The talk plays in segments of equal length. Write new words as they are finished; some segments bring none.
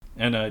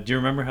And do you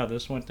remember how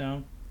this went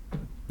down?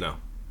 No.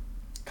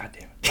 God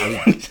damn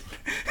it.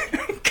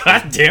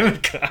 God damn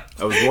it, God.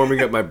 I was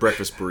warming up my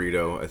breakfast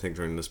burrito, I think,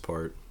 during this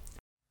part.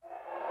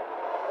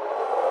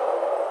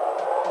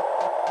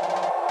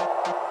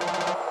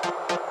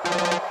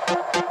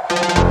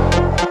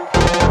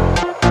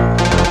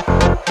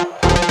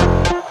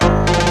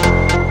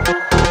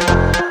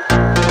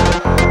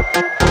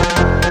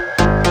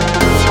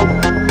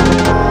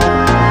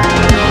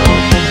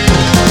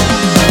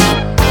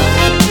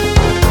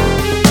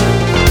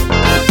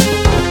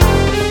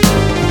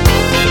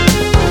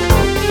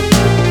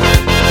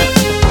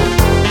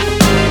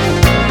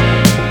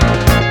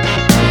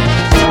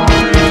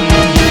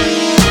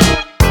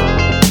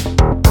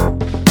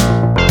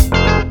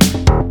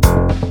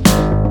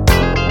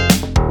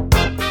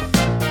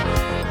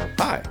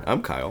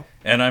 I'm Kyle.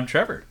 And I'm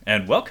Trevor,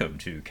 and welcome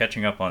to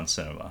Catching Up on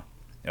Cinema.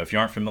 Now, if you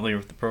aren't familiar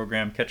with the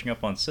program, Catching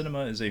Up on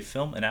Cinema is a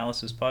film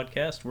analysis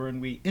podcast wherein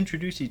we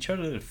introduce each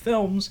other to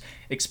films,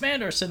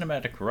 expand our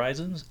cinematic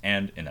horizons,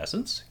 and, in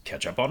essence,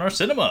 catch up on our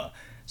cinema.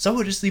 So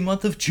it is the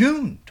month of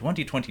June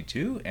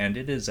 2022, and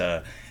it is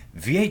a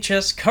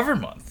VHS cover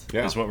month,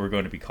 is what we're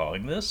going to be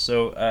calling this.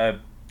 So,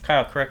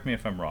 Kyle, correct me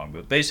if I'm wrong,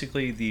 but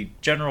basically the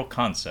general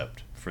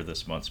concept for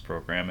this month's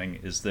programming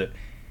is that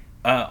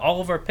all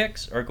of our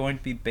picks are going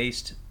to be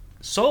based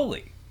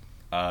solely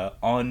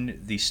on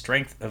the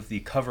strength of the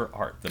cover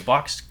art, the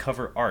box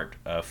cover art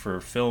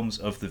for films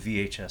of the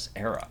VHS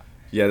era.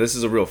 Yeah, this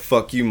is a real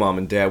fuck you, Mom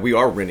and Dad. We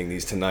are renting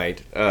these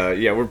tonight.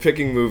 We're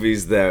picking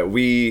movies that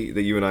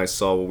you and I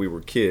saw when we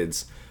were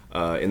kids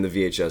in the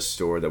VHS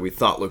store that we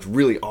thought looked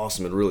really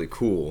awesome and really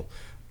cool,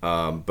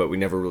 but we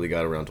never really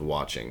got around to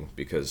watching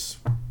because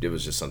it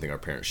was just something our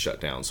parents shut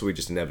down. So we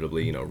just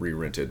inevitably,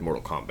 re-rented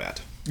Mortal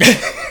Kombat.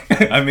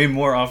 I mean,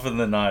 more often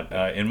than not,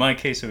 in my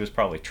case, it was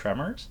probably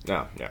Tremors.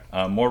 Oh,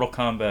 yeah. Mortal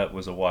Kombat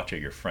was a watch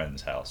at your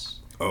friend's house.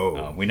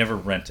 Oh. We never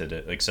rented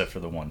it except for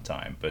the one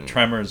time, but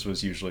Tremors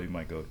was usually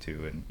my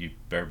go-to, and you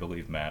better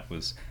believe Matt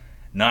was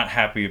not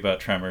happy about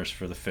Tremors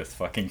for the fifth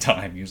fucking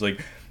time. He was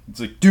like,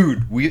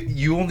 dude,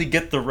 you only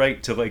get the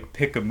right to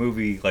pick a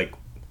movie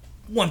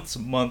once a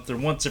month or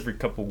once every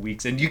couple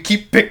weeks, and you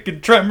keep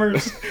picking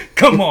Tremors.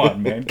 Come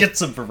on, man, get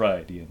some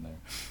variety in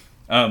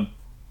there.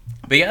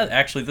 But yeah,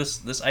 actually,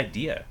 this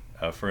idea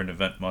for an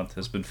event month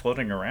has been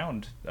floating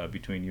around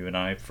between you and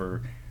I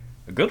for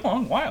a good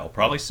long while,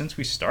 probably since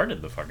we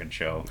started the fucking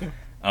show.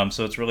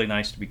 So it's really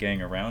nice to be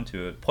getting around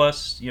to it.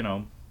 Plus,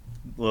 a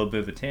little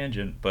bit of a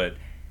tangent, but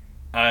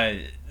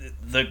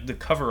the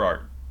cover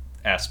art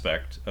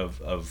aspect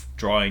of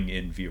drawing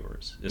in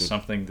viewers is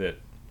something that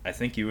I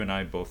think you and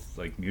I both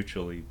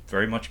mutually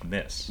very much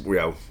miss.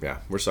 Yeah,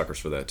 we're suckers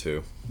for that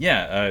too.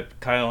 Yeah,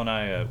 Kyle and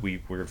I,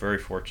 we were very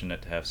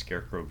fortunate to have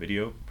Scarecrow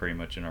Video pretty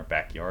much in our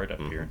backyard up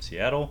here in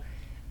Seattle.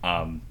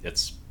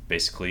 It's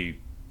basically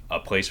a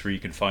place where you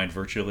can find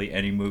virtually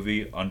any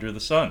movie under the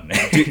sun.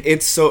 Dude,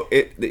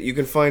 you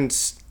can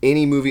find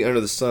any movie under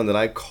the sun that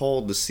I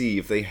called to see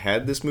if they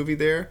had this movie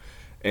there,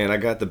 and I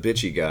got the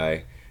bitchy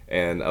guy.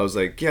 And I was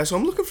like, yeah, so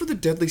I'm looking for the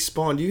Deadly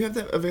Spawn. Do you have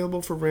that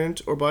available for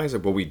rent or buy? He's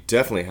like, well, we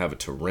definitely have it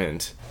to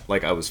rent.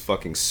 I was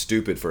fucking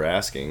stupid for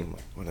asking.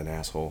 What an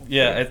asshole.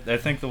 Yeah, I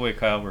think the way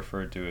Kyle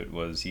referred to it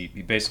was he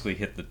basically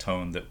hit the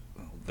tone that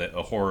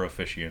a horror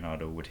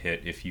aficionado would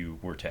hit if you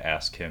were to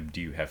ask him,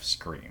 do you have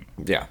Scream?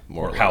 Yeah,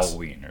 more or or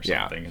Halloween or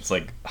something. Yeah. It's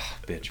like,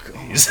 bitch,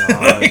 please.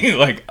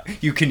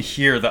 You can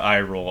hear the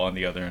eye roll on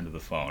the other end of the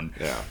phone.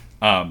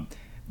 Yeah.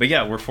 But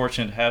yeah, we're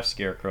fortunate to have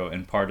Scarecrow,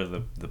 and part of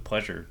the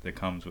pleasure that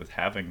comes with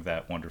having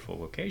that wonderful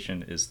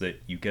location is that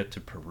you get to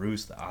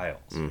peruse the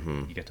aisles.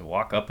 Mm-hmm. You get to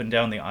walk up and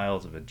down the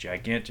aisles of a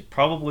gigantic,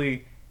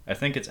 probably, I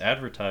think it's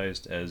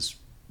advertised as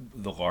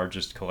the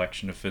largest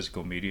collection of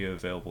physical media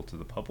available to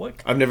the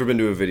public. I've never been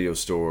to a video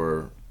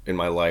store in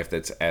my life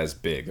that's as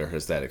big or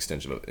has that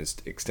extensive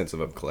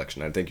of a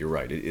collection. I think you're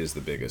right. It is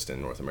the biggest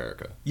in North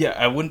America. Yeah,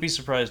 I wouldn't be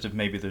surprised if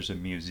maybe there's a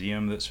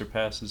museum that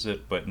surpasses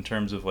it, but in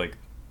terms of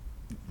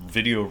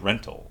video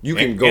rental, you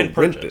can go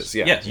rent this.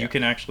 Yes, you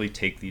can actually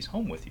take these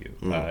home with you.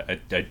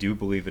 I do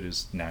believe it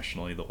is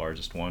nationally the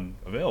largest one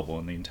available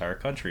in the entire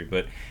country.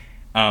 But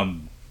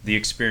the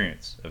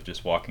experience of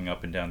just walking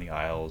up and down the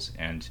aisles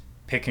and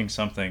picking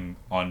something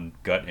on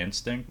gut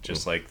instinct,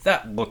 just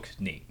that looks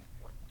neat.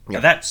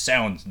 Yeah. That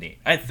sounds neat.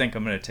 I think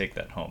I'm going to take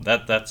that home.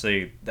 That's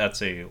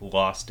a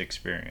lost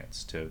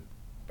experience to,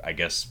 I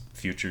guess,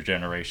 future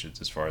generations,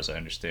 as far as I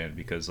understand,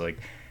 because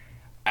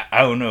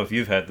I don't know if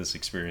you've had this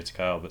experience,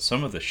 Kyle, but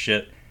some of the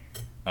shit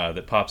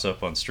that pops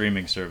up on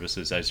streaming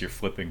services as you're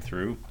flipping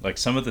through,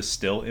 some of the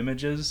still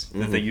images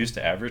that they use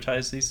to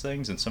advertise these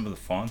things and some of the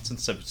fonts and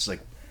stuff, it's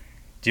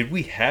did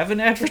we have an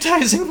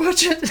advertising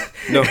budget?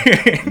 No,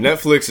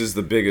 Netflix is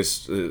the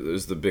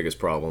biggest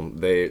problem.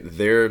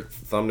 Their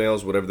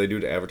thumbnails, whatever they do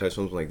to advertise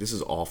films, this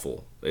is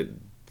awful. They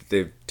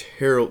do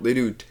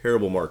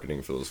terrible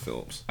marketing for those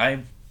films.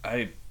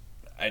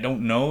 I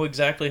don't know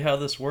exactly how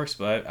this works,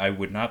 but I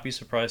would not be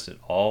surprised at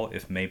all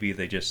if maybe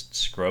they just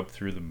scrub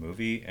through the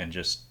movie and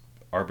just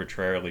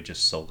arbitrarily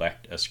just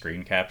select a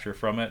screen capture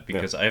from it,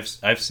 because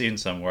I've seen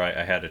some where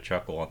I had a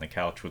chuckle on the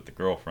couch with the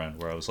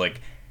girlfriend where I was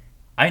like,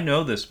 I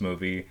know this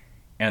movie,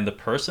 and the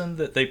person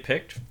that they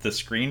picked, the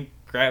screen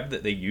grab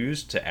that they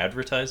used to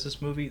advertise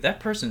this movie, that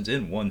person's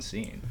in one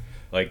scene.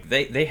 Like,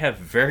 they have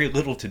very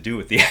little to do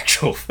with the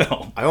actual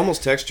film. I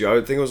almost texted you. I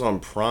would think it was on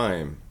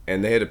Prime,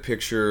 and they had a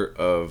picture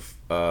of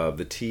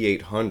the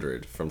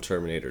T-800 from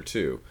Terminator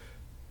 2.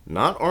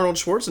 Not Arnold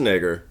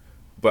Schwarzenegger,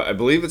 but I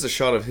believe it's a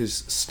shot of his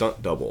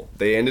stunt double.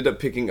 They ended up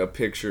picking a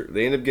picture.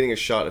 They ended up getting a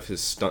shot of his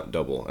stunt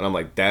double, and I'm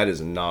like, that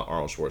is not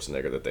Arnold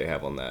Schwarzenegger that they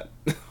have on that.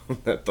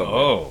 That thumbnail.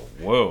 Oh,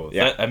 whoa.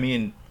 Yeah. I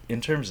mean, in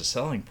terms of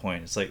selling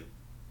point, it's like,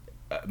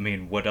 I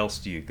mean, what else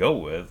do you go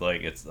with?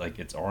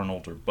 It's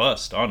Arnold or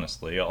bust,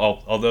 honestly.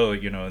 Although,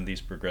 you know, in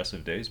these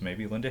progressive days,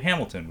 maybe Linda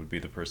Hamilton would be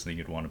the person that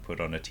you'd want to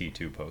put on a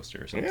T2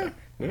 poster or something. Yeah.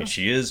 I mean,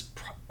 she is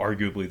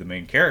arguably the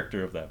main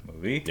character of that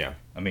movie. Yeah.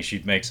 I mean, she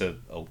makes a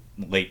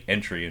late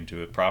entry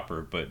into it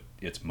proper, but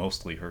it's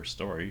mostly her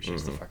story.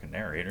 She's the fucking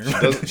narrator.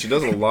 She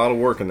does a lot of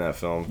work in that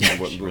film. Yeah,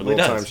 what she the really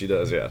little does. time she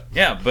does, yeah.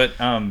 Yeah, but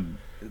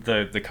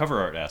the cover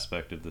art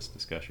aspect of this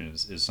discussion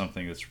is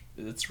something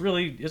it's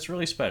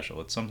really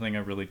special. It's something I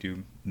really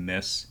do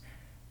miss,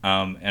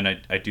 and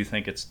I do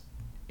think it's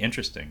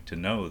interesting to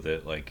know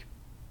that, like,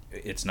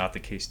 it's not the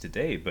case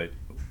today, but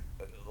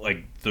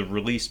like the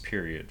release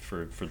period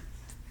for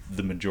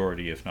the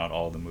majority, if not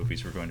all, the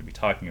movies we're going to be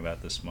talking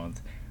about this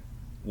month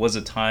was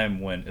a time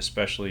when,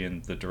 especially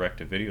in the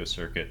direct-to-video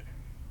circuit,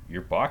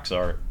 your box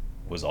art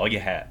was all you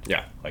had.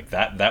 Yeah. Like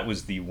that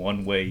was the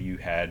one way you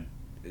had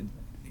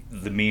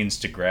the means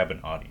to grab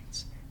an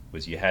audience,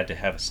 was you had to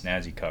have a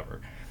snazzy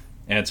cover.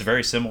 And it's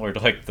very similar to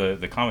like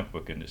the comic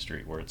book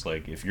industry, where it's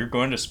like, if you're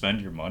going to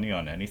spend your money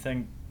on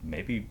anything,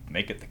 maybe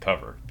make it the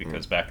cover,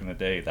 because back in the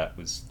day that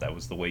was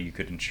the way you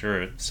could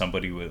ensure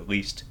somebody would at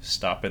least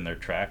stop in their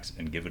tracks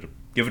and give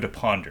it a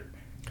ponder,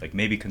 like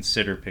maybe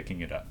consider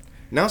picking it up.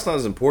 Now it's not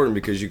as important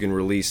because you can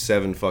release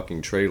 7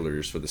 fucking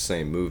trailers for the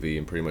same movie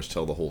and pretty much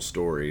tell the whole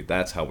story.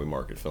 That's how we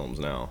market films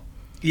now.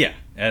 Yeah,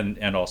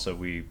 and also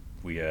we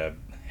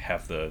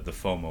have the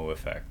FOMO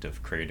effect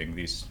of creating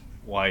these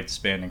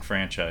wide-spanning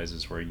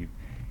franchises where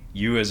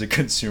you as a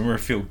consumer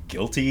feel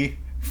guilty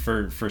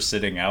for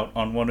sitting out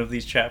on one of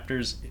these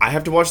chapters. I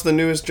have to watch the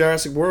newest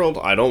Jurassic World.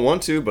 I don't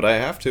want to, but I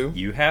have to.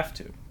 You have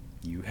to,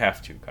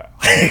 Kyle.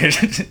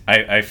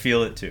 I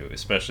feel it too,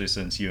 especially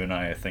since you and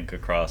I think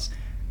across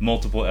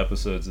multiple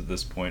episodes at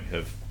this point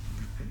have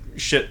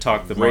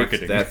shit-talked the Raked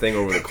marketing. that thing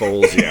over the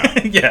coals, yeah.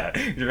 Yeah,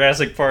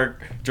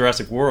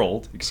 Jurassic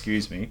World,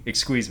 excuse me,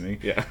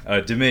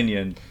 Yeah.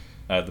 Dominion,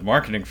 the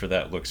marketing for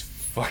that looks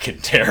fucking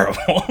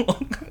terrible.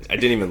 I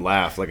didn't even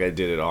laugh like I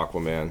did at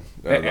Aquaman,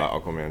 the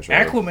Aquaman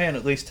trailer. Aquaman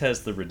at least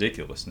has the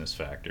ridiculousness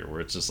factor, where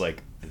it's just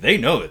like, they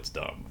know it's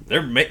dumb.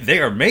 They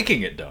are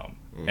making it dumb,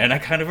 and I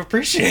kind of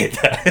appreciate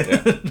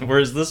that. Yeah.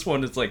 Whereas this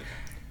one, it's like,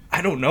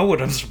 I don't know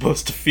what I'm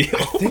supposed to feel.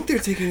 I think they're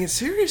taking it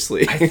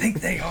seriously. I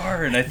think they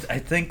are, and I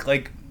think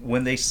like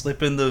when they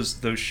slip in those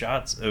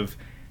shots of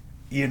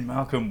Ian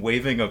Malcolm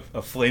waving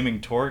a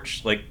flaming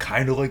torch, like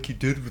kind of like he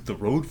did with the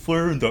road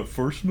flare in that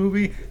first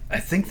movie, I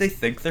think they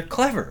think they're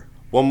clever.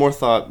 One more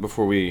thought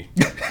before we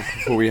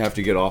have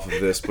to get off of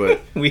this,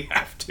 but we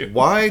have to.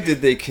 Why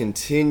did they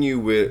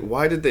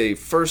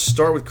first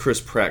start with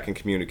Chris Pratt can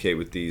communicate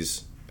with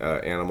these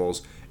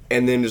animals,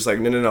 and then just like,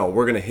 no,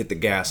 we're going to hit the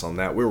gas on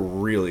that. We're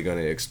really going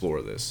to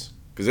explore this.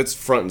 Because it's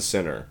front and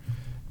center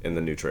in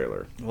the new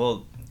trailer.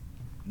 Well,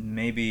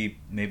 maybe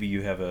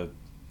you have a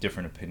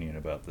different opinion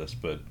about this,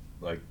 but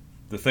like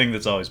the thing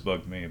that's always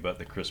bugged me about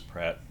the Chris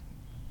Pratt,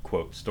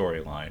 quote,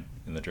 storyline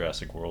in the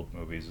Jurassic World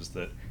movies is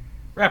that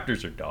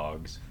raptors are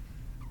dogs.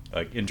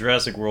 Like, in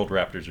Jurassic World,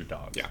 raptors are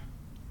dogs. Yeah.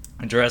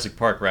 In Jurassic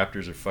Park,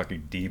 raptors are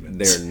fucking demons.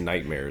 They're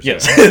nightmares.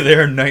 Yes, yeah.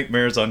 they're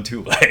nightmares on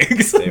 2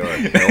 legs. They are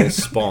hell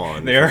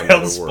spawn. They are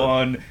hell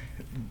spawn,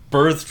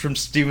 birthed from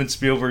Steven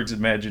Spielberg's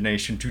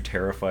imagination to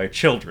terrify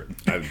children.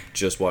 I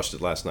just watched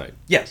it last night.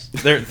 Yes,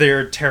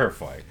 they're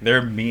terrifying.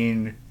 They're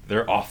mean.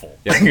 They're awful.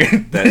 Yeah,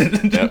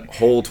 that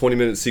whole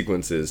 20-minute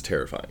sequence is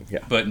terrifying.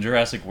 Yeah. But in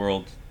Jurassic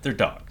World, they're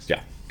dogs.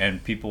 Yeah.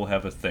 And people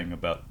have a thing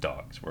about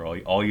dogs, where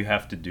all you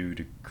have to do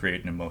to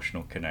create an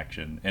emotional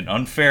connection, an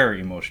unfair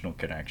emotional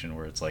connection,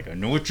 where it's like, I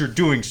know what you're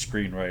doing,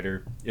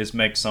 screenwriter, is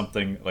make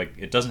something, like,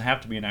 it doesn't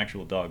have to be an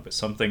actual dog, but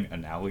something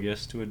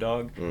analogous to a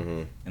dog,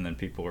 and then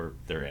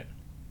they're in.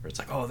 Where it's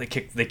like, oh, they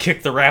kicked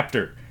the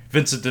raptor.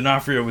 Vincent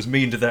D'Onofrio was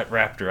mean to that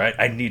raptor.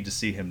 I need to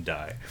see him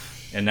die.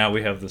 And now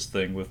we have this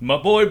thing with my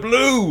boy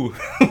Blue,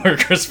 where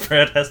Chris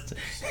Pratt has to.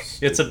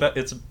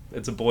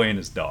 It's a boy and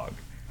his dog.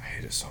 I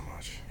hate it so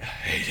much. I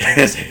hate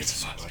it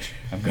so much.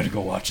 I'm gonna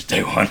go watch it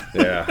day one.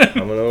 Yeah,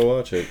 I'm gonna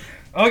watch it.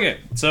 Okay,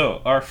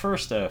 so our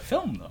first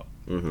film though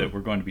that we're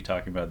going to be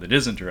talking about that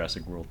isn't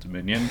Jurassic World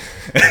Dominion,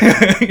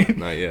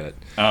 not yet,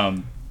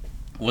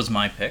 was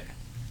my pick,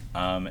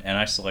 and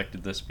I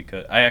selected this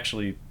because I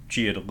actually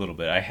cheated a little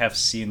bit. I have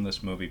seen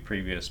this movie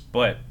previous,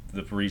 but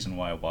the reason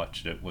why I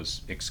watched it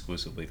was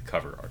exclusively the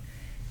cover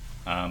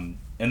art.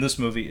 And this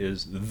movie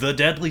is The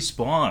Deadly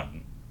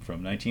Spawn,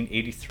 from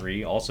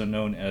 1983, also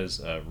known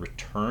as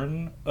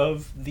Return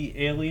of the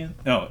Aliens,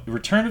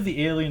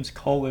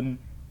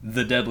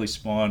 The Deadly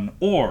Spawn,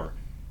 or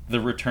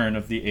The Return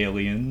of the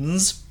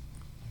Aliens,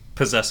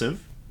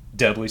 Possessive,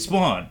 Deadly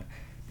Spawn.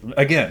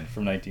 Again,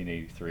 from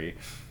 1983.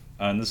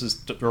 And this is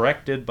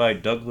directed by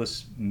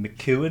Douglas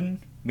McKeown.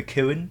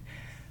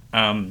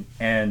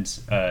 And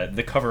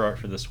the cover art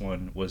for this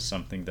one was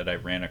something that I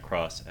ran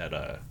across at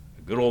a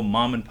good old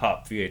mom and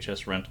pop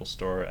VHS rental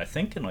store, I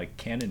think in like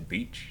Cannon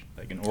Beach,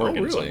 like in Oregon.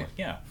 Oh, really? Somewhere.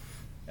 Yeah.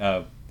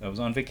 I was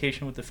on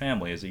vacation with the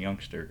family as a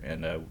youngster,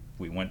 and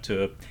we went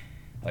to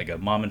like a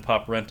mom and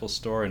pop rental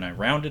store, and I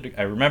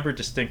remember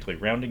distinctly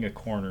rounding a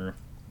corner.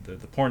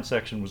 The porn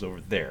section was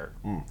over there,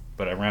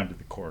 but I rounded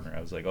the corner.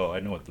 I was like, oh, I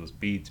know what those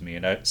beads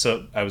mean.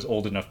 So I was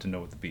old enough to know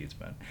what the beads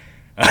meant.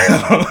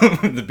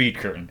 The bead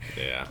curtain.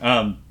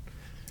 Yeah.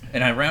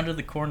 And I rounded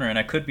the corner, and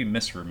I could be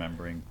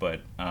misremembering,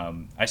 but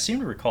I seem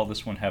to recall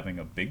this one having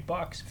a big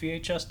box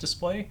VHS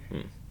display,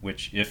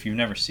 which, if you've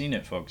never seen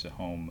it, folks at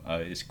home,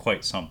 is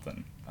quite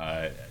something.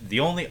 The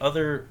only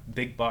other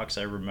big box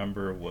I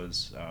remember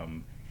was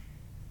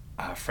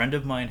a friend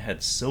of mine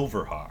had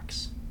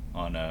Silverhawks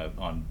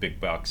on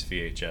big box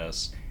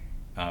VHS,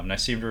 and I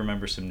seem to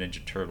remember some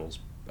Ninja Turtles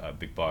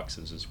big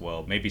boxes as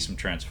well, maybe some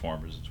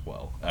Transformers as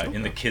well,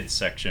 in the kids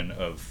section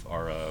of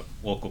our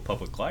local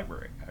public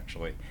library,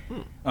 actually.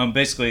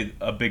 Basically,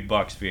 a big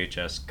box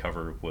VHS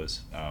cover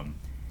was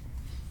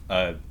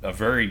a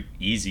very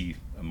easy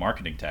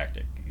marketing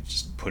tactic. You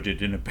just put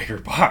it in a bigger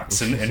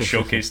box and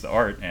showcase the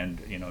art, and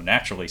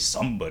naturally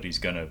somebody's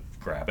gonna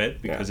grab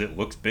it because it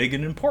looks big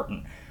and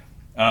important.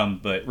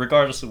 But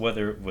regardless of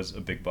whether it was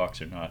a big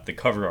box or not, the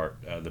cover art,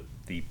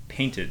 the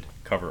painted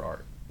cover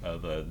art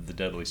of the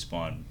Deadly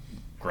Spawn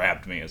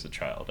grabbed me as a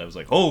child. I was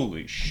like,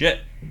 holy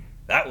shit,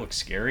 that looks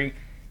scary.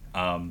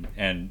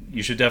 And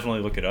you should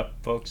definitely look it up,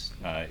 folks.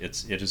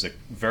 It is a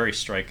very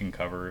striking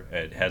cover.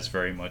 It has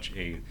very much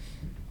a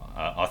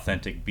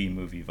authentic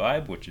B-movie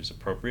vibe, which is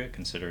appropriate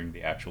considering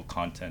the actual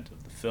content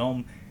of the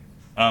film.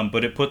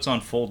 But it puts on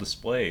full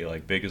display,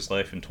 like Big as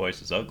Life and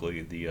Twice as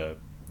Ugly,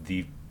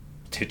 the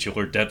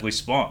titular Deadly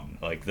Spawn.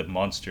 Like, the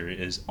monster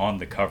is on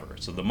the cover.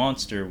 So the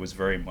monster was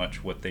very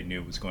much what they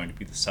knew was going to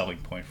be the selling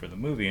point for the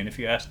movie. And if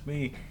you asked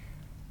me,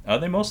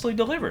 they mostly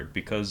delivered,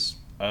 because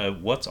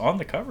what's on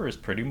the cover is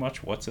pretty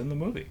much what's in the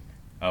movie,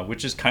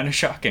 which is kind of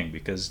shocking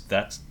because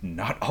that's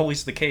not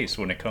always the case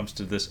when it comes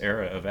to this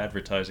era of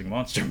advertising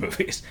monster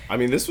movies. I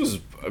mean, this was,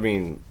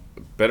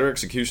 better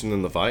execution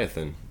than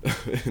Leviathan,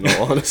 in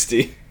all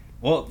honesty.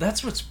 Well,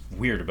 that's what's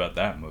weird about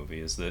that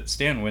movie, is that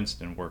Stan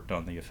Winston worked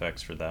on the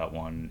effects for that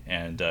one,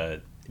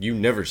 and you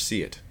never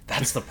see it.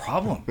 That's the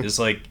problem. Is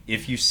like,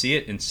 if you see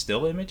it in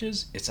still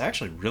images, it's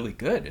actually really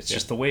good. It's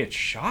just the way it's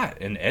shot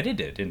and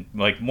edited, and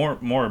like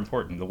more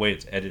important, the way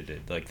it's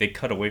edited. Like, they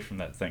cut away from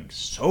that thing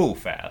so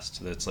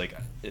fast that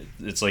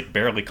it's like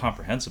barely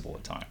comprehensible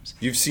at times.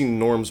 You've seen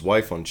Norm's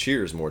wife on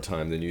Cheers more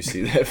time than you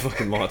see that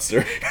fucking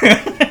monster.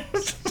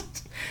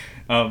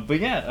 But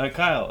yeah,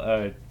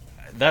 Kyle,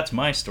 that's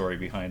my story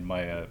behind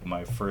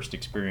my first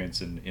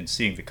experience in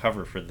seeing the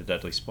cover for The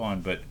Deadly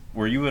Spawn. But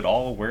were you at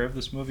all aware of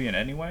this movie in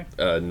any way?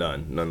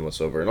 None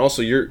whatsoever. And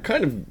also, you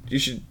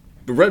should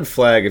red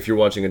flag if you're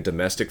watching a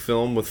domestic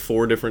film with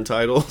 4 different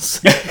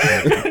titles.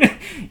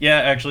 Yeah,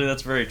 actually,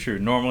 that's very true.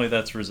 Normally,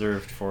 that's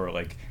reserved for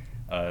like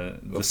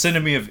the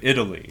Cinema of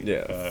Italy.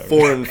 Yeah,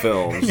 foreign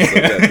films.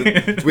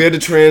 Like we had to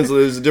translate.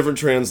 There's a different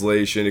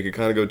translation. It could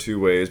kind of go 2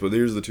 ways, but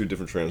here's the 2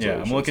 different translations.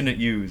 Yeah, I'm looking at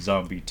you,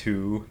 Zombie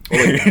 2.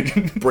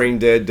 Like Brain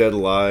Dead, Dead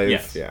Alive.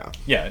 Yes. Yeah.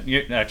 Yeah,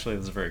 actually,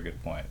 that's a very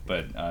good point.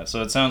 But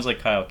so it sounds like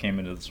Kyle came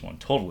into this one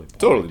totally blind.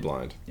 Totally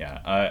blind.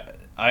 Yeah,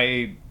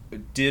 I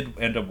did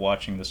end up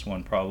watching this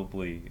one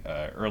probably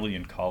early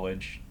in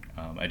college.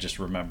 I just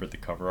remembered the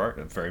cover art,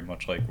 very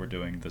much like we're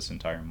doing this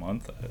entire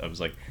month. I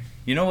was like,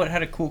 you know what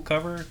had a cool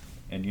cover?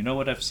 And you know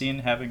what I've seen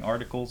having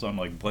articles on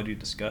like Bloody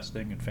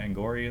Disgusting and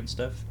Fangoria and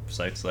stuff,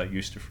 sites that I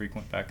used to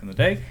frequent back in the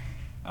day?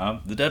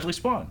 The Deadly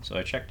Spawn. So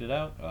I checked it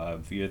out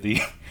via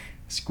the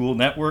school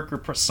network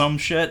or some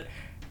shit,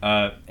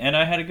 and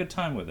I had a good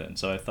time with it. And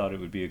so I thought it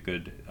would be a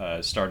good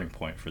starting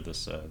point for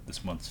this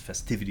month's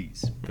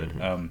festivities.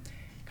 But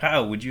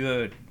Kyle, would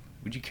you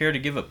care to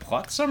give a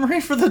plot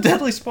summary for The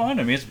Deadly Spawn?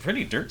 I mean, it's a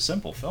pretty dirt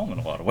simple film in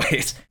a lot of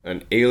ways.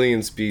 An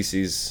alien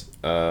species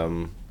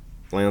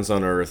lands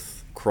on Earth,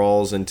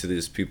 crawls into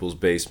these people's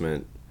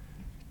basement,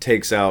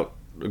 takes out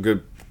a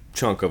good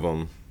chunk of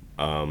them,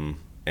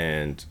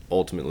 and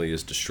ultimately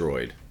is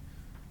destroyed.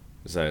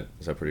 Is that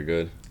pretty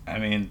good? I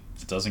mean,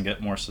 it doesn't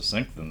get more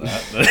succinct than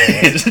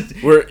that.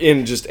 We're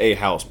in just a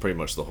house pretty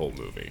much the whole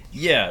movie.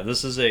 Yeah,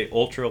 this is a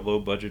ultra low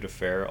budget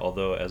affair,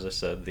 although, as I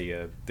said,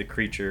 the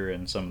creature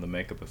and some of the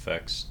makeup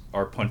effects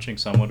are punching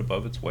somewhat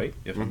above its weight,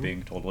 if I'm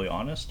being totally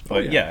honest.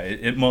 But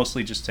it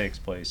mostly just takes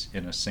place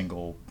in a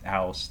single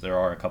house. There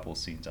are a couple of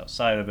scenes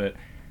outside of it.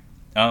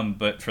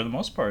 But for the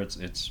most part,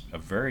 it's a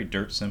very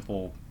dirt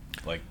simple,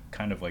 like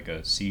kind of like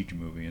a siege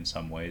movie in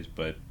some ways,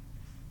 but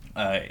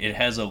it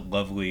has a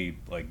lovely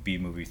like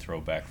B-movie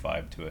throwback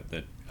vibe to it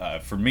that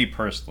for me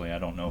personally, I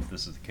don't know if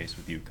this is the case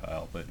with you,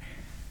 Kyle, but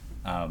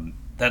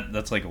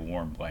that's like a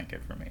warm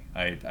blanket for me.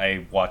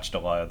 I watched a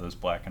lot of those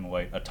black and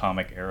white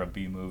atomic era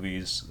B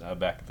movies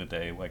back in the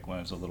day, like when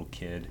I was a little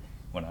kid,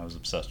 when I was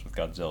obsessed with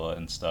Godzilla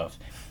and stuff.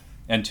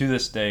 And to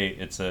this day,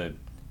 it's a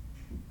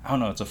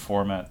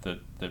format that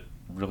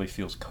really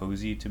feels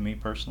cozy to me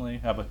personally.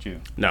 How about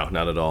you? No,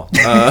 not at all.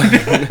 Not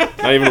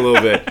even a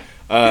little bit.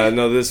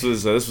 No, this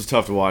was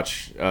tough to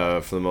watch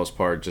for the most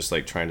part. Just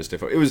like trying to stay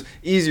focused. It was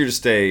easier to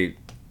stay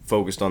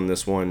focused on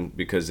this one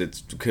because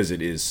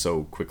it is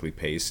so quickly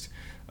paced,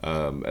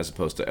 as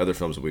opposed to other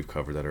films that we've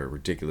covered that are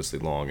ridiculously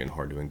long and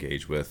hard to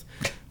engage with.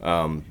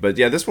 But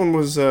yeah, this one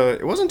was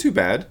it wasn't too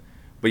bad.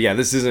 But yeah,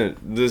 this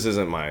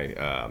isn't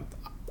my.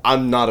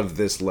 I'm not of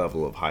this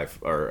level of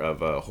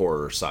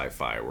horror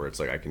sci-fi where it's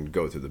like I can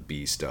go through the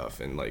B stuff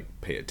and like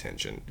pay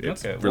attention.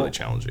 It's really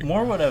challenging.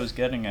 More what I was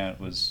getting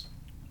at was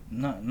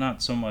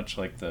not so much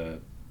like the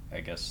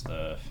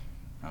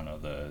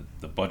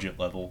budget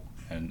level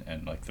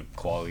and like the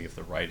quality of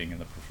the writing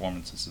and the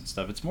performances and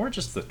stuff. It's more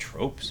just the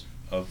tropes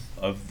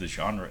of the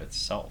genre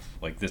itself.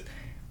 Like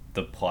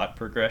the plot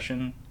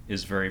progression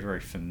is very, very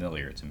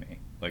familiar to me.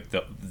 Like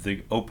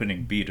the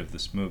opening beat of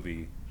this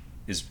movie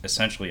is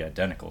essentially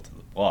identical to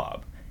the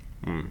Blob,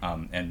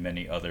 and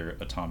many other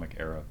atomic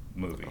era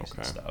movies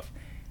and stuff.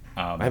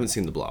 I haven't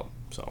seen the Blob,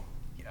 so.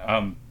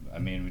 I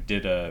mean, we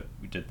did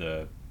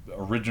the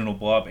original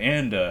Blob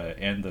and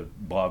the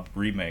Blob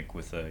remake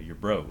with your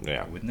bro,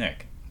 with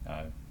Nick.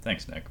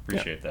 Thanks, Nick.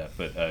 Appreciate that.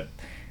 But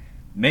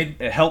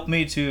it helped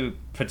me to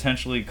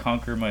potentially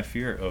conquer my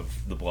fear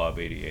of the Blob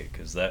 '88,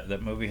 because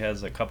that movie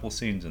has a couple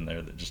scenes in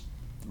there that just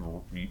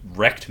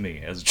wrecked me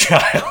as a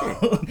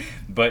child.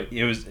 But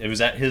it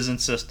was at his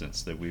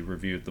insistence that we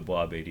reviewed the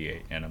Blob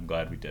 '88, and I'm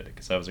glad we did it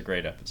because that was a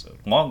great episode,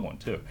 long one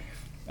too.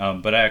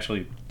 But I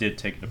actually did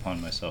take it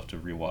upon myself to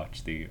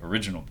rewatch the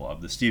original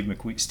Blob, the Stephen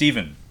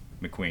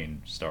McQueen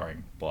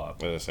starring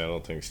Blob. I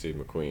don't think Steve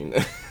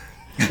McQueen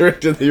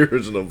directed the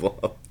original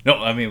Blob. No,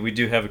 I mean, we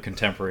do have a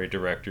contemporary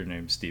director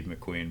named Steve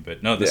McQueen,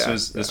 but no, this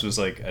was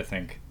like, I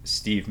think,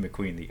 Steve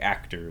McQueen, the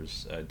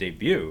actor's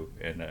debut,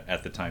 and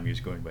at the time he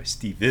was going by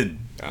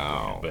Steven.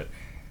 Oh.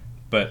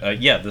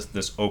 But yeah,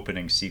 this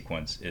opening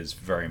sequence is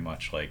very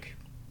much like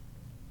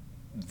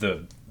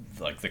the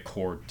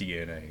core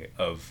DNA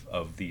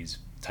of these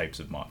types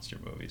of monster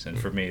movies. And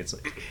for me, it's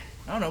like,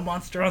 I don't know,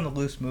 Monster on the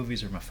Loose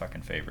movies are my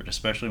fucking favorite,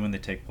 especially when they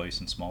take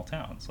place in small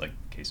towns, like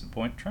case in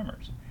point,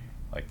 Tremors.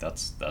 Like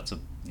that's a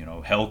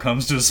hell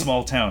comes to a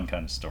small town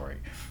kind of story.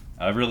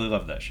 I really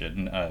love that shit,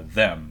 and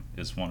Them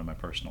is one of my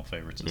personal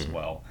favorites as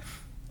well.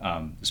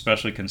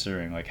 Especially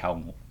considering like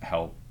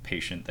how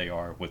patient they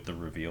are with the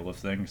reveal of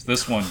things.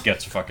 This one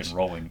gets fucking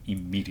rolling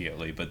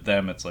immediately, but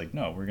Them, it's like,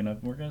 no, we're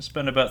gonna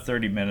spend about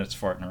 30 minutes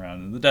farting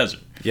around in the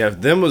desert. Yeah,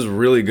 Them was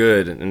really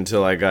good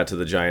until I got to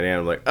the giant ant.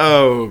 I'm like,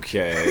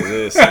 okay,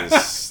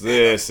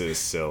 this is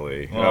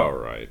silly. Well, all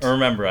right.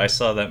 Remember, I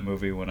saw that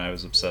movie when I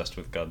was obsessed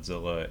with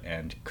Godzilla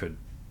and could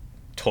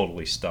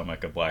totally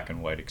stomach a black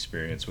and white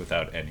experience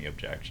without any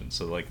objection.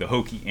 So like the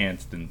hokey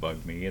ants didn't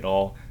bug me at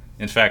all.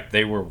 In fact,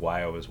 they were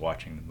why I was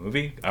watching the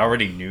movie. I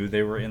already knew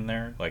they were in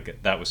there.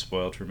 Like, that was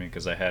spoiled for me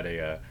because I had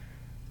a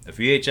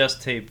VHS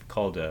tape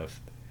called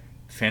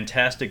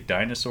Fantastic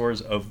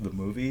Dinosaurs of the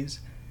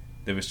Movies.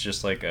 There was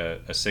just like a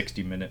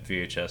 60-minute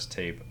VHS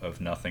tape of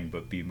nothing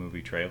but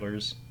B-movie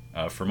trailers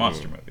for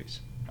monster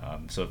movies.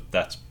 So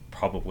that's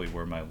probably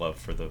where my love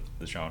for the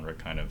genre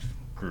kind of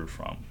grew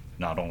from.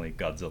 Not only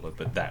Godzilla,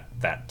 but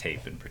that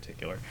tape in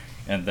particular.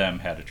 And Them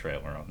had a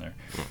trailer on there.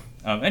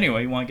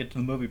 Anyway, you want to get to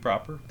the movie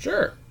proper?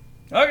 Sure.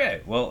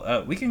 Okay,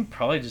 well, we can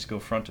probably just go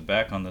front to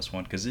back on this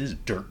one, because it is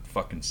dirt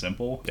fucking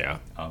simple. Yeah.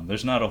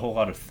 There's not a whole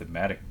lot of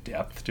thematic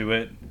depth to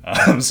it,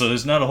 so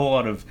there's not a whole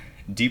lot of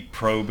deep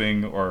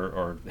probing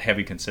or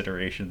heavy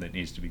consideration that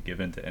needs to be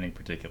given to any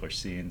particular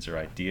scenes or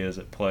ideas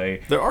at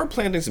play. There are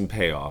plantings and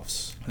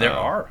payoffs.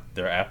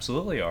 There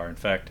absolutely are. In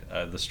fact,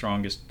 the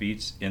strongest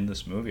beats in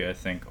this movie, I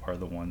think, are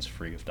the ones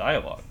free of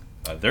dialogue.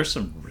 There's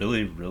some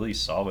really, really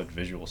solid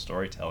visual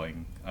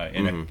storytelling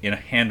in a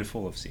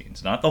handful of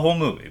scenes. Not the whole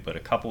movie, but a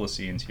couple of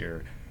scenes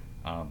here.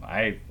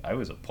 I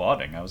was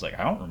applauding. I was like,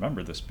 I don't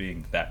remember this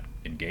being that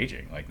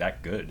engaging, like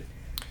that good.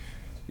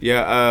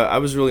 Yeah, I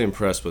was really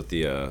impressed with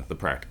the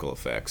practical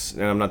effects.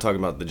 And I'm not talking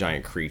about the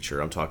giant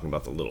creature. I'm talking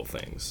about the little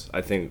things.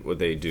 I think what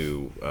they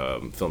do,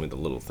 filming the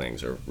little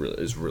things,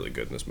 is really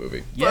good in this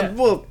movie. Yeah.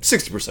 Well,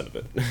 60% of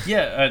it.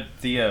 Yeah,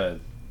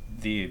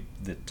 the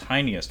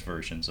tiniest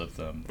versions of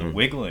them, the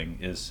wiggling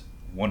is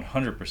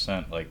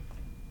 100% like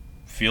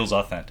feels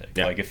authentic.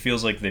 Yeah. Like it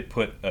feels like they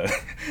put a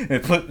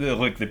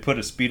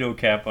Speedo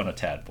cap on a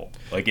tadpole.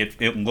 Like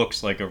it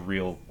looks like a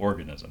real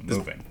organism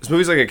moving. This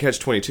movie's like a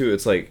Catch-22.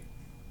 It's like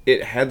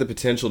it had the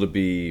potential to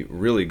be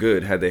really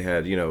good had they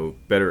had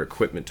better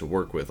equipment to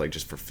work with, like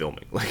just for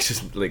filming, like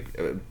just like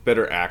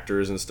better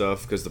actors and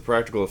stuff. Because the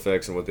practical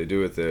effects and what they do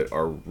with it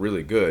are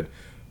really good.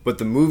 But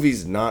the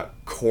movie's not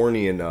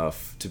corny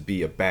enough to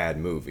be a bad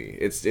movie.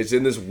 It's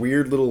in this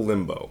weird little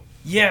limbo.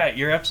 Yeah,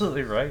 you're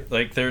absolutely right.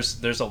 Like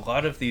there's a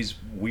lot of these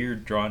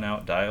weird drawn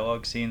out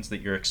dialogue scenes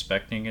that you're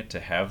expecting it to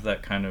have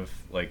that kind of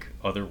like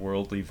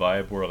otherworldly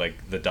vibe where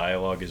like the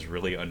dialogue is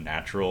really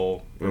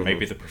unnatural or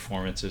maybe the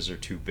performances are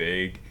too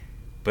big.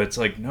 But it's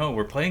like no,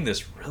 we're playing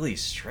this really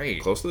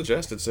straight. Close to the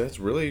chest. It's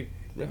really.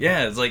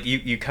 Yeah, it's like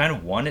you kind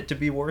of want it to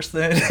be worse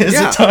than it is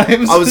Yeah, at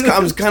times. I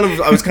was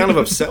kind of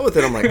upset with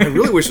it. I'm like, I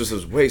really wish this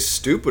was way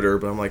stupider,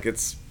 but I'm like,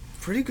 it's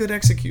pretty good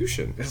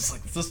execution. It's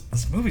like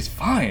this movie's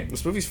fine.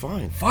 This movie's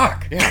fine.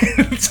 Fuck. Yeah.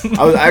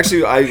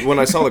 I when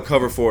I saw the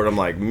cover for it, I'm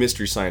like,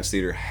 Mystery Science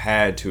Theater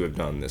had to have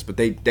done this, but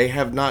they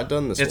have not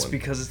done this. It's one.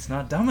 because it's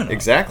not dumb enough.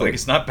 Exactly. Like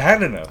it's not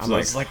bad enough. I'm So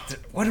like- it's like,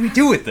 what do we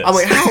do with this? I'm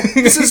like, how?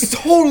 This is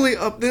totally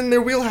up in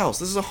their wheelhouse.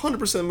 This is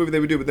 100% a movie they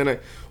would do. But then I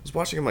was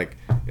watching, I'm like,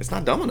 it's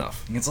not dumb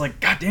enough. And it's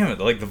like, god damn it!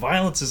 Like the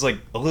violence is like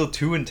a little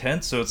too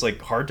intense, so it's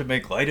like hard to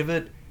make light of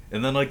it.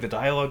 And then like the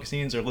dialogue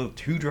scenes are a little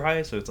too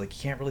dry, so it's like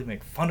you can't really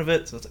make fun of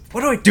it. So it's like,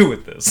 what do I do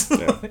with this?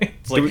 Yeah.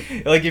 It's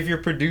like if your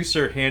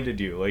producer handed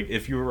you, like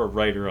if you were a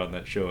writer on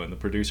that show and the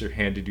producer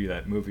handed you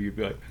that movie, you'd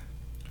be like,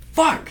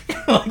 fuck!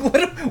 Like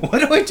what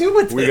do I do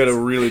with this? We gotta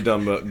really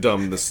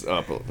dumb this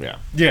up. Yeah.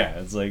 Yeah,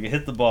 it's like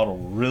hit the bottle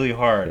really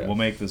hard. Yeah. We'll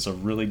make this a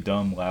really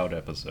dumb, loud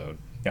episode.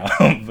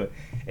 Yeah, but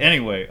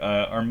anyway,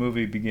 our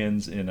movie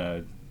begins in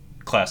a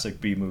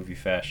classic B movie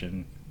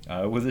fashion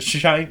with a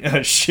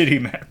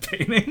shitty matte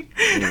painting.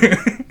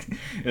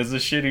 It's a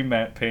shitty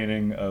matte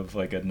painting of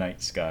like a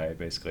night sky,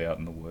 basically out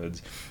in the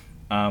woods.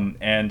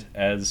 And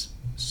as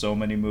so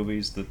many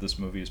movies that this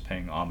movie is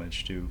paying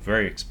homage to,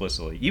 very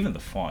explicitly, even the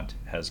font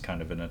has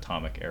kind of an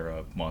Atomic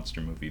Era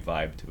monster movie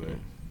vibe to it.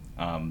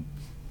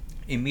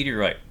 A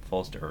meteorite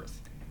falls to Earth,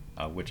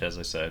 which, as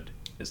I said,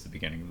 is the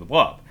beginning of the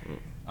Blob.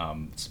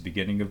 It's the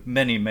beginning of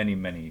many, many,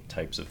 many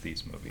types of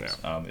these movies.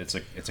 Yeah. It's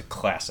a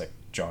classic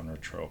genre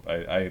trope.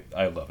 I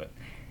love it.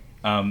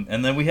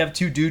 And then we have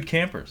two dude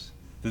campers.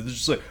 They're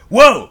just like,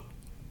 whoa,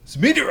 it's a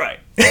meteorite.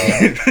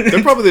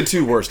 They're probably the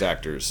two worst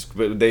actors,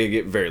 but they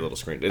get very little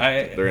screen.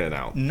 They're in and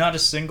out. Not a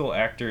single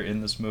actor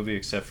in this movie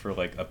except for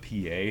like a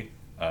PA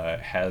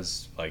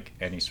has like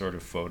any sort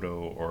of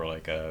photo or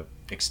like a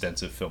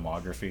extensive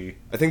filmography.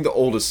 I think the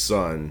oldest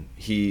son,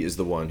 he is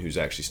the one who's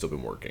actually still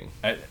been working.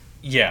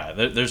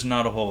 There's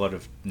not a whole lot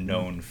of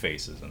known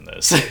faces in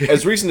this.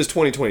 As recent as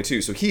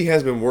 2022, so he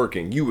has been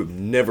working. You have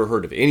never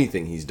heard of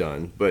anything he's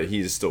done, but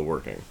he's still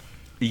working.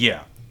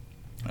 Yeah.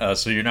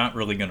 So you're not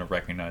really going to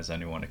recognize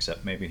anyone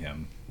except maybe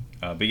him.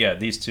 But yeah,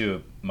 these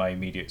two, my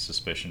immediate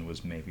suspicion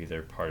was maybe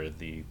they're part of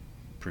the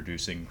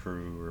producing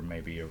crew or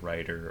maybe a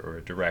writer or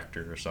a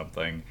director or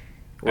something.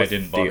 Or I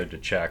didn't bother to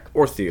check.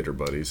 Or theater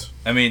buddies.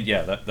 I mean,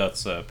 yeah,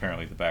 that's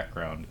apparently the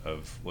background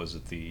of, was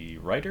it the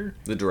writer?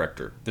 The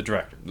director. The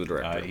director. The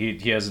director.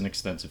 He has an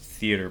extensive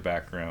theater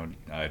background.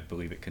 I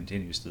believe it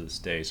continues to this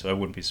day, so I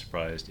wouldn't be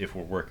surprised if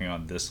we're working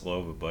on this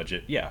low of a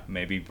budget. Yeah,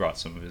 maybe brought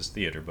some of his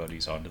theater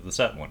buddies onto the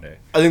set one day.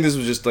 I think this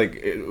was just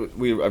like, I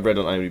read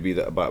on IMDb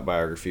the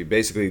biography.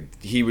 Basically,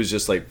 he was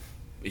just like,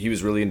 he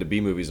was really into B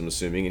movies, I'm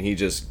assuming, and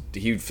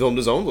he filmed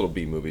his own little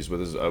B movies with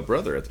his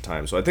brother at the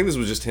time. So I think this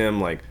was just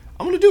him like,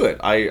 I'm going to do it.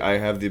 I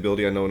have the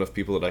ability, I know enough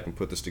people that I can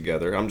put this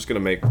together. I'm just going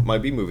to make my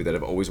B movie that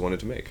I've always wanted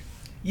to make.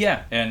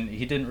 Yeah, and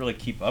he didn't really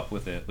keep up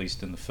with it, at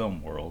least in the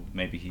film world.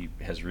 Maybe he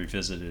has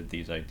revisited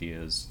these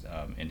ideas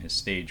in his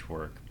stage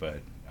work, but,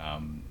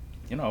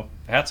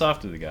 hats off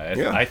to the guy.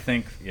 Yeah. I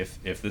think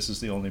if this is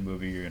the only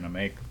movie you're going to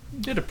make, you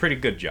did a pretty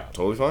good job.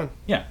 Totally fine.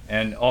 Yeah,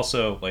 and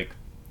also, like,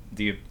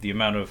 the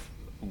amount of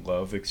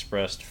love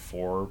expressed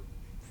for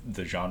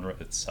the genre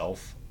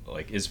itself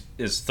like is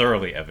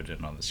thoroughly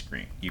evident on the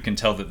screen. You can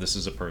tell that this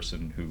is a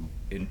person who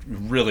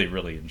really,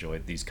 really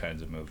enjoyed these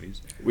kinds of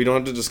movies. We don't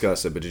have to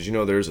discuss it, but did you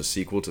know there's a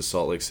sequel to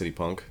Salt Lake City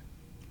Punk?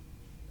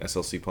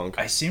 SLC Punk?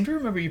 I seem to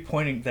remember you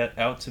pointing that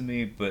out to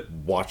me, but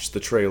Watch the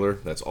trailer.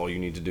 That's all you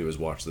need to do is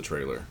watch the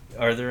trailer.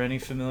 are there any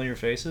familiar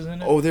faces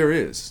in it? Oh, there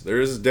is. There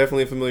is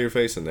definitely a familiar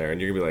face in there, and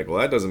you're going to be like, well,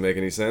 that doesn't make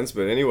any sense,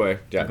 but anyway.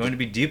 Yeah. I'm going to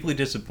be deeply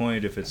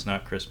disappointed if it's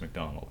not Chris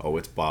McDonald. Oh,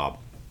 it's Bob.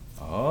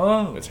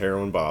 Oh. It's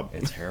Heroin Bob.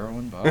 It's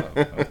Heroin Bob.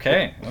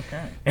 Okay.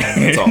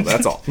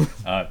 That's all.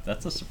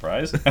 That's a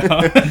surprise.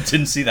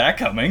 Didn't see that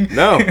coming.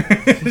 No.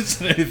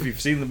 If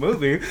you've seen the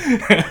movie.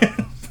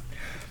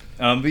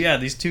 But yeah,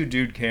 these two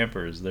dude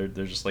campers, they're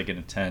just like in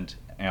a tent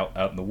out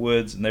in the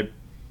woods, and they're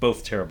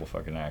both terrible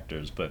fucking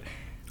actors, but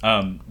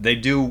they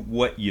do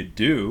what you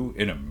do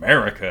in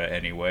America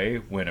anyway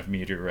when a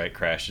meteorite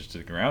crashes to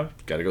the ground.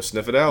 Gotta go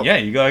sniff it out. Yeah,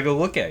 you gotta go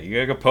look at it. You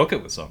gotta go poke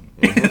it with something.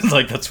 It's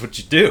like, that's what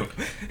you do.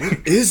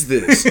 What is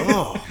this?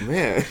 Oh,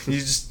 man. You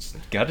just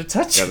gotta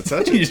touch it. Gotta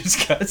touch it. You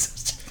just gotta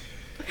touch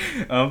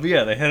it. But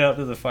yeah, they head out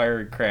to the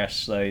fire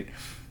crash site.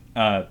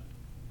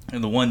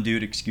 And the one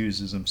dude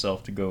excuses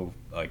himself to go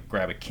like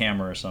grab a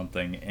camera or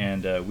something,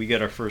 and we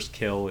get our first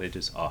kill. It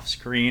is off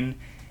screen.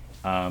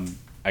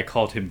 I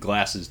called him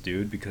Glasses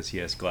Dude because he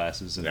has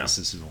glasses, and this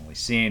is his only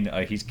scene.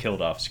 He's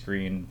killed off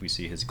screen. We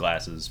see his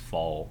glasses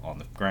fall on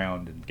the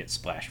ground and get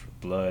splashed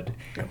with blood.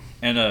 Yeah.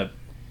 And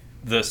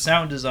the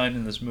sound design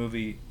in this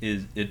movie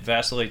it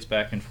vacillates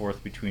back and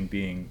forth between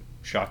being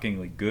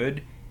shockingly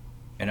good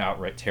and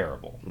outright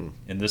terrible.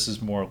 And this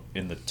is more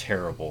in the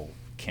terrible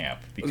camp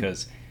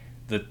because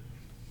the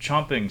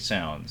chomping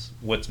sounds,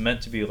 what's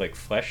meant to be like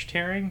flesh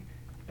tearing,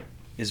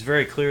 is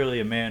very clearly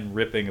a man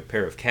ripping a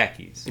pair of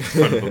khakis in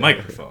front of a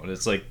microphone.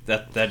 It's like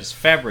that is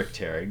fabric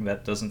tearing.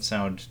 That doesn't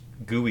sound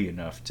gooey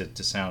enough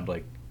to sound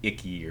like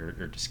icky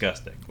or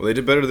disgusting. Well, they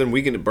did better than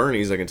Weekend at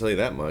Bernie's, I can tell you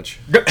that much.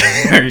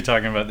 Are you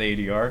talking about the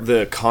ADR?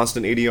 The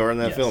constant ADR in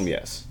that Yes. film,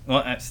 yes.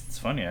 Well, it's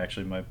funny,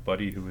 actually. My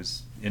buddy who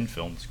was in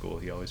film school,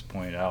 he always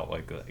pointed out,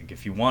 like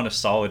if you want a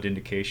solid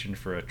indication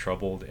for a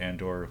troubled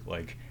and or,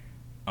 like,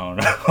 I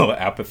don't know,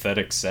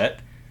 apathetic set,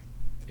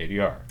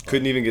 ADR.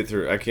 Couldn't even get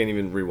through. I can't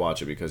even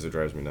rewatch it because it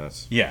drives me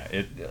nuts. Yeah,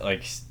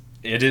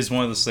 it is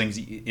one of those things,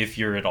 if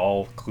you're at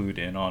all clued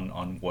in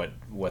on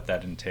what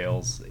that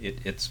entails,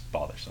 it's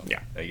bothersome. Yeah.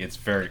 Like, it's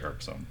very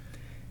irksome.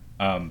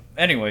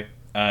 Anyway,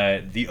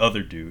 the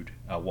other dude,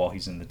 while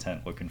he's in the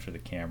tent looking for the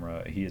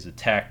camera, he is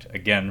attacked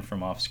again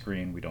from off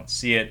screen. We don't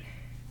see it.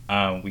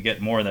 We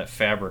get more of that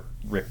fabric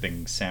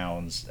ripping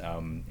sounds,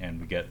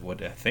 and we get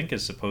what I think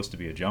is supposed to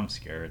be a jump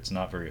scare. It's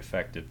not very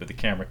effective, but the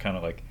camera kind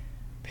of like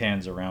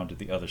pans around to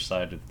the other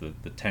side of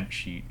the tent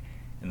sheet,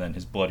 and then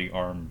his bloody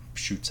arm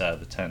shoots out of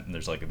the tent, and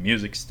there's like a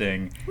music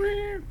sting.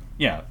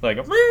 Yeah, like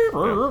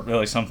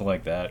like something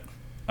like that.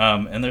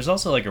 And there's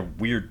also like a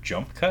weird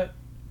jump cut,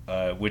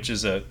 which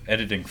is a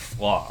editing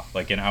flaw,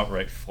 like an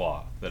outright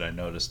flaw that I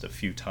noticed a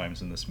few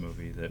times in this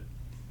movie. That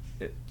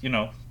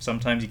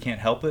sometimes you can't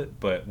help it,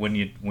 but when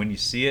you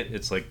see it,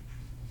 it's like,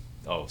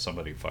 oh,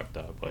 somebody fucked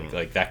up.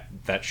 Like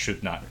that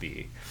should not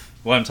be.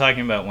 What I'm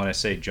talking about when I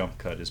say jump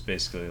cut is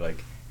basically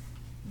like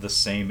the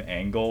same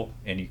angle,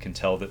 and you can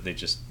tell that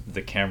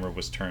the camera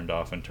was turned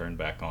off and turned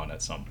back on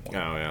at some point.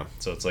 Oh, yeah.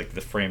 So it's like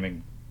the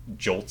framing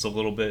jolts a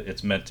little bit.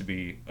 It's meant to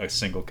be a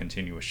single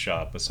continuous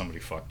shot, but somebody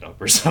fucked up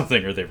or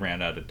something, or they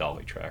ran out of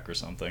dolly track or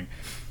something.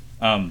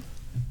 And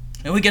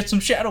we get some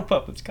shadow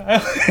puppets,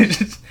 Kyle.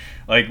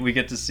 Like, we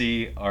get to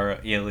see our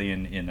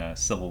alien in a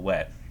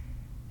silhouette,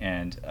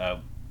 and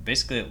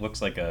basically it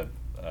looks like a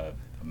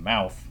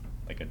mouth,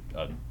 like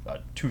a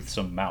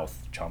toothsome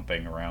mouth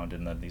chomping around,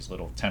 and then these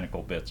little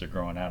tentacle bits are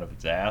growing out of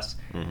its ass.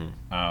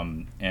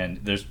 Mm-hmm. And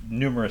there's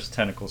numerous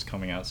tentacles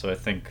coming out, so I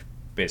think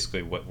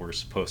basically what we're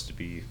supposed to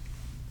be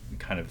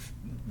kind of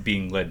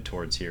being led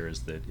towards here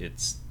is that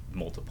it's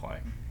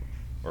multiplying,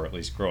 or at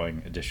least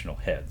growing additional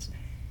heads.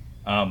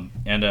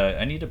 And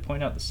I need to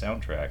point out the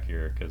soundtrack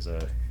here, because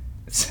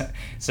it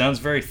sounds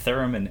very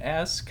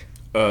theremin-esque.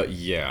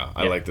 Yeah,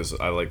 I like this.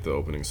 I like the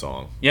opening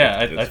song.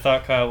 Yeah, I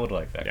thought Kyle would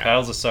like that. Yeah.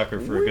 Kyle's a sucker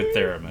for a good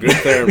theremin. Good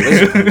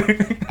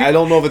theremin. I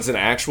don't know if it's an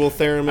actual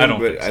theremin,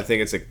 but I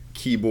think it's a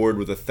keyboard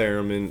with a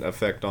theremin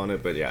effect on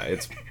it. But yeah,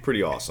 it's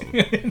pretty awesome.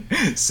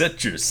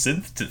 Set your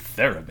synth to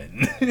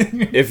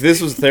theremin. If this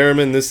was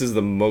theremin, this is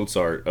the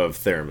Mozart of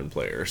theremin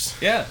players.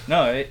 Yeah,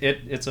 no,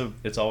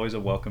 it's always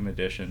a welcome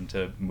addition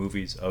to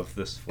movies of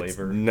this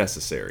flavor. It's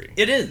necessary.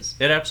 It is.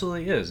 It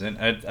absolutely is, and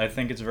I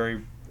think it's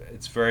very,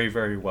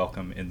 very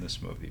welcome in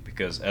this movie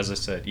because, as I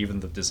said,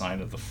 even the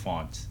design of the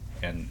font,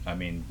 and I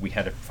mean, we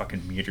had a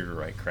fucking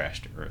meteorite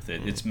crash to Earth.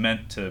 It's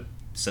meant to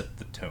set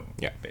the tone,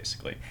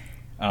 basically.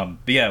 But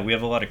yeah, we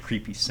have a lot of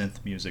creepy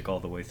synth music all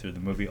the way through the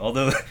movie,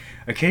 although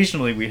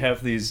occasionally we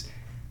have these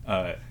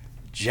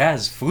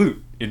jazz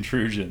flute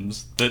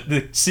intrusions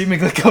that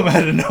seemingly come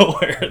out of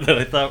nowhere that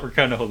I thought were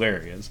kind of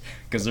hilarious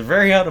because they're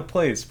very out of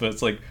place, but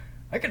it's like,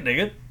 I can dig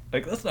it.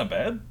 Like, that's not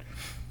bad.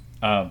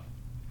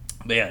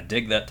 But yeah,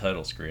 dig that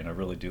title screen. I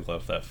really do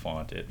love that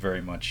font. It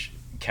very much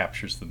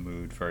captures the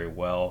mood very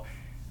well.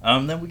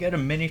 Then we get a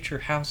miniature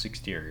house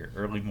exterior,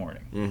 early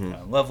morning.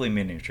 Mm-hmm. Lovely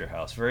miniature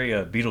house. Very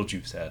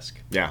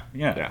Beetlejuice-esque. Yeah,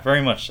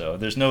 very much so.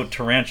 There's no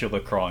tarantula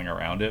crawling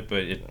around it,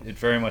 but it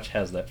very much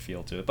has that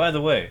feel to it. By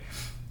the way,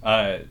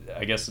 I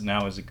guess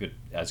now is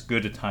as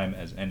good a time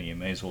as any. I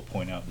may as well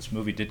point out this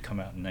movie did come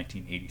out in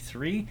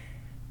 1983,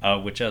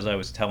 which, as I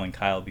was telling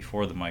Kyle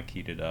before the mic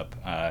heated up,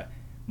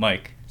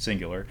 Mike,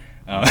 singular,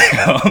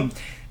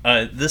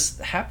 this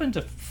happened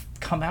to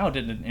come out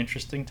in an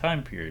interesting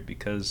time period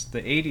because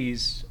the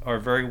 80s are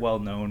very well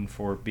known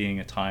for being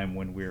a time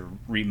when we're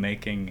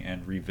remaking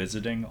and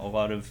revisiting a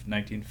lot of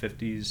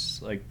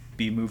 1950s like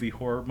B-movie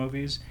horror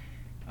movies,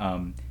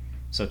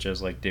 such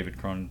as like David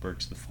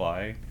Cronenberg's The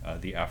Fly,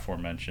 the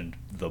aforementioned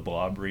The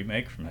Blob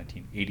remake from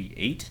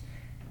 1988.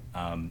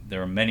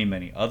 There are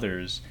many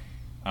others.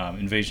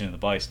 Invasion of the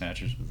Body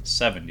Snatchers was the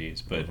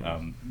 70s, but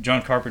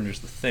John Carpenter's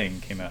The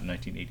Thing came out in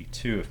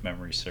 1982, if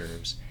memory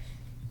serves.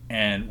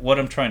 And what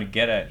I'm trying to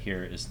get at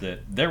here is that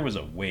there was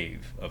a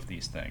wave of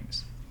these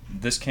things.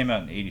 This came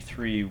out in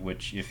 83,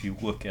 which, if you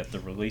look at the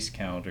release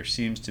calendar,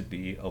 seems to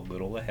be a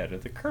little ahead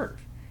of the curve,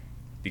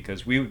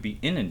 because we would be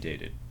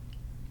inundated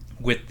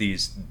with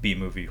these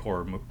B-movie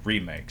horror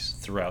remakes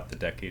throughout the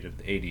decade of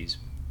the 80s,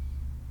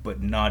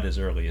 but not as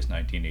early as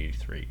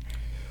 1983.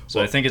 So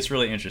I think it's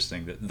really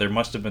interesting that there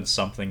must have been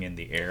something in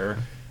the air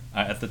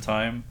at the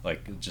time,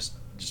 like just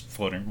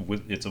floating.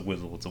 It's a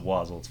whizzle, it's a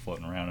wazzle, it's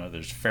floating around.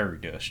 There's fairy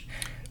dust,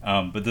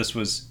 but this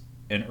was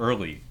an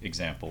early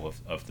example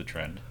of the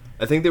trend.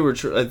 I think they were.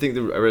 I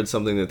read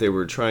something that they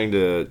were trying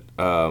to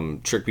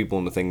trick people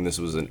into thinking this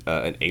was an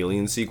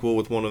Alien sequel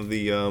with one of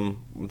the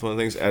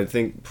things. I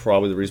think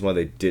probably the reason why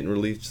they didn't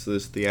release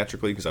this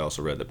theatrically, because I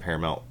also read that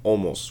Paramount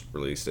almost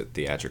released it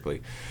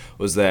theatrically,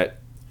 was that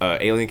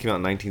Alien came out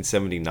in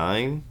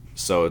 1979.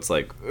 So it's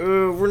like,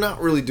 we're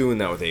not really doing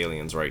that with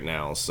Aliens right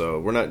now. So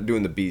we're not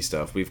doing the B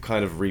stuff. We've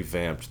kind of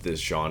revamped this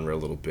genre a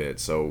little bit.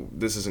 So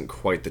this isn't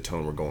quite the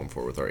tone we're going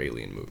for with our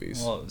Alien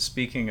movies. Well,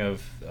 speaking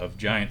of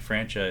giant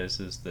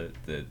franchises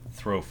that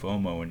throw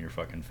FOMO in your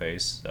fucking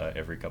face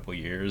every couple of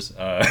years,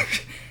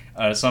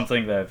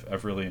 something that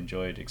I've really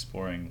enjoyed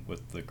exploring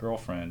with the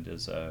girlfriend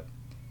is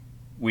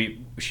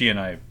she and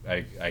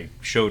I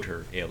showed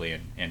her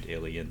Alien and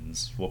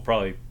Aliens. We'll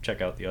probably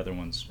check out the other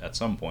ones at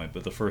some point,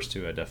 but the first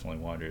two I definitely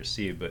wanted her to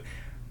see. But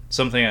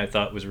something I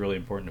thought was really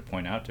important to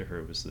point out to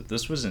her was that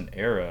this was an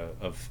era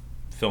of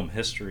film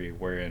history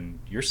wherein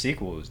your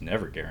sequel was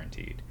never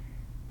guaranteed.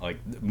 Like,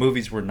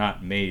 movies were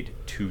not made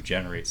to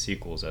generate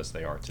sequels as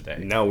they are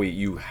today. Now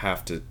you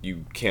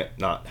can't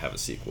not have a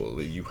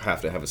sequel. You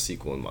have to have a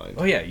sequel in mind.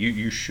 Oh yeah,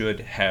 you should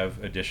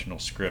have additional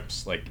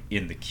scripts like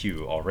in the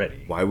queue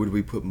already. Why would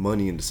we put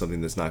money into something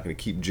that's not going to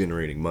keep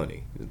generating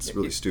money? It's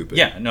really stupid.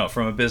 Yeah, no,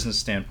 from a business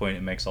standpoint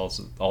it makes all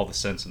the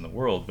sense in the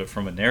world, but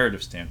from a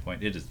narrative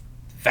standpoint it is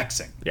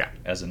vexing. Yeah.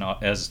 As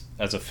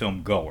a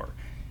film goer.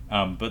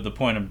 But the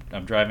point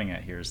I'm driving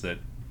at here is that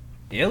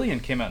Alien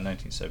came out in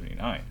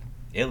 1979.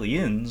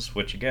 Aliens,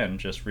 which again,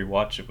 just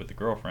rewatched it with the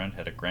girlfriend,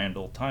 had a grand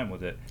old time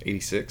with it.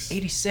 86?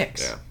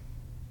 86. Yeah.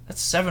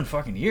 That's 7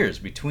 fucking years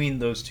between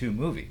those two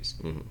movies.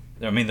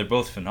 Mm-hmm. I mean, they're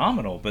both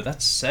phenomenal, but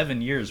that's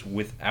 7 years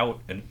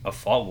without a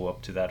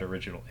follow-up to that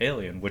original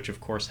Alien, which of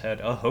course had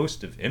a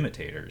host of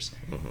imitators.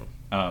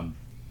 Mm-hmm.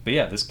 But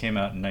yeah, this came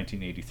out in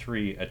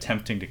 1983,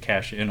 attempting to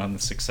cash in on the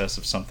success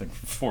of something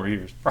from 4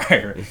 years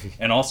prior,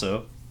 and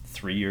also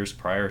 3 years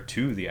prior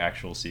to the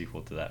actual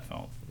sequel to that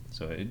film.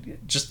 So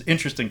just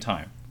interesting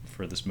time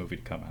for this movie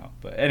to come out.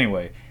 But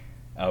anyway,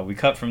 we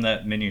cut from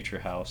that miniature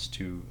house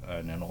to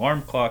an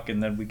alarm clock,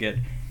 and then we get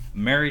a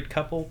married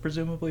couple,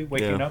 presumably,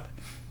 waking up.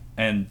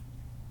 And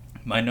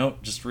my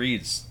note just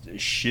reads,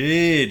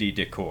 shitty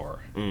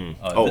decor.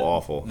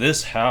 Awful.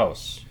 This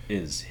house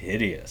is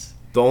hideous.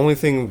 The only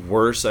thing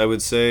worse, I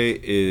would say,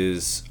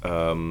 is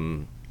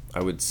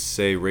I would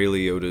say Ray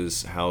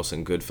Liotta's house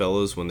in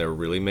Goodfellas when they're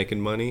really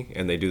making money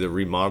and they do the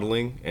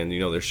remodeling, and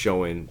they're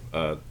showing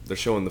the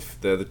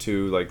other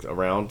two like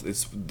around.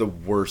 It's the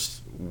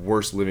worst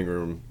living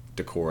room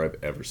decor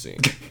I've ever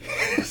seen.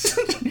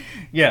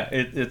 Yeah,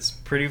 it's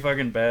pretty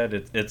fucking bad.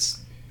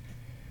 It's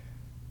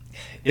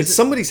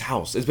somebody's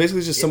house. It's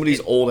basically just somebody's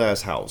old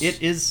ass house.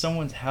 It is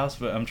someone's house,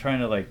 but I'm trying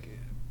to like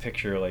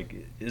picture like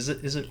is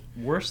it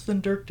worse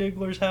than Dirk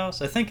Diggler's house?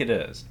 I think it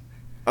is.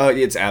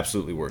 It's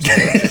absolutely worse than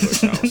Dirk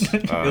Diggler's house.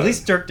 At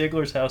least Dirk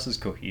Diggler's house is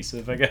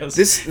cohesive, I guess.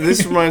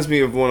 This reminds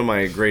me of one of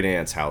my great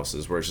aunt's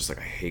houses where it's just like,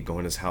 I hate going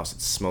to this house.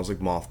 It smells like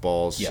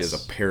mothballs. Yes. She has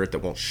a parrot that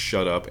won't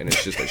shut up, and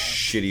it's just a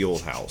shitty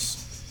old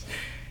house.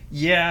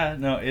 Yeah,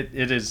 no, it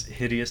is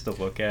hideous to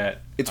look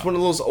at. It's one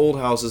of those old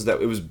houses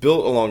that it was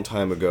built a long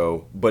time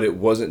ago, but it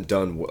wasn't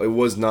done. It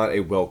was not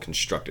a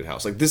well-constructed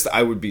house. Like this,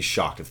 I would be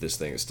shocked if this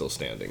thing is still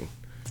standing.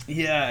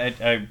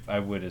 Yeah, I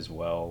would as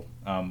well.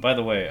 By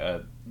the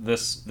way,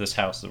 this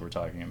house that we're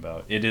talking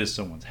about, it is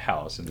someone's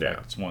house. In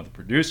fact, it's one of the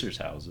producers'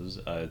 houses.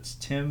 It's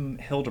Tim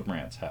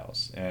Hildebrandt's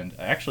house. And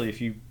actually,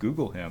 if you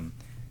Google him,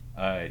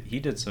 he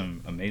did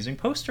some amazing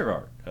poster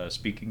art.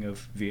 Speaking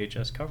of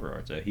VHS cover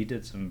art, he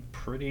did some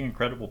pretty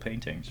incredible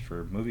paintings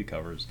for movie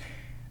covers.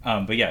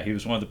 But yeah, he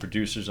was one of the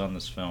producers on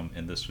this film,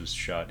 and this was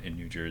shot in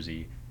New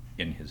Jersey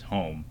in his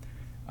home.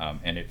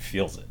 And it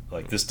feels it.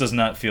 Like, this does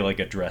not feel like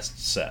a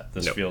dressed set.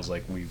 This feels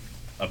like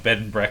a bed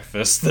and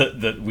breakfast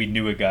that we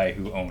knew a guy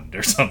who owned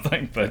or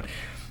something. But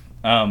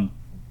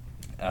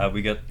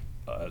we got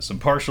some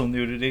partial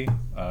nudity.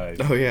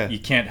 You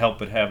can't help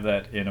but have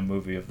that in a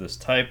movie of this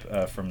type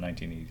from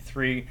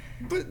 1983.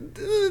 But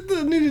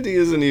the nudity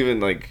isn't even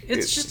like...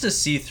 It's just a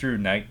see-through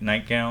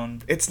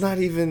nightgown. It's not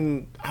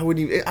even... I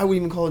wouldn't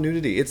even call it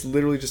nudity. It's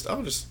literally just...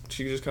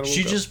 she just kind of woke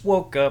up. She just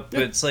woke up.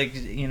 But it's like,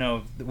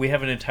 we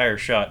have an entire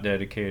shot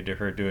dedicated to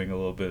her doing a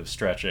little bit of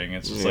stretching.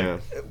 It's just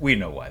like, we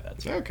know why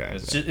that's okay.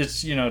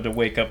 It's to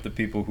wake up the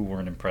people who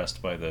weren't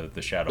impressed by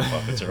the shadow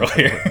puppets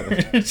earlier.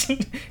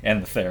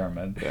 And the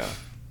theremin. Yeah.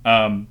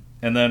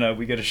 And then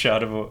we get a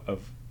shot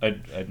of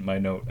my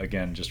note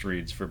again just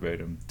reads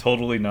verbatim,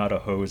 totally not a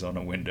hose on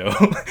a window,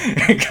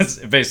 because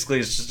basically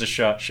it's just a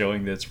shot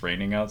showing that it's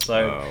raining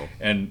outside,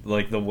 and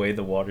like the way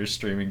the water's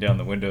streaming down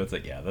the window, it's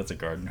like, yeah, that's a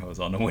garden hose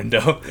on a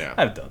window. Yeah.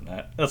 I've done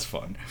that. That's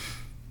fun.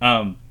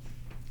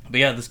 But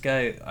yeah, this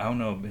guy, I don't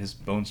know, his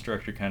bone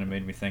structure kind of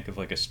made me think of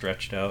like a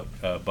stretched out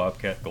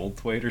Bobcat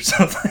Goldthwait or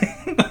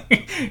something.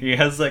 He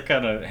has that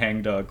kind of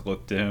hangdog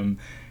look to him.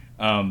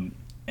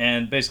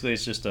 And basically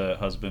it's just a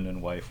husband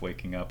and wife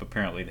waking up,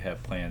 apparently to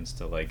have plans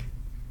to like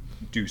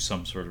do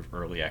some sort of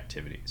early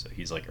activity. So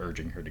he's like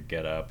urging her to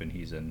get up, and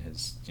he's in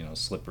his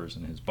slippers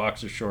and his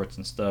boxer shorts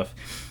and stuff.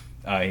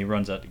 He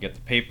runs out to get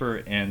the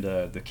paper, and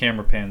the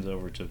camera pans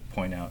over to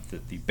point out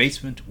that the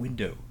basement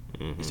window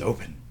is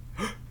open.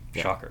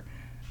 Shocker.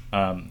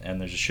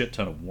 And there's a shit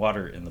ton of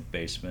water in the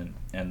basement.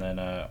 And then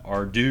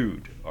our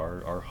dude,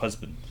 our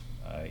husband,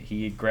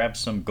 he grabs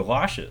some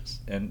galoshes.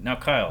 And now,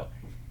 Kyle,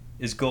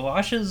 is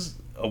galoshes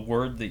a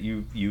word that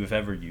you've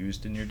ever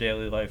used in your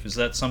daily life? Is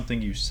that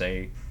something you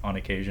say on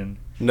occasion?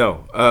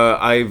 No,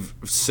 I've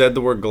said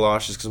the word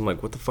galoshes because I'm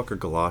like, what the fuck are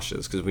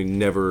galoshes? Because we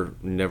never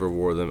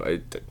wore them.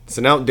 It's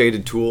an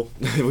outdated tool.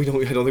 I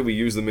don't think we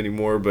use them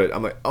anymore. But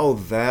I'm like, oh,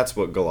 that's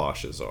what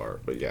galoshes are.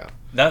 But yeah,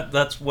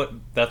 that's what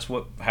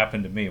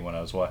happened to me when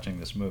I was watching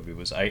this movie.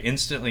 Was I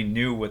instantly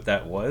knew what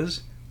that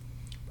was.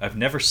 I've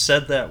never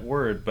said that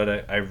word,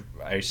 but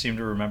I seem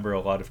to remember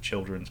a lot of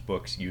children's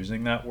books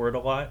using that word a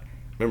lot.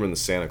 Remember in the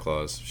Santa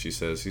Claus, she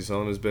says he's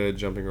on his bed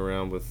jumping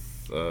around with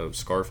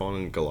scarf on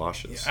and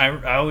galoshes.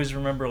 I always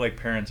remember like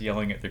parents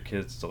yelling at their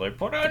kids to like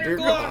put on your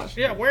galoshes.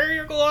 Yeah, wear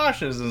your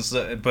galoshes. And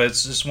so, but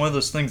it's just one of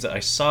those things that I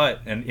saw it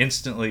and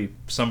instantly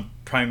some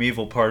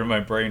primeval part of my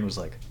brain was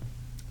like,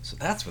 so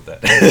that's what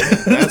that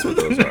is. That's what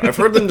those are. I've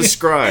heard them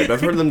described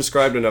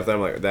described enough that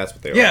I'm like, that's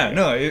what they are. Yeah,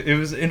 no, it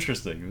was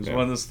interesting. It was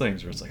one of those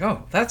things where it's like,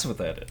 oh, that's what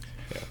that is.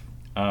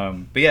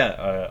 But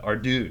yeah, our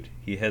dude,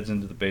 he heads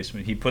into the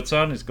basement. He puts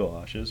on his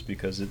galoshes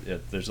because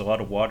there's a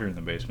lot of water in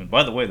the basement.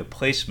 By the way, the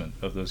placement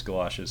of those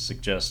galoshes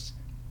suggests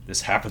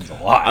this happens a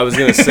lot. I was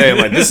going to say, I'm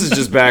like, this is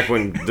just back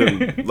when,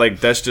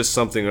 that's just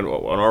something on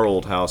our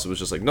old house. It was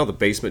just like, no, the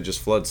basement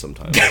just floods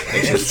sometimes.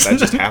 That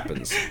just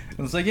happens.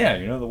 It's like, yeah,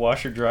 the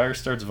washer dryer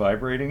starts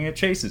vibrating, it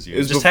chases you.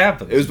 It just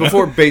happens. It was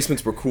before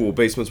basements were cool.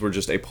 Basements were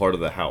just a part of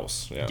the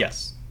house. Yeah.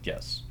 Yes.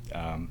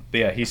 But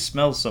yeah, he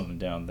smells something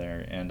down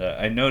there, and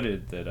I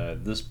noted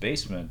that this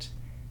basement,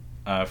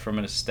 from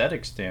an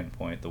aesthetic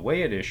standpoint, the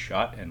way it is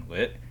shot and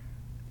lit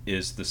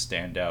is the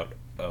standout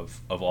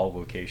of all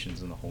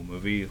locations in the whole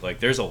movie.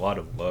 Like, there's a lot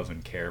of love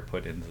and care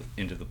put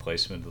into the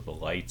placement of the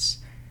lights.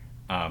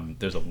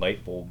 There's a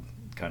light bulb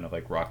kind of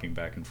like rocking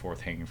back and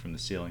forth hanging from the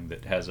ceiling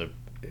that has an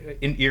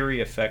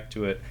eerie effect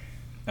to it.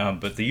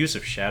 But the use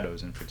of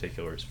shadows in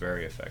particular is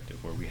very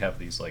effective, where we have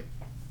these like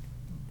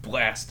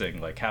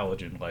blasting like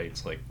halogen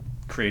lights, like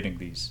creating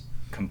these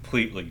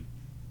completely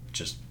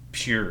just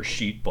pure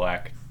sheet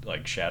black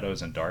like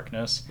shadows and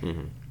darkness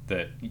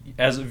that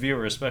as a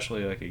viewer,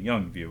 especially like a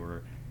young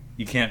viewer,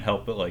 you can't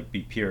help but like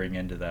be peering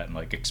into that and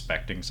like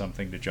expecting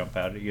something to jump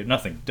out at you.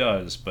 Nothing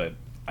does, but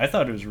I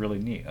thought it was really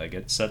neat. Like,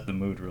 it set the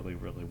mood really,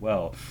 really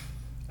well.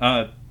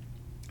 And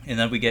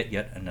then we get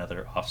yet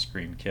another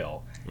off-screen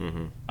kill.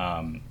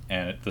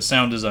 And the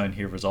sound design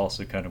here was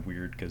also kind of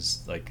weird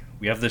because like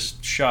we have this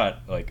shot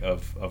like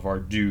of our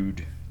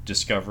dude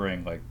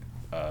discovering like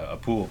a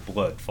pool of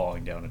blood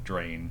falling down a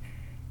drain.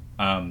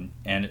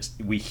 And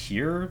we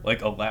hear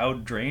like a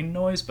loud drain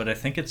noise, but I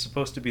think it's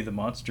supposed to be the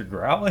monster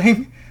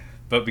growling.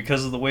 But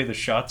because of the way the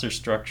shots are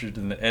structured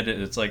in the edit,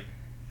 it's like,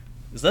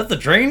 is that the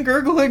drain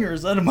gurgling or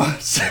is that a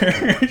monster?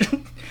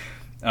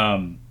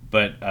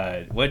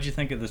 But what did you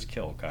think of this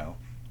kill, Kyle?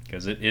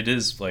 Because it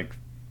is like,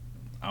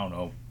 I don't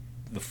know,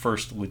 the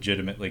first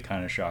legitimately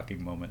kind of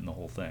shocking moment in the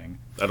whole thing.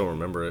 I don't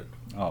remember it.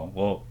 Oh,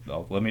 well,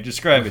 let me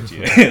describe it to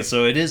you.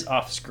 So it is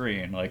off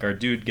screen. Like, our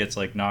dude gets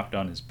like knocked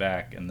on his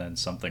back and then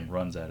something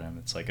runs at him.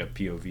 It's like a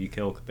POV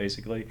kill,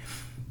 basically.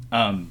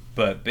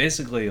 But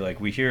basically,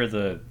 like, we hear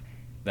that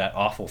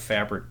awful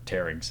fabric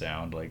tearing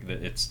sound. Like,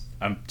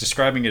 I'm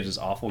describing it as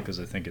awful because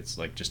I think it's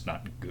like just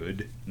not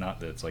good.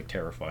 Not that it's like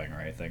terrifying or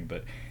anything,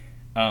 but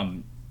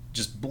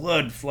just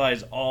blood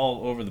flies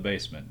all over the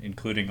basement,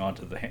 including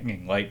onto the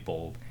hanging light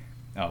bulb.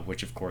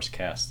 Which of course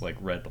casts like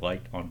red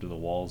light onto the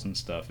walls and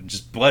stuff, and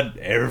just blood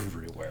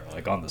everywhere,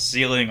 like on the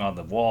ceiling, on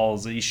the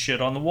walls. He shit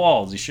on the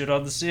walls, he shit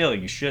on the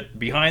ceiling, he shit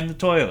behind the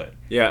toilet.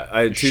 Yeah,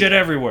 I had shit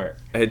everywhere.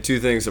 I had two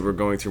things that were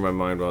going through my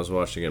mind while I was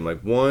watching it. I'm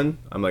like, one,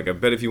 I'm like, I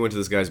bet if you went to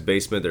this guy's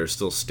basement, there are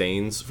still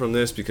stains from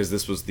this, because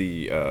this was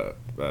the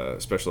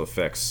special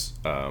effects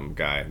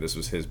guy. This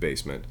was his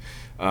basement.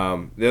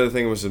 The other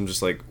thing was, I'm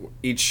just like,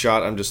 each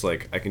shot, I'm just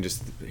like, I can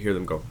just hear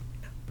them go,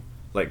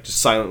 like,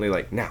 just silently,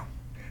 like, now.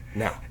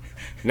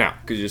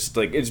 Because just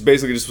like, it's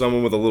basically just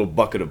someone with a little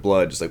bucket of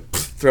blood, just like,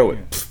 throw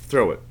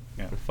it.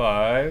 Yeah.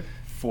 5,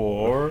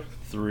 4,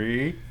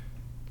 3.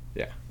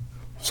 Yeah.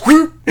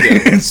 Squoop! Yeah.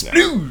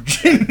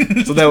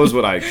 Splooge! So that was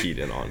what I keyed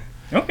in on.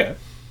 Okay.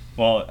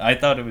 Well, I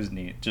thought it was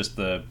neat. Just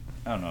the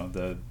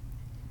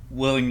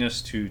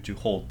willingness to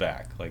hold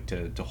back, like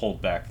to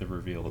hold back the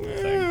reveal of the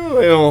thing.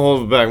 They don't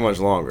hold it back much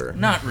longer.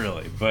 Not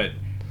really, but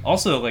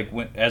also like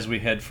as we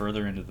head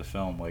further into the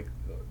film, like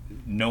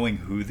knowing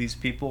who these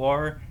people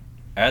are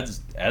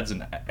adds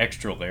an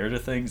extra layer to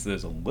things that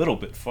is a little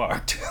bit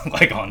fucked.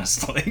 Like,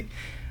 honestly,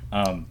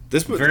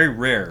 this very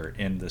rare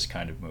in this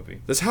kind of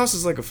movie. This house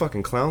is like a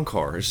fucking clown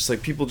car. It's just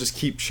like people just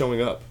keep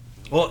showing up.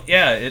 Well,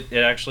 yeah, it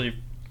actually.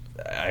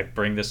 I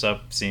bring this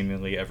up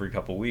seemingly every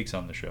couple weeks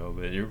on the show,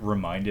 but it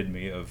reminded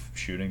me of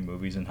shooting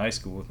movies in high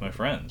school with my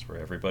friends, where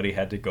everybody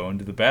had to go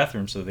into the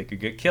bathroom so they could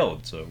get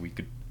killed, so we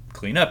could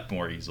clean up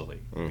more easily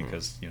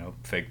because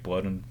fake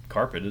blood and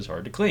carpet is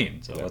hard to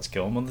clean, so let's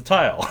kill him on the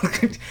tile.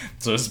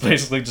 So it's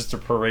basically just a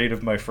parade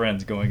of my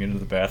friends going into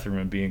the bathroom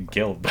and being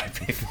killed by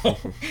people.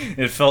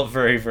 It felt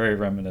very, very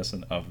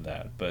reminiscent of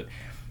that. But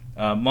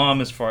Mom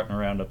is farting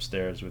around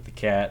upstairs with the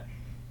cat.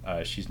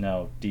 She's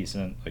now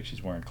decent, like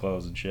she's wearing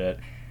clothes and shit.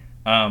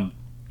 And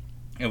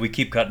we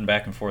keep cutting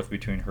back and forth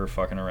between her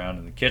fucking around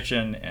in the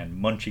kitchen and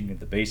munching in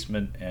the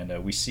basement,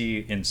 and we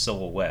see in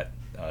silhouette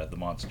the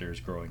monster is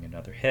growing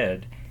another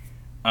head.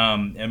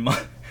 And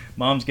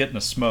Mom's getting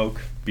a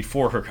smoke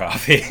before her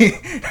coffee.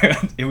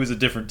 It was a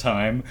different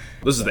time.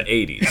 This is the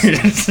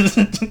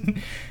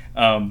 80s.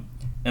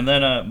 And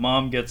then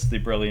Mom gets the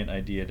brilliant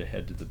idea to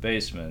head to the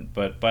basement.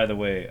 But by the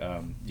way,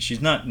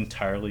 she's not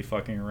entirely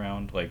fucking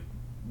around. Like,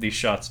 these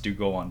shots do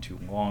go on too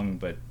long,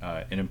 but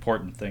an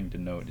important thing to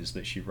note is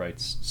that she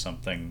writes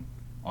something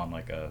on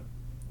like a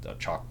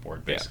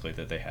chalkboard, basically,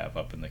 that they have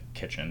up in the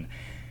kitchen.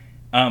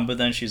 But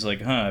then she's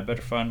like, I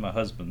better find my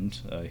husband.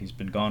 He's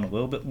been gone a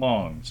little bit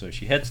long. So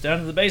she heads down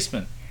to the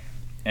basement.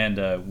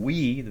 And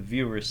we, the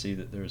viewers, see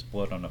that there's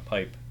blood on a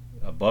pipe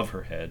above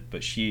her head,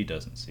 but she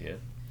doesn't see it.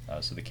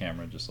 So the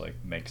camera just like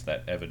makes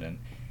that evident.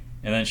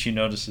 And then she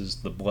notices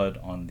the blood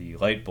on the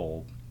light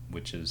bulb,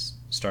 which is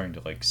starting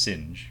to like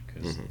singe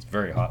because it's a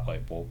very hot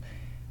light bulb.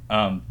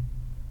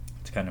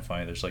 It's kind of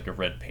funny. There's like a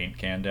red paint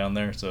can down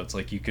there, so it's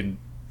like you can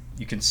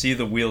see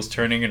the wheels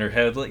turning in her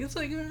head. Like it's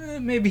like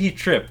maybe he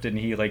tripped and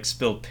he like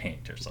spilled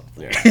paint or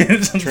something. Yeah.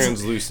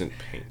 Translucent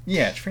paint.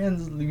 Yeah,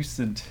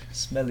 translucent,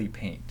 smelly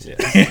paint.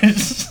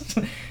 Yes.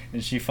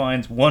 And she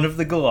finds one of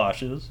the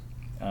galoshes.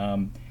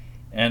 And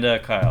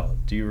Kyle,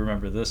 do you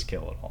remember this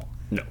kill at all?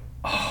 No.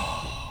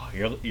 Oh,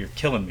 you're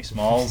killing me,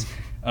 Smalls.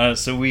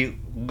 So we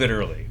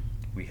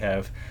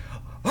have,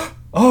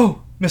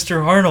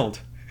 Mr. Arnold.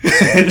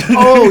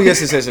 Oh,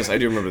 yes, I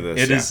do remember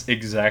this. It is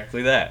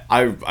exactly that.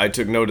 I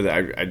took note of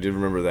that. I did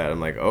remember that. I'm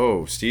like,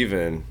 oh,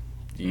 Steven,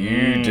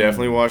 you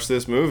definitely watched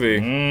this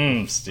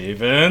movie.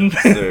 Steven.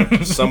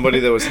 Somebody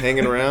that was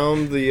hanging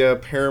around the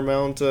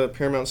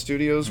Paramount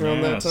Studios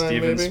around that time,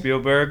 Steven maybe?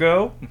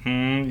 Spielbergo.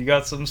 You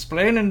got some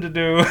splaining to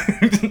do.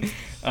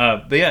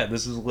 But yeah,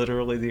 this is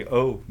literally the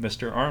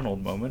Mr.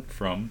 Arnold moment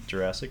from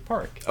Jurassic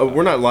Park. Oh,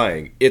 we're not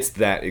lying. It's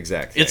that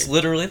exact thing. It's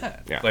literally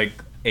that. Yeah. Like,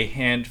 a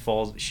hand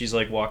falls, she's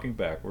like walking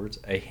backwards,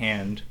 a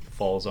hand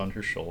falls on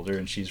her shoulder,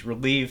 and she's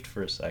relieved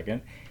for a second,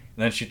 and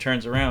then she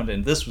turns around,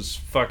 and this was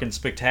fucking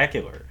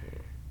spectacular.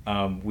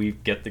 We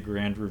get the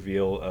grand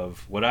reveal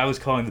of what I was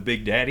calling the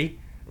Big Daddy.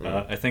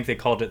 I think they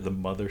called it the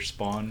Mother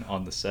Spawn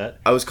on the set.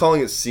 I was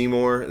calling it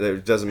Seymour.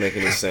 That doesn't make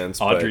any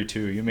sense. Audrey,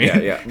 too, you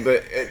mean? Yeah,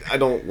 but I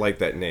don't like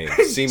that name.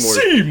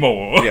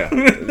 Seymour!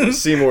 Yeah,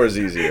 Seymour is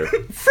easier.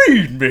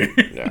 Feed me!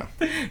 Yeah.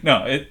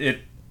 No,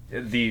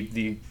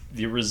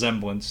 the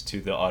resemblance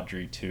to the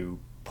Audrey 2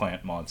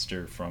 plant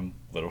monster from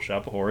Little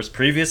Shop of Horrors,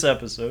 previous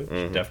episode, you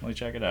should definitely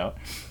check it out,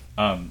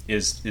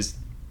 is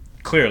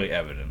clearly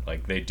evident.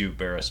 Like, they do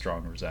bear a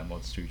strong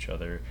resemblance to each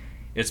other.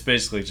 It's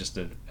basically just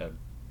a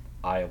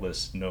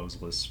eyeless,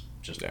 noseless,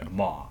 just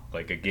maw,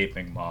 like a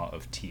gaping maw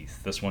of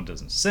teeth. This one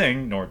doesn't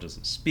sing, nor does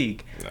it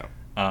speak.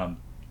 No.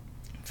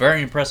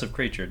 Very impressive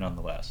creature,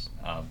 nonetheless.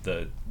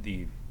 The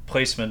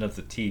placement of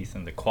the teeth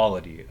and the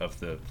quality of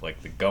the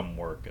gum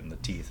work and the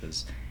teeth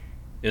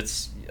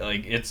it's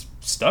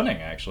stunning,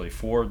 actually,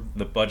 for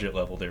the budget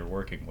level they were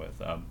working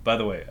with. By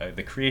the way,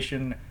 the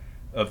creation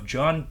of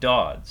John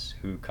Dodds,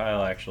 who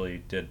Kyle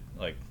actually did,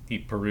 he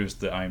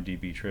perused the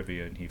IMDb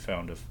trivia and he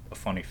found a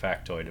funny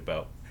factoid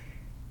about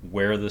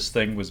where this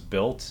thing was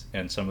built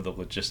and some of the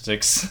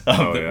logistics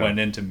went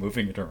into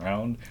moving it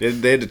around.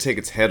 They had to take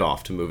its head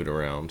off to move it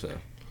around.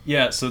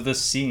 Yeah, so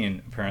this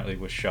scene apparently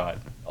was shot,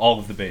 all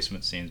of the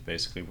basement scenes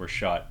basically were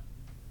shot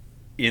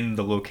in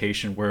the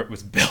location where it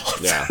was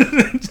built. Yeah.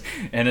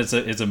 And it's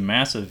a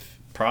massive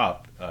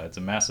prop. It's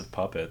a massive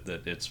puppet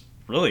that it's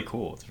really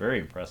cool. It's very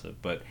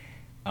impressive. But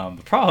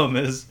the problem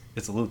is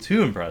it's a little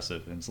too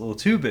impressive and it's a little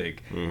too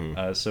big.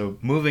 So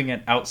moving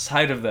it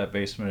outside of that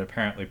basement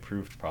apparently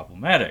proved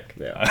problematic.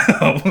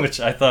 Yeah. Which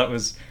I thought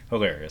was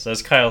hilarious.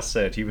 As Kyle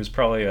said, he was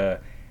probably a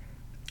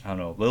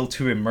little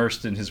too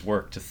immersed in his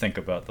work to think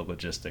about the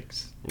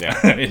logistics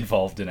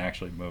involved in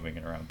actually moving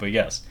it around. But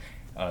yes,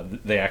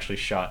 they actually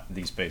shot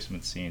these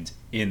basement scenes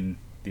in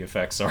the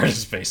effects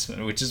artist's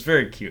basement, which is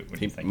very cute. When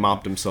he you think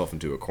mopped himself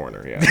into a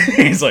corner. Yeah,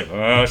 he's like,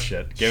 oh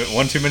shit, gave it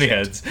one too many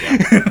heads.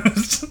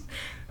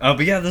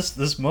 But yeah,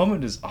 this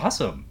moment is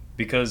awesome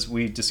because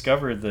we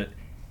discovered that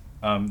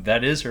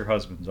that is her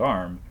husband's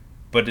arm,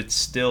 but it's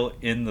still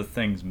in the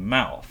thing's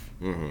mouth,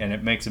 and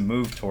it makes a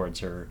move towards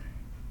her,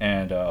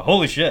 and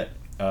holy shit.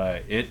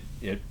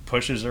 It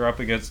pushes her up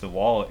against the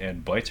wall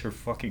and bites her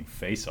fucking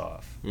face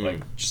off.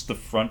 Like, just the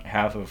front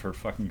half of her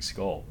fucking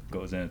skull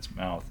goes in its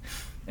mouth.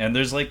 And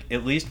there's,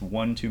 at least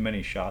one too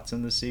many shots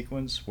in this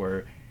sequence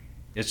where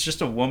it's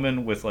just a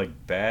woman with,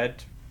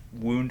 bad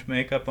wound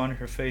makeup on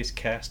her face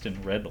cast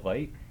in red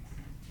light,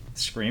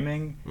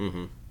 screaming,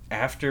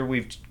 after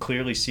we've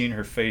clearly seen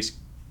her face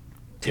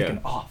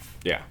taken off.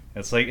 Yeah.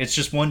 It's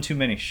just one too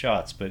many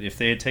shots, but if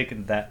they had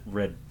taken that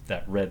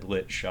that red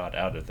lit shot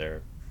out of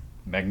there,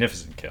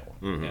 magnificent kill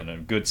and a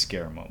good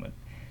scare moment.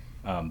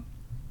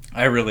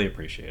 I really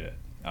appreciate it.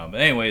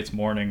 Anyway, it's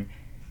morning,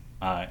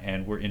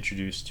 and we're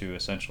introduced to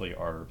essentially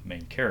our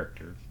main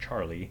character,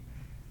 Charlie,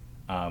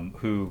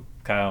 who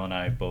Kyle and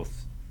I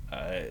both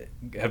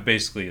have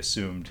basically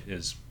assumed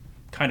is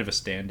kind of a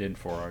stand-in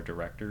for our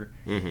director,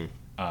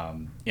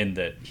 in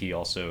that he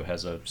also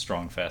has a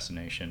strong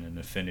fascination and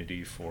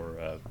affinity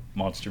for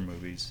monster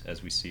movies,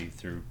 as we see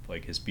through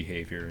like his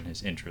behavior and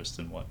his interests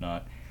and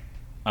whatnot.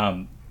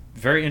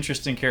 Very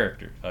interesting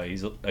character.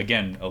 He's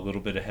again a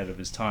little bit ahead of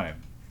his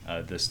time.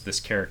 This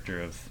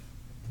character of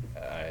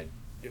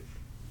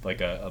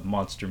like a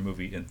monster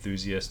movie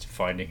enthusiast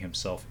finding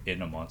himself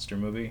in a monster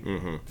movie.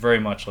 Very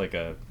much like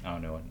an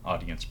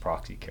audience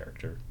proxy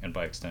character, and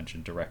by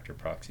extension director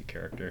proxy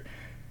character.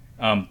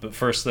 But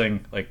first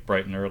thing, like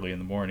bright and early in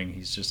the morning,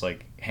 he's just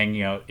like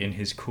hanging out in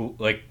his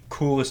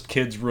coolest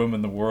kids room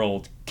in the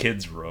world,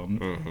 kids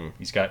room.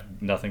 He's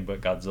got nothing but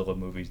Godzilla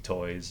movie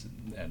toys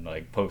and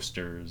like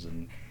posters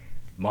and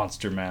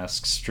monster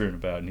masks strewn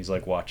about, and he's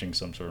like watching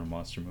some sort of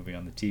monster movie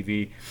on the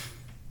TV.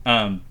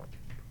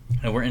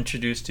 And we're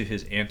introduced to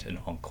his aunt and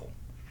uncle,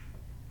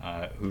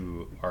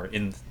 who are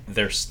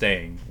they're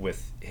staying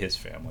with his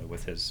family,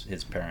 with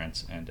his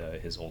parents and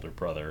his older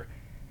brother.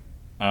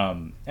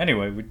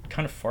 Anyway, we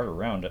kind of fart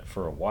around it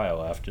for a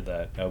while after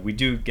that. We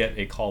do get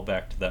a call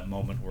back to that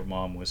moment where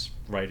Mom was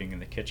writing in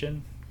the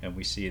kitchen, and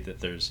we see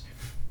that there's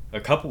a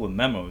couple of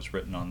memos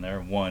written on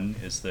there. One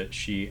is that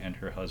she and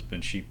her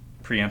husband, she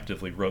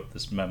preemptively wrote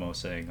this memo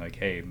saying like,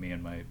 hey, me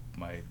and my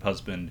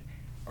husband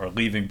are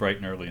leaving bright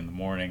and early in the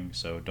morning,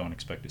 so don't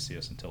expect to see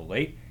us until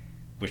late,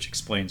 which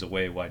explains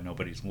away why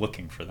nobody's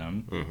looking for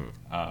them.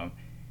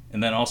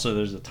 And then also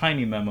there's a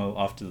tiny memo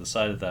off to the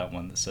side of that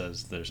one that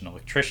says there's an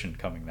electrician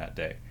coming that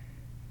day,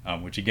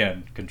 which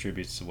again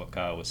contributes to what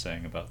Kyle was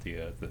saying about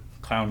the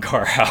clown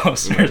car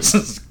house, where it's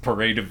this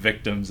parade of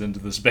victims into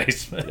this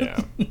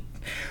basement.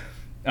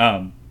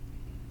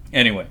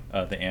 Anyway,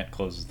 the aunt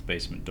closes the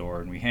basement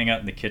door, and we hang out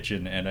in the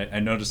kitchen, and I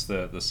noticed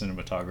the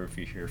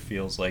cinematography here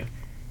feels like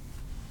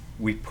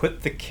we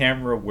put the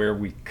camera where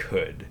we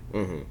could,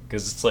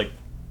 because it's like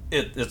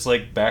it's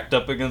like backed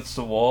up against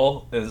the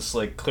wall, and it's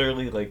like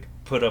clearly like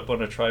put up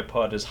on a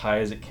tripod as high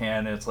as it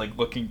can, and it's like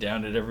looking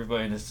down at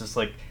everybody, and it's just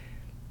like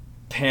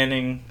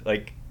panning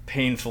like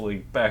painfully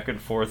back and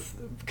forth,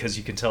 because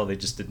you can tell they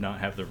just did not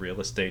have the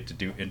real estate to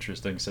do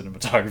interesting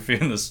cinematography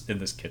in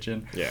this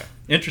kitchen.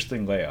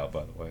 Interesting layout,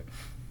 by the way.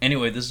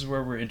 Anyway, this is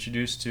where we're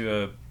introduced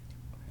to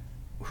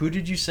who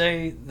did you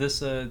say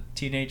this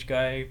teenage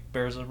guy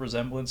bears a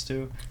resemblance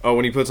to? Oh,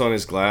 when he puts on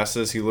his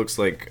glasses, he looks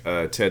like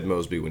Ted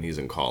Mosby when he's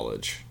in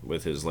college,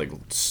 with his like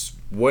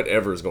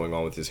whatever's going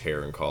on with his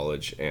hair in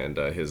college and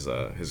his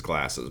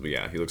glasses. But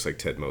yeah, he looks like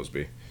Ted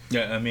Mosby.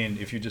 Yeah, I mean,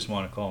 if you just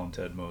want to call him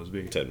Ted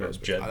Mosby. Ted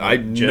Mosby. Jed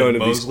none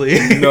Mosley.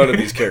 None of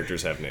these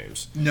characters have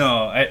names.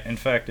 No, in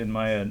fact, in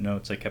my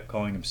notes, I kept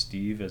calling him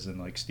Steve, as in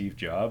like Steve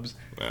Jobs.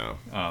 Oh.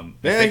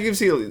 Yeah, you can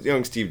see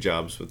young Steve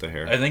Jobs with the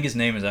hair. I think his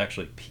name is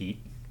actually Pete,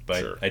 but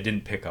sure. I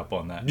didn't pick up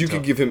on that. You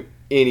could give him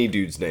any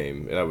dude's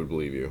name, and I would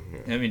believe you.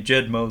 Yeah. I mean,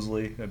 Jed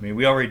Mosley. I mean,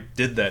 we already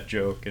did that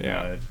joke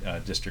in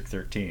District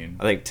 13.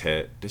 I think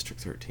District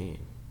 13.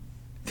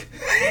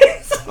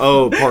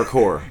 Oh,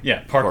 Parkour.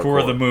 Yeah,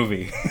 Parkour the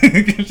movie.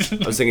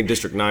 I was thinking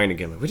District 9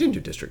 again. We didn't do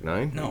District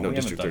 9. No, we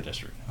District 9.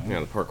 District 9. Yeah,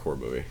 the Parkour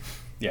movie.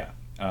 Yeah.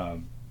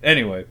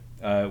 Anyway,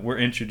 we're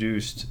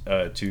introduced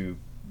to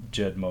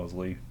Ted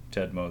Mosby,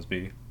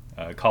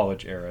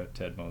 college-era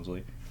Ted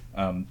Mosby.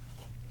 And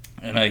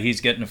he's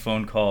getting a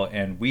phone call,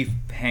 and we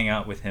hang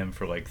out with him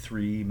for like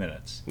 3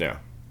 minutes. Yeah.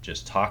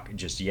 Just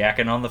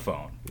yakking on the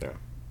phone. Yeah.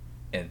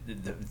 And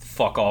the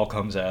fuck all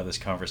comes out of this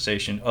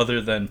conversation, other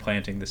than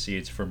planting the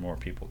seeds for more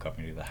people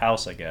coming to the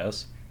house, I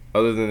guess.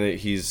 Other than that,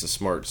 he's a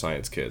smart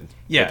science kid.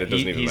 Yeah,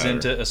 he's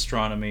into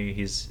astronomy.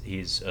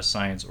 He's a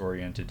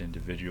science-oriented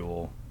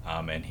individual,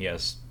 and he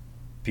has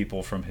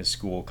people from his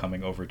school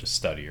coming over to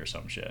study or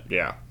some shit.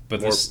 Yeah.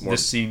 But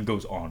this scene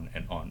goes on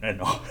and on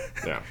and on.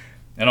 Yeah.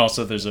 And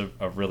also, there's a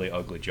really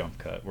ugly jump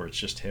cut where it's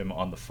just him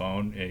on the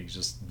phone, and he's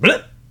just...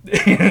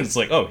 It's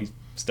like, oh, he's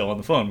still on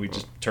the phone. We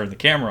just turned the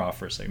camera off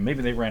for a second.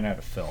 Maybe they ran out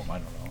of film. I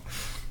don't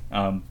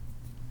know.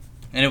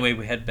 Anyway,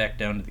 we head back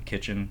down to the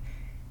kitchen,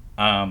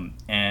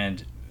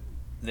 and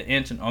the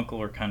aunt and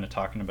uncle are kind of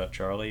talking about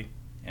Charlie,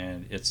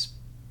 and it's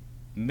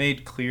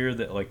made clear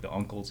that like the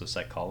uncle's a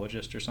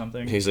psychologist or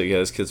something. He's like, yeah,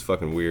 this kid's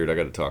fucking weird. I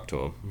got to talk to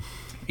him.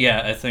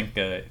 Yeah, I think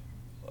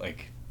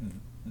like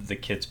the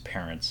kid's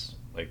parents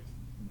like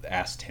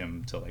asked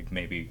him to like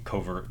maybe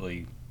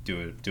covertly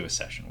do a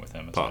session with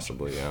him.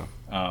 Possibly, yeah.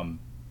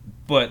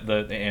 But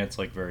the aunt's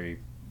like very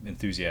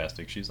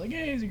enthusiastic. She's like,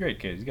 yeah, he's a great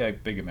kid. He's got a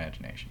big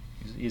imagination.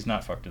 He's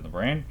not fucked in the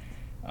brain.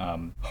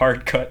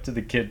 Hard cut to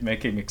the kid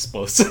making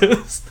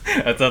explosives.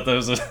 I thought that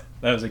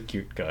was a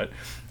cute cut,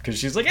 because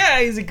she's like, yeah,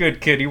 he's a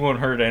good kid. He won't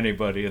hurt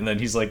anybody. And then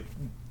he's like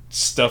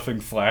stuffing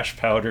flash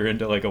powder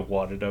into like a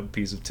wadded up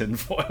piece of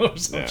tinfoil or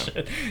some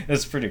shit.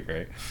 It's pretty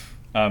great.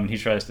 He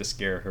tries to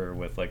scare her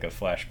with like a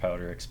flash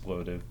powder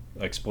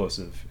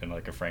explosive and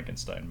like a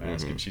Frankenstein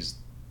mask, and she's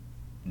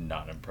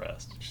not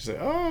impressed. She said,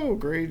 "Oh,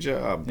 great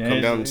job! Yeah,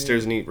 Come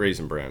downstairs and eat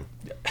Raisin Bran."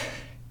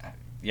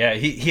 Yeah,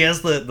 he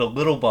has the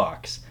little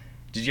box.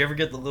 Did you ever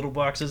get the little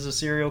boxes of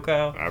cereal,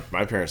 Kyle?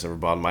 My parents never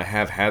bought them. I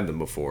have had them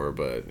before,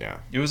 but yeah.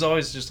 It was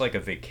always just like a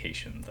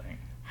vacation thing.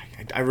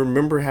 I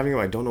remember having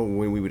them. I don't know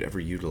when we would ever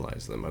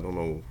utilize them. I don't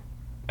know.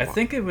 I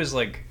think it was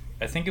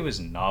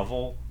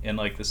novel in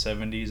like the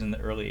 70s and the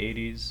early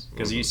 80s,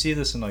 because you see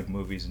this in like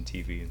movies and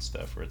TV and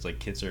stuff where it's like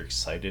kids are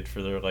excited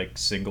for their like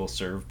single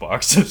serve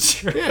box of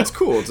cereal. Yeah, it's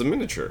cool. It's a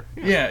miniature.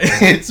 Yeah,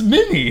 it's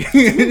mini.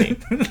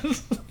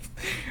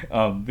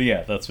 But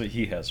yeah, that's what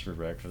he has for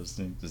breakfast.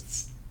 And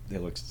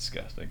it looks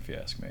disgusting if you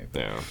ask me.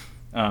 But,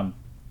 Yeah.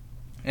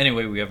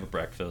 Anyway, we have a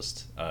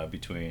breakfast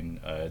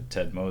between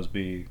Ted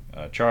Mosby,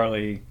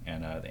 Charlie,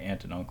 and the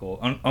aunt and uncle.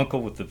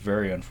 Uncle with the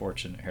very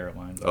unfortunate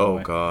hairline. By the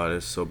way. God,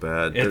 it's so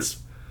bad. It's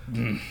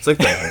like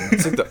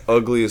the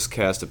ugliest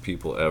cast of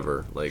people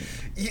ever. Like,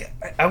 yeah,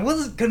 I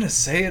wasn't gonna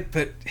say it,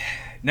 but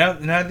now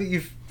that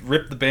you've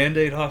ripped the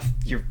Band-Aid off,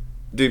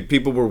 dude,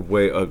 people were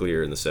way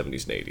uglier in the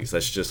 70s and 80s.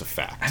 That's just a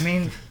fact. I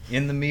mean,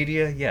 in the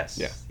media, yes.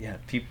 Yeah.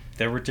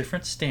 There were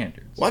different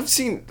standards. Well, I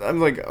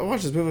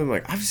watched this movie, I'm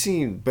like, I've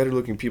seen better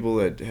looking people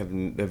that have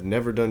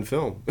never done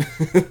film.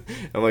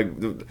 I'm like,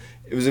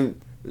 it was a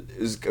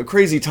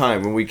crazy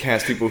time when we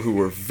cast people who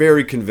were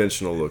very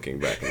conventional looking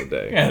back in the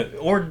day. Yeah,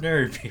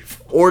 ordinary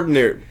people.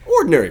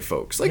 Ordinary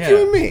folks, like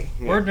you and me.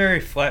 Yeah.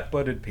 Ordinary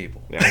flat-butted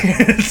people. Yeah.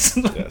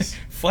 Yes.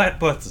 Flat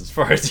butts as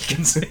far as you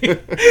can see.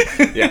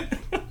 Yeah.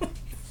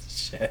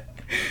 Shit.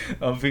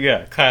 But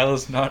yeah, Kyle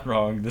is not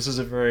wrong. This is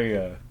a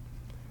very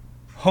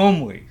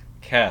homely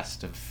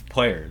cast of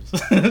players.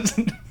 Man,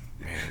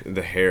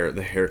 the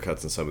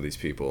haircuts in some of these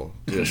people,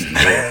 just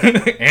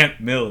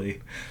Aunt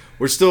Millie.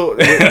 we're still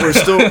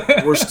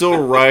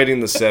riding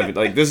the 70s.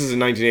 Like, this is in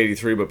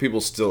 1983, but people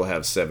still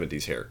have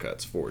 70s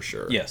haircuts for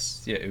sure.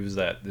 Yes, yeah, it was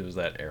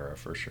that era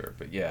for sure.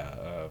 But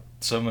yeah,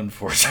 some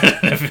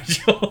unfortunate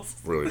individuals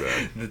Really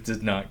bad. that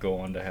did not go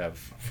on to have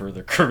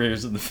further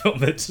careers in the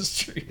film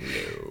industry.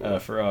 No.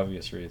 For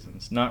obvious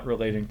reasons, not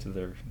relating to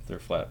their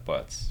flat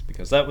butts,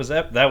 because that was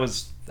an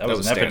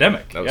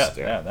epidemic.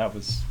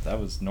 That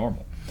was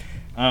normal.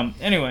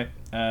 Anyway,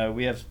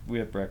 we have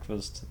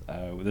breakfast.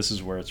 This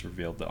is where it's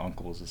revealed that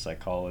Uncle is a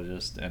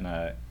psychologist,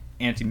 and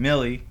Auntie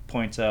Millie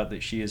points out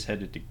that she is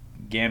headed to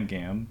Gam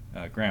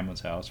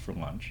Grandma's house for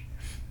lunch.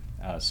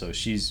 So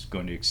she's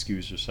going to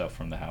excuse herself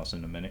from the house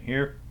in a minute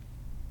here.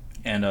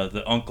 And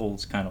the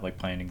uncle's kind of like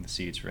planting the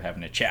seeds for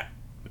having a chat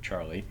with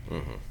Charlie.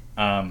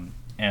 Mm-hmm.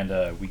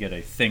 And we get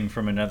a Thing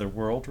from Another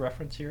World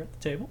reference here at the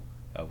table,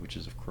 which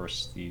is, of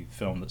course, the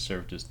film that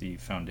served as the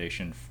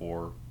foundation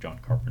for John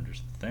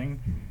Carpenter's The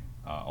Thing.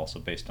 Also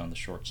based on the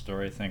short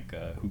story, I think,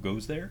 Who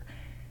Goes There?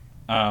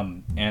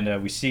 And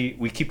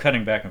we keep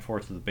cutting back and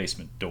forth to the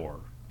basement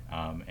door,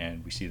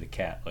 and we see the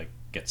cat like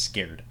get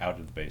scared out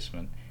of the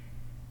basement.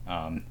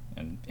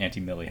 And Auntie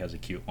Millie has a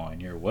cute line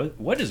here.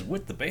 What is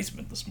with the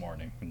basement this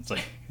morning? And it's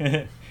like,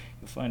 you'll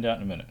find out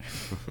in a minute.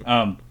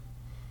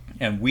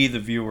 And we, the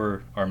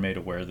viewer, are made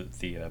aware that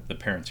the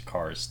parents'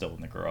 car is still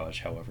in the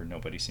garage. However,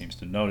 nobody seems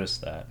to notice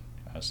that,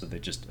 so they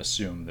just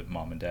assume that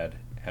Mom and Dad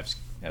have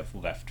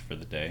left for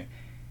the day.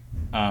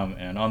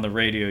 And on the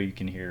radio, you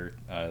can hear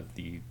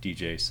the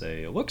DJ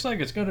say, "It looks like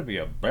it's going to be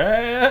a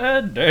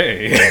bad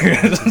day."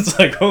 It's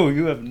like, oh,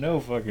 you have no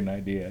fucking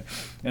idea.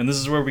 And this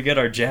is where we get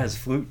our jazz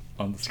flute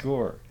on the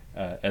score,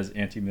 as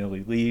Auntie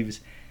Millie leaves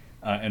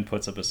and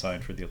puts up a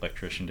sign for the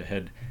electrician to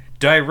head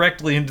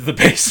directly into the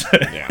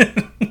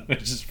basement,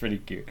 which is pretty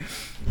cute.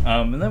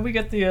 And then we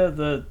get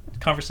the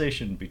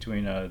conversation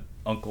between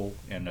Uncle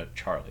and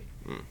Charlie.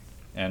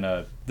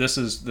 And this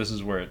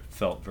is where it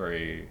felt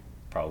very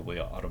probably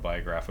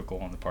autobiographical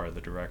on the part of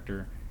the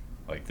director.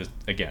 Like, this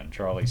again,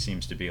 Charlie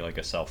seems to be like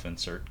a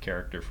self-insert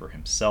character for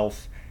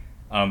himself.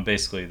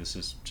 Basically, this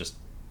is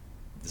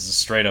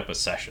straight up a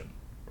session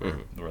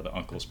where the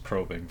uncle's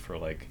probing for,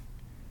 like,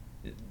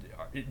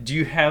 do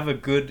you have a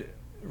good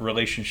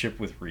relationship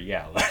with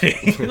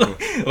reality?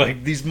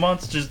 Like, these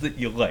monsters that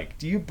you like,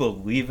 do you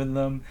believe in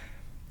them?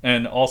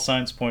 And all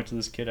signs point to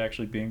this kid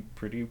actually being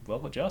pretty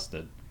well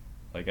adjusted.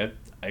 Like, I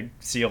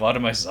see a lot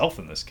of myself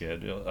in this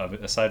kid.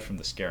 Aside from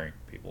the scaring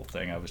people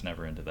thing, I was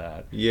never into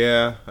that.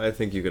 Yeah, I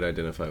think you could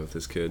identify with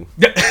this kid.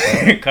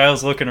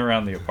 Kyle's looking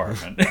around the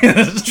apartment.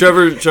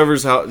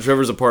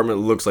 Trevor's apartment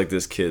looks like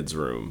this kid's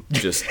room,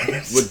 just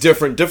with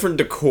different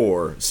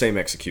decor, same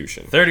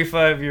execution.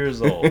 35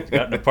 years old,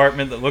 got an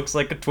apartment that looks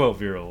like a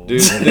 12-year-old.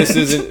 Dude, this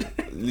isn't.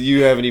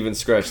 You haven't even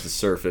scratched the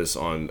surface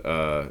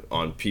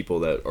on people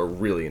that are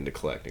really into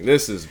collecting.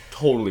 This is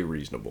totally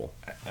reasonable.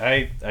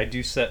 I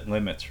do set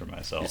limits for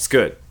myself. It's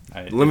good.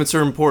 Limits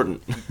are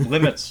important.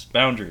 Limits,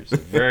 boundaries,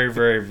 very,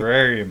 very,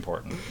 very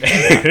important.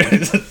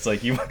 It's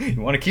like you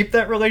want to keep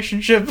that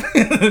relationship.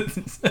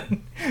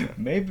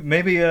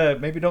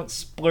 maybe don't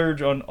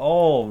splurge on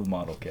all the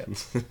model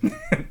kits.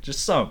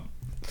 Just some,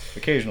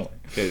 occasionally.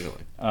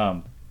 Occasionally.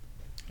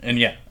 And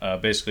yeah,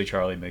 basically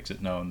Charlie makes it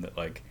known that,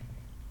 like,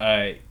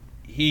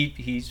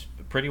 He's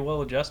pretty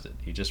well adjusted.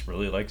 He just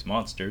really likes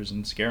monsters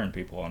and scaring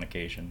people on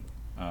occasion.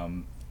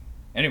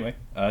 Anyway,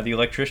 the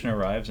electrician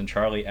arrives, and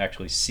Charlie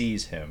actually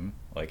sees him,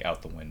 like,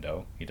 out the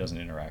window. He doesn't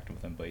interact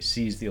with him, but he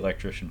sees the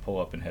electrician pull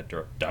up and head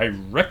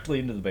directly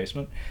into the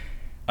basement.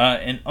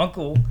 And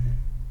Uncle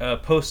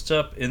posts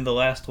up in the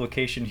last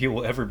location he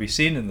will ever be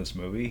seen in this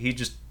movie.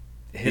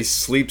 He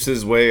sleeps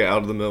his way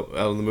out of the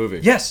movie.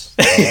 Yes,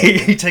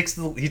 he takes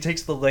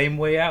the lame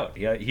way out.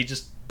 Yeah, he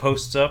just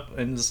posts up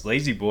in this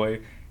lazy boy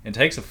and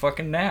takes a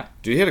fucking nap.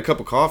 Dude, he had a cup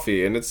of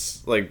coffee and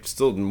it's like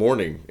still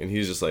morning, and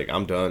he's just like,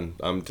 I'm done.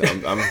 I'm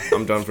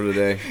done for the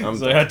day.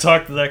 I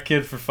talked to that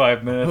kid for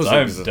 5 minutes.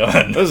 I'm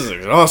done. This is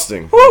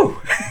exhausting.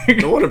 Woo!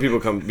 No wonder people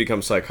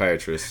become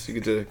psychiatrists. You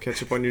get to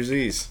catch up on your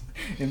Z's.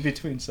 In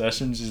between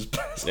sessions, you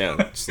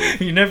just sleep.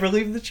 You never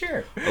leave the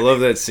chair. I love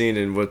that scene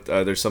in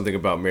There's Something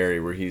About Mary,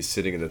 where he's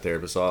sitting in the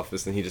therapist's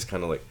office and he just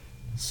kind of like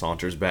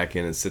saunters back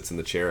in and sits in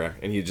the chair,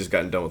 and he had just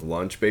gotten done with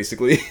lunch.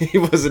 Basically, he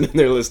wasn't in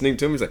there listening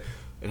to him. He's like,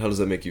 and how does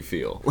that make you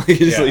feel? Like, he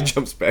just like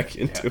jumps back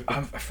into it.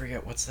 I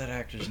forget, what's that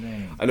actor's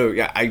name? I know,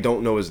 I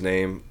don't know his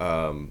name,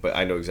 but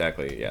I know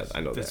exactly. Yeah,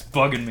 I know it's that. It's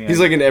bugging me. He's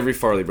like in every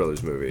Farley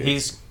Brothers movie.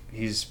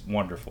 He's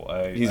wonderful.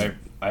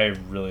 I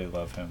really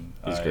love him.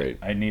 He's great.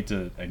 I need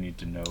to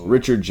know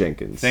Richard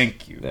Jenkins.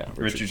 Thank you, yeah,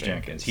 Richard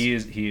Jenkins. He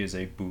is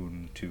a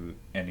boon to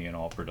any and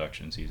all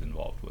productions he's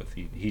involved with.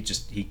 He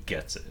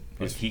gets it.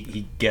 Like,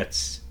 he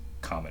gets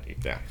comedy.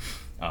 Yeah.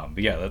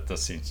 But yeah, that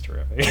scene's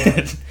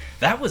terrific.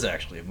 That was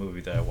actually a movie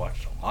that I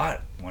watched a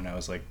lot when I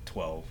was like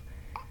 12.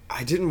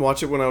 I didn't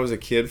watch it when I was a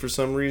kid for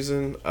some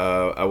reason.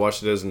 I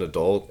watched it as an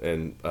adult,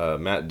 and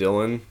Matt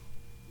Dillon,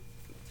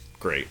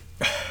 great.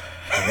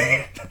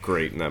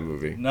 Great in that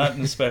movie. Not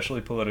an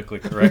especially politically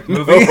correct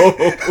movie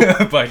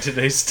by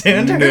today's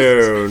standards.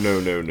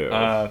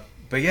 No.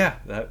 But yeah,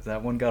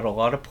 that one got a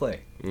lot of play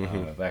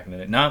back in the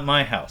day. Not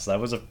my house. That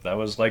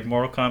was like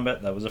Mortal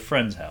Kombat. That was a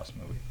friend's house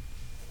movie.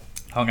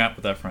 Hung out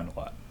with that friend a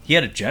lot. He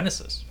had a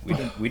Genesis. We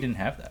didn't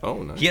have that.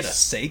 Oh, nice. He had a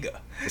Sega.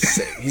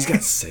 He's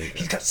got Sega.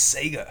 He's got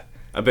Sega.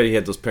 I bet he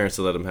had those parents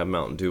that let him have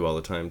Mountain Dew all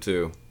the time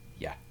too.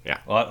 Yeah. Yeah.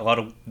 A lot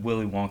of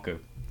Willy Wonka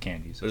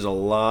candies. There's a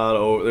lot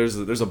of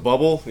there's a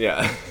bubble.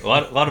 Yeah. a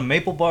lot of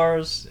maple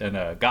bars and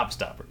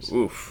gobstoppers.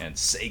 Oof. And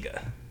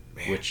Sega.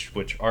 Man.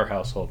 Which our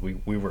household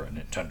we were a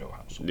Nintendo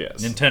household.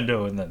 Yes.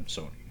 Nintendo and then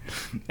Sony.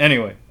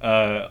 Anyway,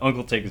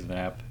 Uncle takes a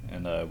nap,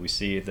 and we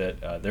see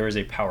that there is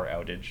a power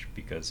outage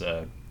because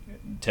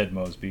Ted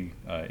Mosby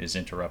is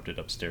interrupted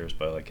upstairs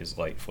by like his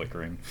light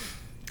flickering.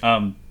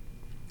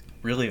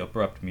 Really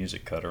abrupt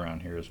music cut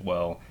around here as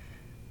well.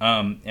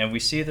 And we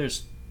see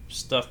there's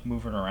stuff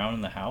moving around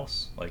in the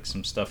house. Like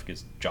some stuff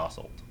gets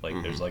jostled.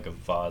 Like there's like a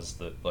vase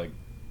that like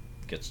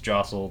gets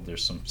jostled.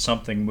 There's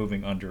something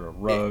moving under a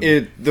rug.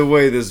 The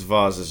way this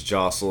vase is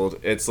jostled,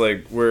 it's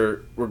like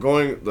we're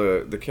going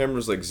the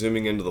camera's like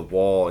zooming into the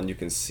wall, and you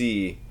can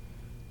see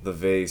the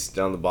vase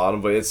down the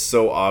bottom, but it's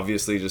so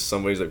obviously just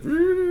somebody's like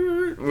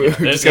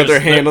just got their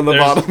hand on the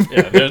bottom.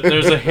 Yeah,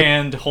 there's a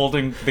hand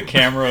holding the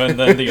camera, and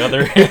then the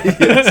other hand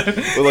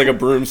with like a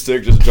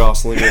broomstick just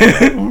jostling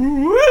it.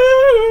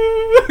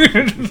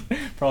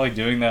 Probably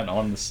doing that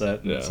on the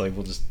set, and it's like,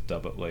 we'll just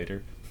dub it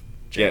later.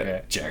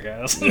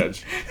 Jackass. Yeah,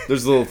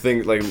 there's little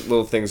things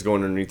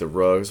going underneath the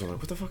rugs. I'm like,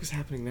 what the fuck is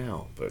happening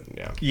now? But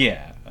yeah.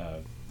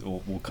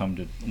 We'll come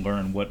to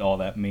learn what all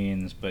that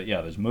means. But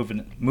yeah, there's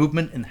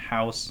movement in the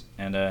house,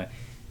 and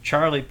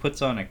Charlie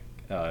puts on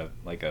a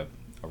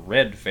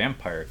red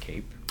vampire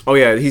cape. Oh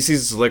yeah, he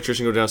sees this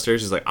electrician go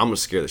downstairs. He's like, I'm gonna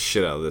scare the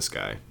shit out of this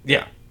guy.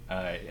 Yeah.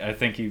 I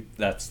think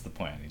that's the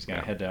plan. He's gonna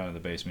head down to the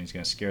basement. He's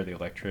gonna scare the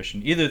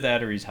electrician. Either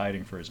that, or he's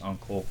hiding for his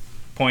uncle.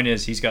 Point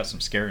is, he's got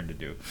some scaring to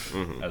do.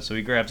 So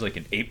he grabs like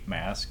an ape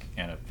mask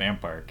and a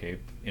vampire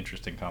cape.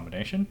 Interesting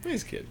combination.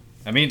 He's a kid.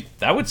 I mean,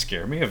 that would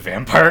scare me, a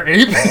vampire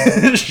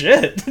ape.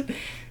 Shit.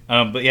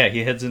 But yeah,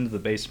 he heads into the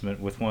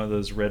basement with one of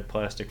those red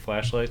plastic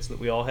flashlights that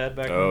we all had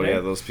back in the day. Oh yeah,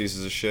 those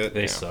pieces of shit.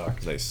 They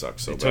suck. They suck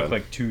so bad. They took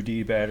like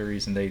 2D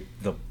batteries, and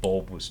the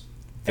bulb was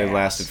They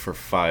lasted for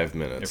 5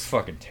 minutes. They're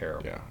fucking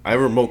terrible. Yeah, I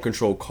have remote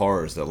control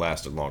cars that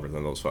lasted longer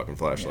than those fucking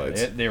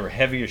flashlights. Yeah, they were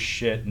heavy as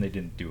shit, and they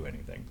didn't do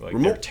anything. Like,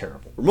 they're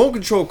terrible. Remote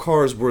control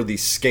cars were the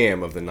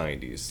scam of the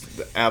 90s.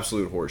 The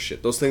absolute horse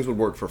shit. Those things would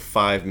work for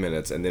 5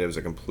 minutes, and then it was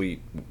a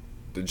complete...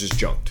 just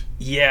junked.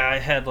 Yeah, I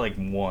had like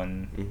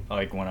one,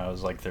 like when I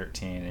was like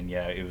 13, and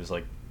yeah, it was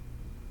like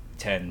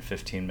 10,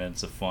 15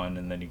 minutes of fun,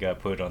 and then you got to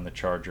put it on the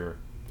charger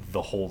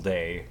the whole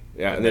day.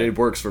 Yeah, and then it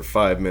works for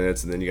 5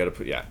 minutes, and then you got to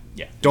put... Yeah.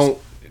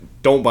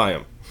 Don't buy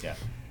them.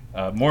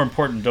 Yeah. More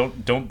important,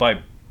 don't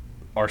buy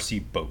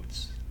RC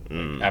boats.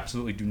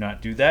 Absolutely do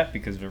not do that,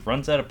 because if it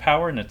runs out of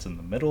power and it's in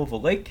the middle of a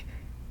lake,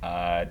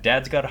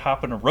 Dad's got to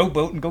hop in a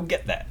rowboat and go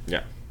get that.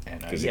 Yeah.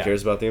 Because he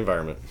cares about the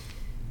environment.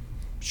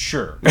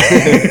 Sure.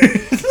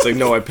 It's like,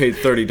 no, I paid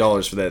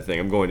 $30 for that thing.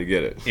 I'm going to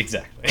get it.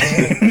 Exactly.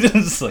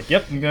 It's like,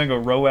 yep, I'm going to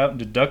go row out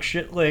into Duck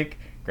Shit Lake,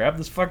 grab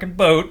this fucking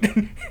boat,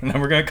 and then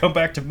we're gonna come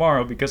back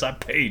tomorrow because I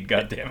paid.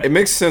 God damn it! It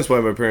makes sense why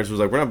my parents was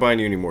like, we're not buying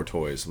you any more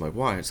toys. I'm like,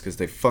 why? It's because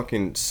they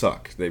fucking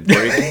suck. They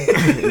break,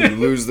 and you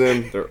lose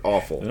them. They're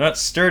awful. They're not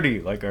sturdy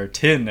like our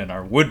tin and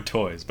our wood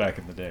toys back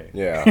in the day.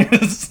 Yeah.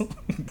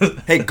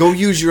 Hey, go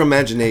use your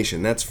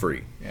imagination. That's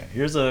free. Yeah,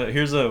 here's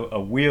a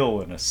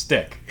wheel and a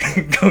stick.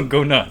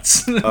 go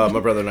nuts. My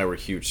brother and I were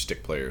huge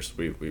stick players.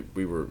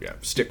 We were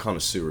stick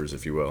connoisseurs,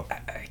 if you will.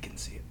 I can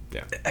see it.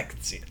 Yeah, I can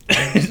see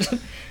it.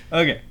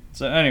 Okay,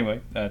 so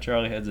anyway,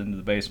 Charlie heads into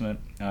the basement.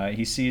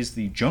 He sees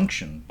the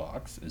junction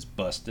box is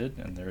busted,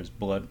 and there's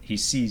blood. He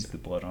sees the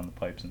blood on the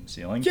pipes in the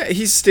ceiling. Yeah,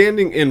 he's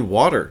standing in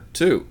water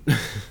too.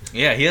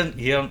 Yeah, he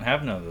doesn't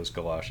have none of those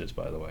galoshes,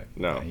 by the way.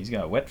 No, he's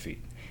got wet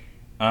feet.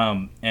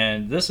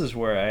 And this is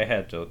where I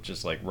had to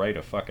just like write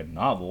a fucking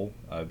novel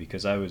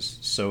because I was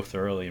so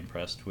thoroughly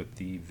impressed with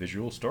the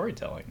visual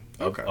storytelling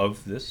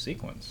of this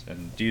sequence.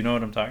 And do you know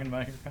what I'm talking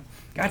about here?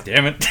 God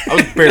damn it! I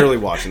was barely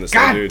watching this.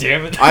 God dude.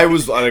 Damn it! I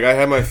was like, I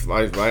had my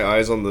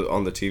eyes on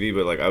the TV,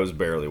 but like I was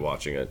barely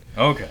watching it.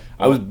 Okay.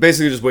 I was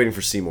basically just waiting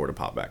for Seymour to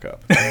pop back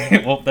up.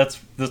 Well, that's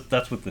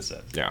what this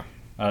is. Yeah.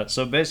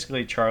 So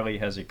basically, Charlie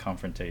has a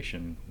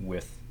confrontation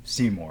with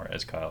Seymour,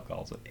 as Kyle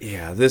calls it.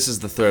 Yeah, this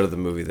is the thread of the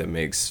movie that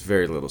makes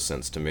very little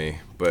sense to me,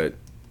 but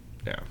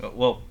yeah.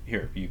 Well,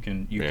 here you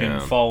can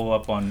follow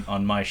up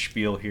on my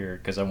spiel here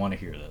because I want to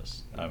hear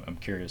this. I'm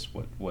curious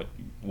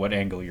what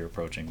angle you're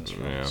approaching this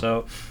from. Yeah.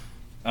 So,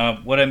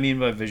 what I mean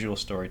by visual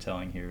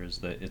storytelling here is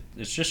that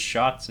it's just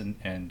shots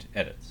and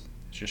edits.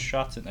 It's just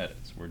shots and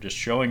edits. We're just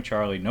showing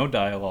Charlie no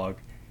dialogue,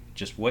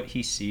 just what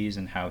he sees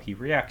and how he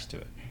reacts to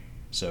it.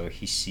 So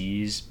he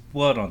sees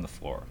blood on the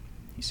floor.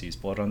 He sees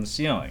blood on the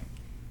ceiling.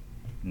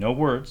 No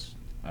words.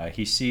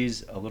 He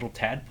sees a little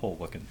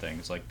tadpole-looking thing.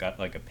 It's like got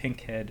like a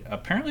pink head.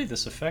 Apparently,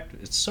 this effect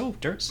it's so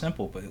dirt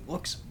simple, but it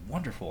looks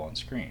wonderful on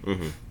screen.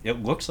 Mm-hmm.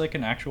 It looks like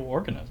an actual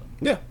organism.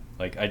 Yeah.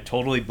 Like I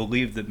totally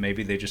believe that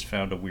maybe they just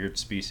found a weird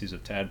species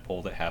of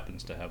tadpole that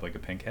happens to have like a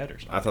pink head or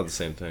something. I thought the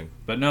same thing.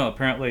 But no,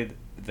 apparently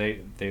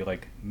they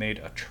like made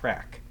a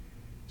track.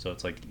 So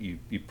it's like you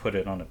put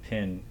it on a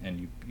pin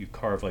and you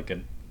carve like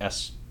a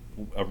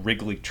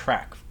wriggly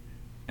track,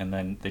 and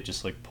then they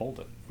just like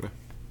pulled it,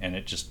 and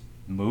it just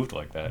moved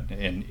like that,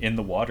 and in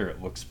the water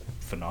it looks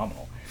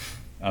phenomenal.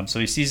 So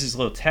he sees these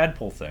little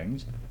tadpole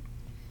things,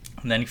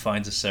 and then he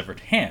finds a severed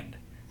hand.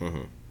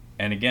 Mm-hmm.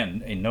 And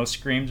again, no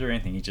screams or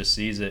anything. He just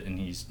sees it, and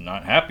he's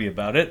not happy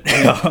about it.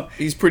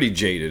 He's pretty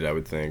jaded, I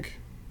would think.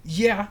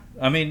 Yeah,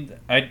 I mean,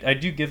 I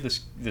do give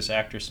this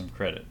actor some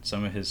credit.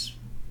 Some of his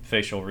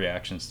facial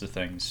reactions to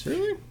things.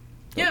 Really?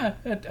 Yeah,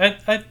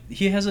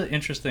 he has an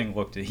interesting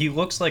look to. He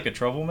looks like a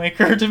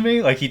troublemaker to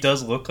me. Like he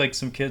does look like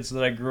some kids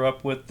that I grew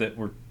up with that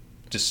were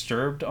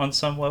disturbed on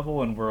some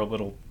level and were a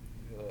little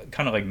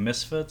kind of like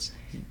misfits.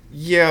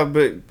 Yeah,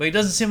 but he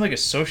doesn't seem like a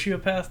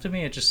sociopath to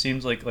me. It just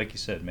seems like you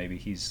said, maybe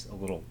he's a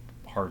little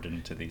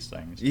hardened to these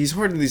things. He's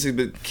hardened to these things,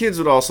 but kids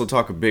would also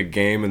talk a big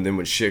game, and then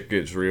when shit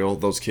gets real,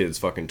 those kids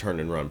fucking turn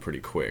and run pretty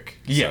quick.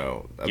 Yeah.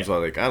 So that's why,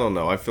 like, I don't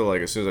know. I feel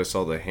like as soon as I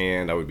saw the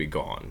hand, I would be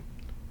gone.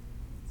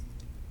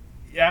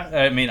 Yeah,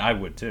 I mean, I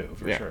would too,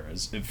 for sure.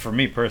 For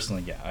me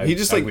personally, yeah, I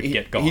would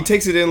get gone. He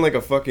takes it in like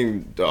a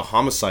fucking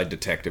homicide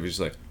detective. He's just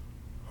like,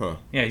 huh.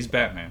 Yeah, he's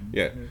Batman.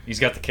 Yeah. He's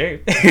got the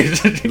cape.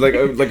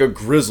 like a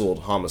grizzled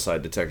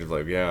homicide detective.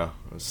 Like, yeah,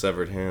 a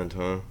severed hand,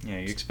 huh? Yeah,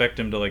 you expect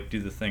him to like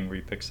do the thing where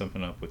you pick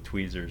something up with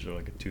tweezers or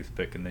like a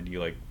toothpick, and then you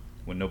like,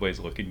 when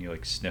nobody's looking, you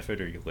like sniff it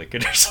or you lick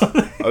it or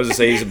something. I was gonna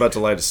say he's about to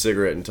light a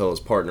cigarette and tell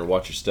his partner,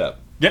 "Watch your step."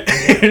 Yeah.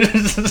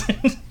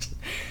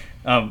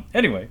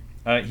 Anyway,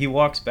 he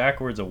walks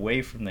backwards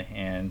away from the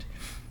hand,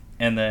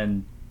 and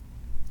then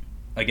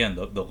again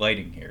the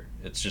lighting here,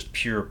 it's just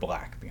pure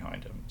black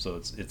behind him. So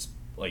it's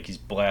like he's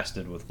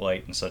blasted with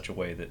light in such a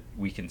way that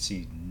we can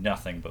see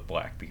nothing but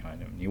black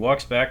behind him. He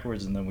walks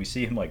backwards, and then we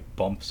see him like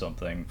bump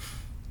something,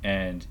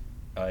 and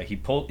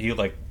he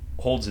like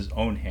holds his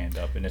own hand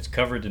up, and it's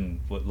covered in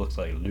what looks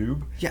like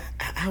lube. Yeah,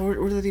 where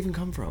did that even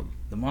come from?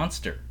 The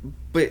monster.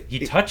 But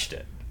he touched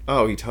it.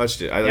 Oh, he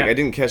touched it. I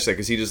didn't catch that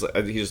because he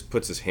just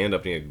puts his hand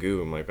up and he had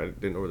goo. I'm like, I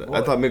didn't know where that.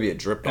 Well, I thought maybe it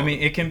dripped on. I mean,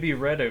 it can be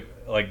read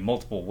like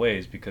multiple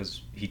ways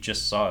because he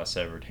just saw a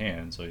severed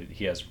hand, so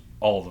he has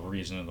all the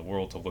reason in the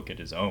world to look at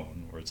his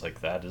own, where it's like,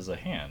 that is a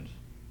hand.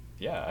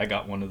 Yeah, I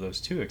got one of those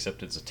too,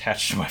 except it's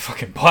attached to my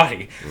fucking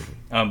body.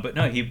 Mm-hmm. But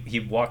no, he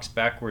walks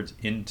backwards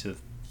into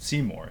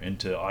Seymour,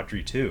 into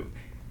Audrey too,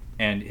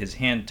 and his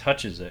hand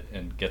touches it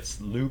and gets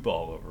lube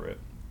all over it,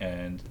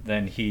 and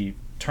then he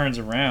turns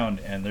around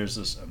and there's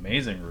this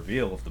amazing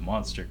reveal of the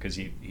monster because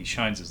he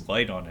shines his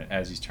light on it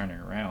as he's turning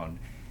around,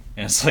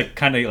 and it's like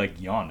kind of like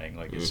yawning,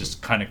 like it's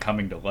just kind of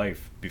coming to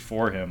life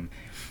before him.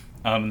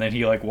 And then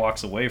he like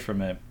walks away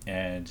from it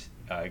and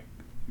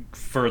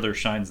further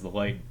shines the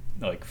light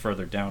like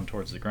further down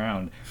towards the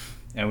ground,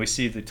 and we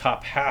see the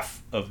top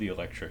half of the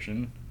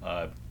electrician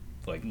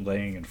like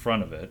laying in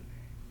front of it,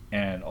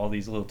 and all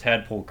these little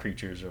tadpole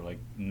creatures are like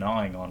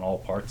gnawing on all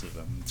parts of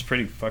him. It's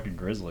pretty fucking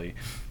grisly.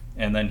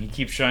 And then he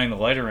keeps shining the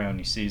light around.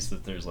 He sees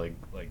that there's like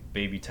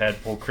baby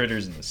tadpole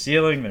critters in the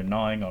ceiling. They're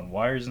gnawing on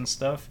wires and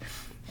stuff.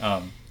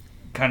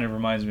 Kind of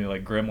reminds me of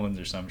like Gremlins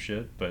or some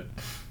shit, but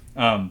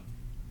I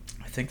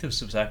think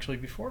this was actually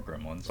before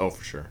Gremlins. Oh,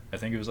 for sure. I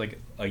think it was like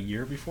a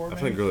year before.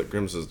 I maybe? think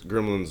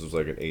Gremlins was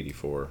like an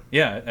 84.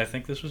 Yeah, I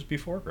think this was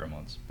before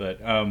Gremlins.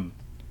 But and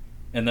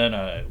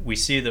then we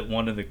see that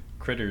one of the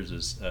critters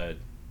is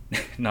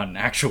not an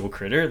actual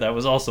critter. That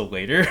was also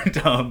later.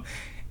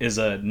 Is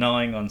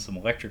gnawing on some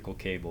electrical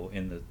cable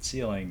in the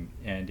ceiling,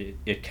 and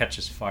it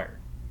catches fire,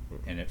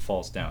 and it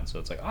falls down. So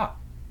it's like,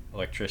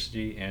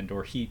 electricity and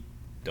or heat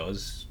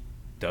does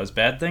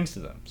bad things to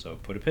them. So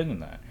put a pin in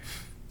that.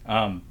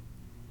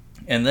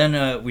 And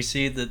then we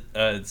see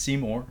that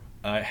Seymour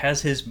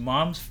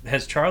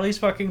has Charlie's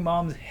fucking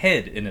mom's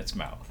head in its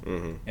mouth,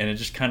 and it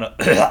just kind of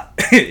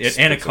it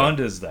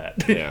anacondas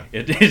that. Yeah,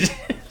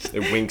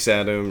 it winks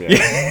at him.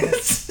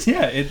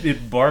 Yeah,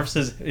 it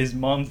barfs his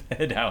mom's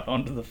head out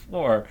onto the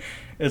floor.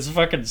 It's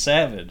fucking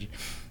savage,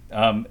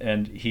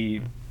 and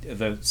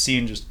the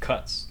scene just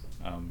cuts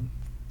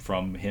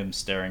from him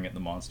staring at the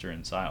monster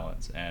in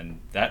silence, and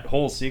that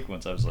whole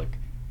sequence, I was like,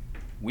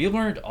 we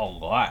learned a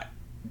lot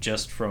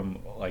just from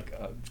like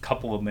a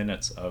couple of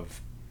minutes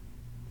of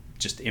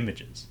just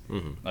images.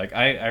 Like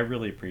I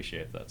really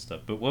appreciate that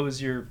stuff. But what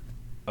was your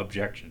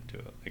objection to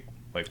it?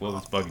 Like what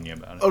was bugging you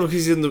about it? Oh, look,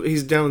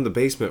 he's down in the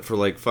basement for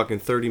like fucking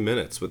 30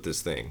 minutes with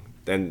this thing,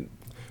 and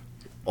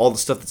all the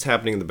stuff that's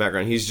happening in the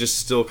background, he's just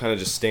still kind of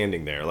just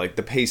standing there. Like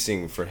the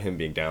pacing for him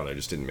being down there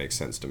just didn't make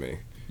sense to me.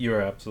 You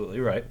are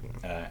absolutely right.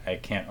 I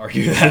can't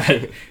argue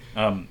that.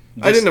 I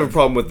didn't have a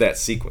problem with that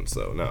sequence,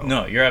 though.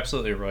 No, you're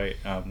absolutely right.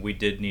 We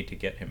did need to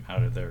get him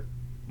out of there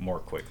more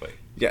quickly.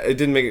 Yeah, it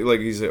didn't make it like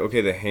he's like,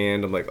 okay, the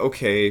hand. I'm like,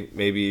 okay,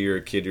 maybe you're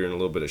a kid, you're in a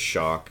little bit of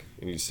shock,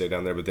 and you stay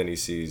down there. But then he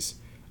sees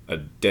a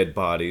dead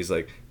body. He's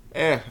like,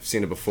 I've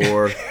seen it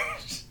before.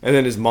 And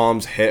then his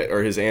mom's head,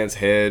 or his aunt's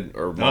head,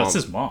 or no, it's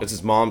his mom. It's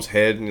his mom's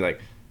head, and you're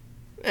like,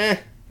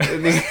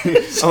 I'm like,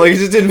 it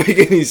just didn't make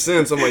any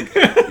sense. I'm like,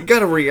 you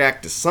gotta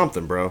react to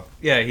something, bro.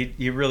 Yeah,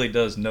 he really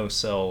does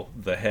no-sell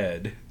the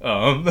head.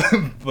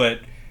 But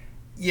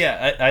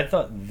yeah, I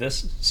thought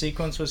this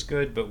sequence was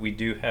good, but we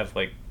do have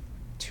like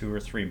 2 or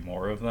 3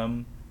 more of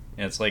them,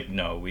 and it's like,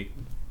 no, we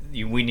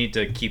need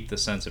to keep the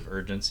sense of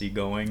urgency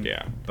going.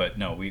 Yeah. But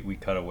no, we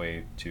cut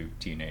away to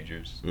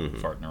teenagers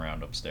farting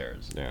around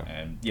upstairs. Yeah.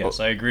 And yes,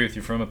 I agree with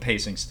you from a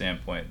pacing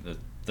standpoint that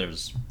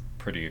there's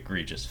pretty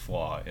egregious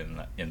flaw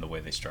in the way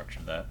they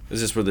structured that.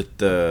 Is this where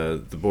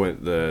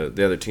the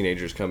other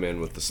teenagers come in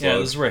with the slug? Yeah,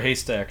 this is where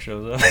Haystack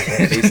shows up.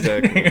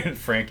 Haystack,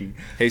 Frankie,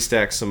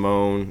 Haystack,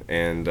 Simone,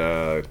 and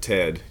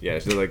Ted. Yeah,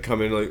 so they like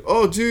come in like,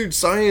 oh, dude,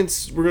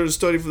 science. We're gonna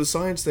study for the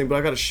science thing, but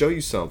I got to show you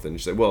something.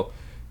 She's like, well,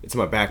 it's in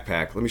my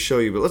backpack. Let me show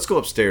you, but let's go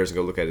upstairs and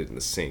go look at it in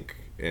the sink.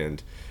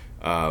 And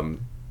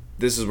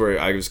this is where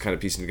I was kind of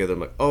piecing together. I'm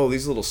like, oh,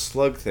 these little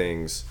slug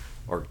things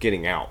are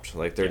getting out.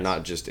 Like they're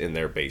not just in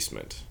their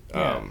basement.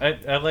 Yeah,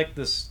 I like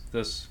this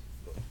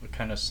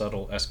kind of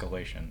subtle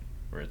escalation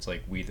where it's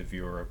like we, the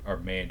viewer, are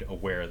made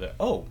aware that,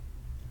 oh,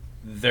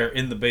 they're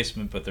in the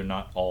basement, but they're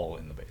not all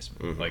in the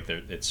basement. Like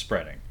it's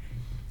spreading.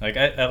 Like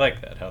I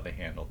like that, how they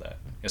handled that,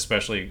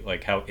 especially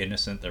like how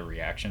innocent their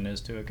reaction is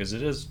to it, because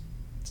it's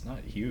not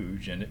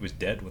huge, and it was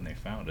dead when they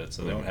found it,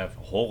 so they don't have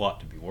a whole lot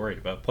to be worried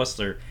about. Plus,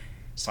 they're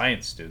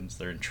science students;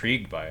 they're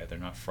intrigued by it; they're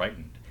not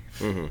frightened.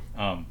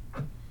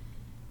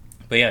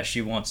 But yeah,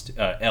 she wants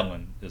to.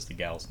 Ellen is the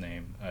gal's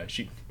name.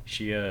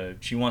 She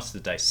wants to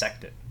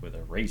dissect it with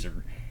a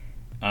razor,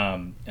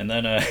 and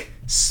then a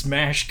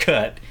smash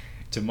cut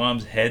to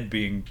Mom's head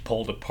being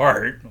pulled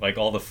apart, like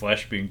all the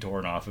flesh being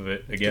torn off of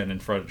it again in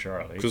front of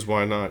Charlie. Because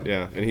why not?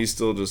 Yeah, and he's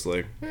still just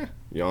like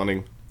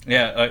yawning.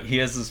 Yeah, he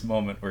has this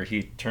moment where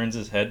he turns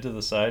his head to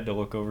the side to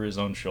look over his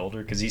own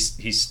shoulder because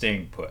he's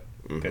staying put,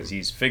 because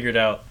he's figured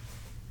out,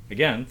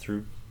 again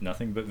through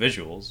nothing but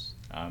visuals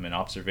and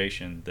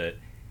observation, that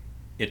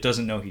it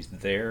doesn't know he's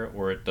there,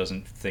 or it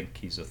doesn't think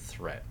he's a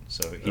threat.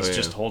 So he's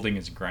just holding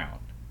his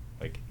ground.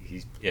 Like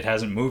it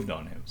hasn't moved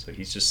on him, so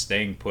he's just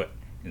staying put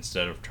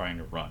instead of trying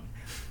to run.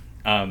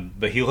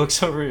 But he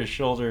looks over his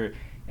shoulder,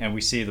 and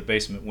we see the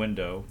basement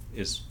window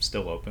is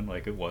still open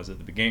like it was at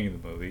the beginning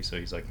of the movie. So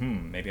he's like,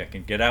 maybe I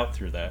can get out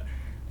through that.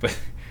 But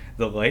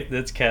the light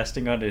that's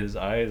casting onto his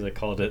eyes, I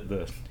called it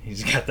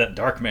he's got that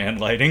Darkman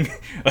lighting.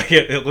 Like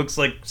it looks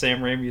like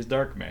Sam Raimi's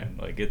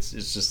Darkman. Like it's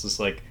just this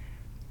like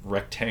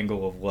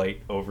rectangle of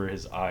light over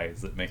his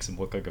eyes that makes him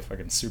look like a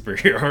fucking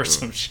superhero or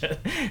some shit.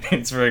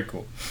 It's very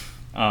cool.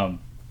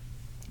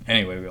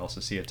 Anyway, we also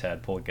see a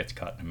tadpole gets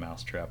caught in a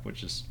mousetrap,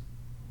 which is,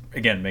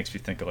 again, makes me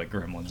think of like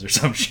Gremlins or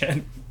some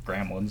shit.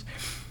 Gremlins.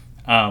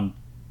 And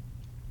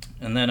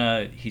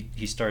then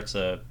he starts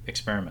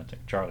experimenting.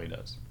 Charlie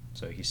does.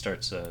 So he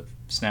starts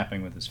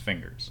snapping with his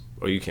fingers.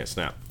 Oh, you can't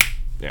snap.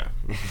 Yeah.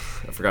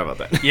 I forgot about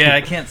that. Yeah,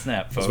 I can't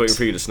snap, folks. I was waiting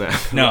for you to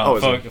snap. No,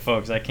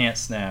 folks, I can't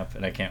snap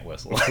and I can't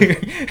whistle.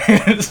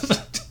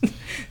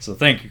 So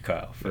thank you,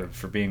 Kyle,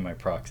 for being my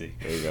proxy.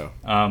 There you go.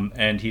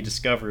 And he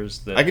discovers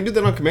that... I can do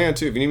that on command,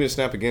 too. If you need me to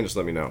snap again, just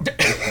let me know.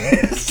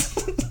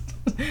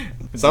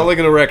 It's not like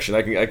an erection.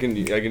 I can do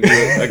it. I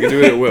can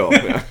do it at will.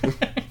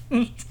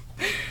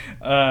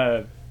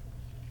 Yeah.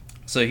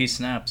 So he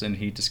snaps and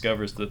he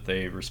discovers that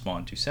they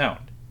respond to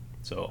sound.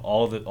 So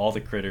all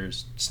the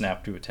critters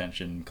snap to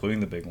attention, including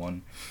the big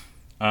one.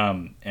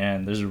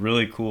 And there's a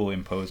really cool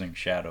imposing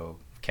shadow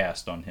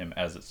cast on him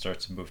as it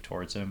starts to move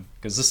towards him,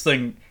 because this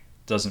thing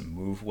doesn't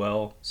move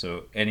well.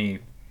 So any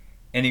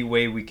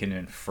way we can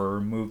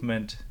infer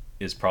movement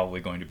is probably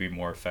going to be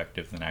more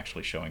effective than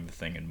actually showing the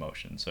thing in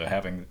motion. So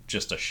having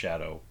just a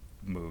shadow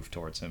move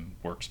towards him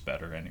works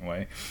better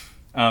anyway.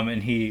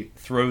 And he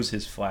throws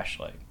his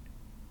flashlight,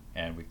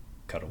 and we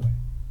cut away.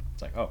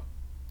 It's like, oh,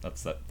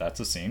 that's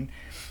a scene.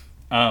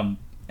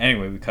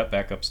 Anyway, we cut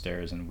back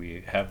upstairs, and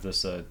we have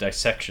this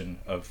dissection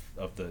of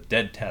the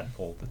dead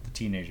tadpole that the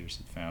teenagers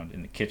had found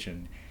in the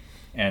kitchen.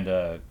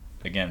 And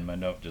again, my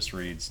note just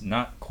reads,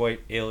 not quite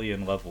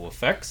alien level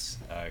effects,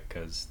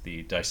 because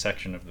the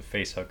dissection of the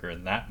facehugger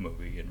in that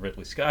movie, in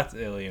Ridley Scott's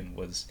Alien,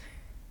 was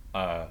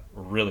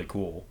really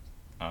cool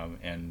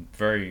and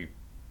very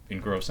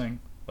engrossing.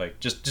 Like,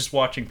 just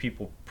watching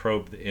people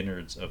probe the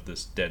innards of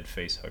this dead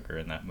facehugger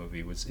in that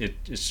movie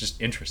it's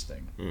just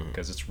interesting,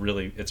 because it's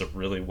a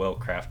really well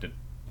crafted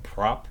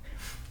prop,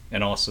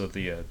 and also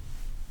the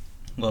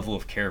level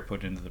of care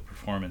put into the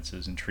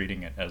performances and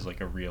treating it as like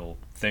a real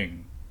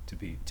thing to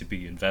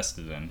be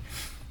invested in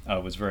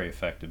was very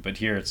effective. But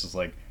here it's just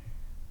like,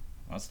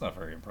 well, that's not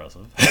very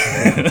impressive.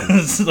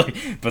 It's like,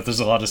 but there's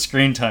a lot of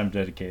screen time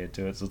dedicated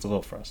to it, so it's a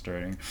little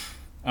frustrating.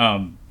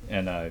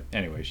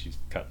 Anyway, she's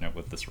cutting it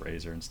with this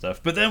razor and stuff.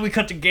 But then we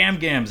cut to Gam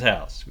Gam's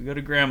house. We go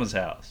to Grandma's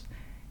house,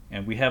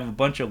 and we have a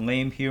bunch of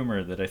lame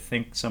humor that I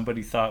think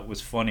somebody thought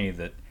was funny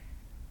that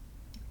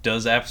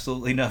does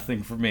absolutely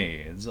nothing for me.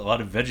 It's a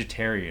lot of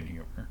vegetarian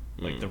humor.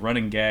 Like, the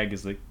running gag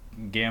is that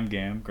Gam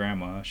Gam,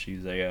 Grandma,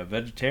 she's a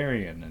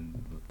vegetarian,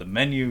 and the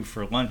menu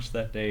for lunch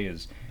that day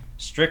is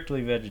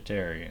strictly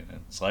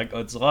vegetarian. It's like,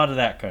 it's a lot of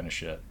that kind of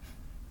shit.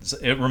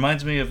 It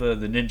reminds me of the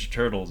Ninja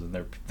Turtles and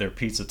their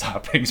pizza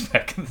toppings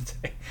back in the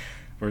day,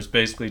 where it's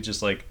basically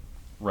just like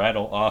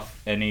rattle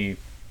off any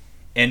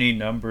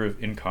number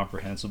of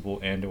incomprehensible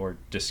and or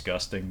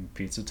disgusting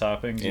pizza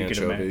toppings you could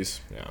imagine.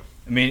 Anchovies, yeah.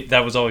 I mean,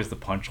 that was always the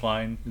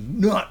punchline.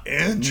 Not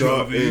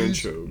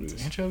anchovies. Not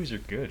anchovies. Anchovies are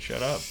good.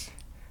 Shut up.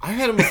 I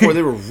had them before.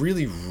 They were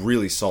really,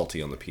 really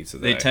salty on the pizza.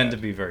 They tend to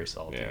be very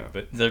salty, yeah.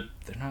 but they're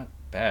not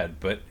bad.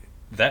 But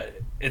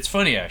it's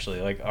funny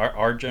actually. Like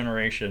our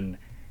generation,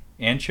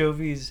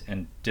 anchovies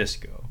and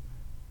disco.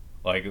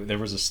 Like, there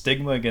was a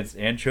stigma against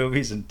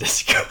anchovies and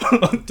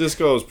disco.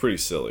 Disco was pretty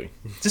silly.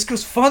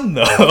 Disco's fun,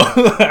 though.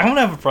 I don't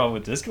have a problem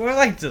with disco. I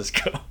like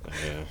disco.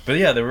 Yeah. But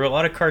yeah, there were a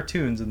lot of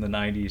cartoons in the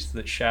 90s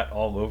that shat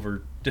all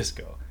over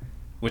disco,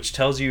 which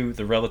tells you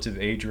the relative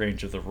age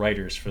range of the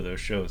writers for those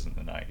shows in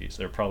the 90s.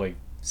 They're probably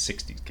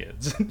 60s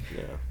kids.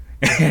 Yeah.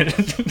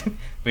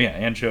 But yeah,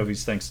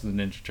 anchovies, thanks to the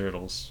Ninja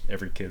Turtles,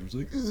 every kid was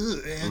like,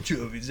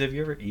 anchovies, have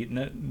you ever eaten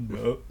it?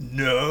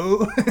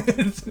 No.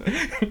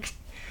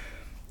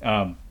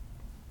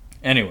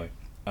 Anyway,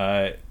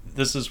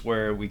 this is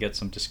where we get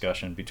some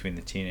discussion between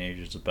the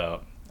teenagers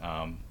about,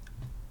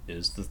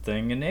 is the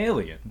thing an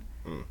alien?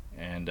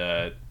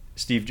 And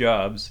Steve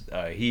Jobs,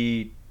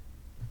 he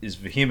is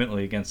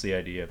vehemently against the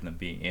idea of them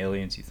being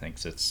aliens. He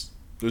thinks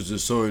there's a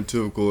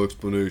scientific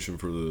explanation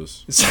for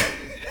this.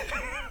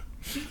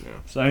 Yeah.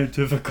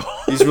 Scientifical.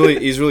 He's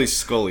really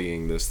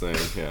Scullying this thing.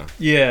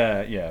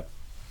 Yeah. Yeah.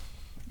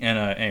 And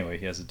anyway,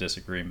 he has a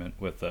disagreement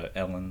with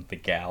Ellen,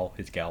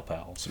 his gal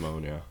pal.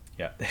 Simone, yeah.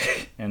 Yeah.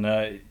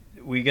 And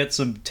we get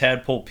some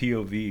tadpole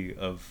POV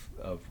of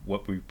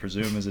what we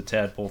presume is a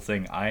tadpole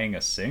thing eyeing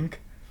a sink.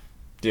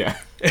 Yeah.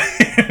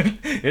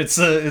 It's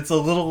a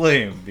little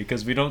lame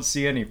because we don't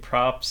see any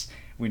props.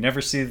 We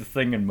never see the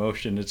thing in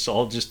motion. It's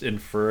all just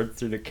inferred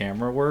through the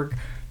camera work.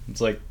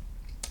 It's like,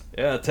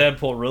 yeah,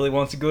 tadpole really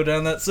wants to go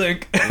down that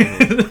sink.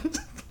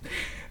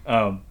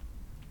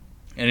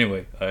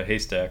 Anyway,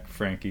 Haystack,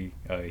 Frankie,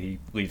 he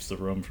leaves the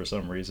room for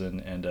some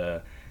reason,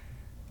 and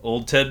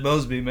old Ted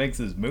Mosby makes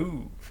his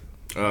move.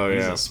 Oh, yeah.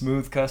 He's a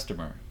smooth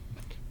customer.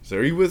 So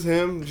are you with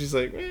him? She's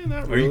like,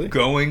 not really. Are you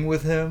going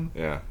with him?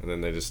 Yeah, and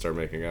then they just start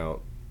making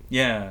out.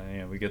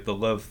 Yeah, we get the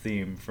love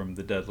theme from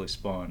The Deadly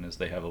Spawn as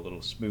they have a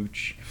little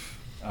smooch.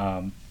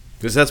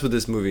 Because that's what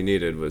this movie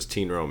needed, was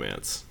teen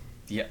romance.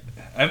 Yeah,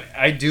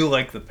 I do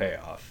like the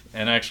payoff,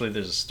 and actually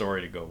there's a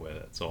story to go with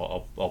it,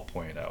 so I'll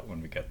point it out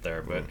when we get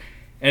there. But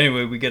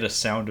anyway, we get a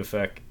sound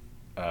effect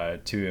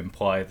to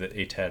imply that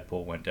a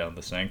tadpole went down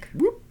the sink.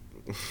 Whoop.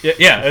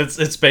 Yeah,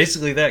 it's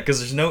basically that, because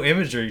there's no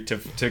imagery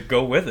to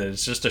go with it.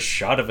 It's just a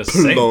shot of a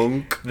sink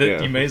Plunk.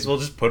 that you may as well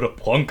just put a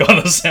plunk on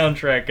the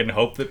soundtrack and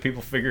hope that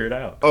people figure it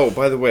out. Oh,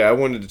 by the way, I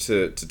wanted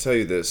to tell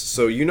you this.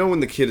 So you know when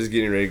the kid is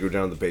getting ready to go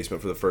down to the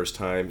basement for the first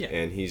time,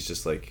 and he's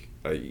just like,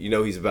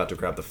 he's about to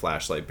grab the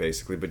flashlight,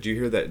 basically, but you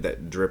hear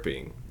that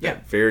dripping.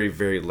 That very,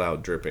 very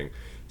loud dripping.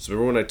 So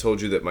remember when I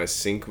told you that my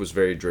sink was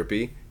very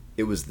drippy?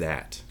 It was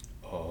that.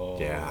 Oh.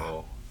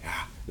 Yeah.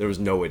 There was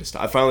no way to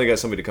stop. I finally got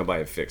somebody to come by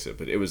and fix it,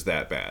 but it was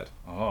that bad.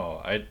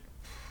 Oh, I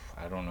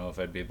I don't know if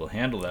I'd be able to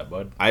handle that,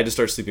 bud. I had to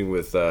start sleeping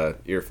with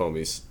ear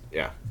foamies.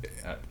 Yeah.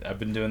 I've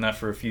been doing that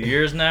for a few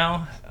years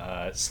now.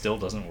 It still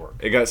doesn't work.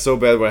 It got so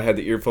bad when I had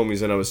the ear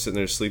foamies and I was sitting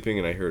there sleeping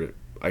and I heard it.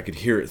 I could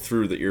hear it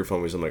through the ear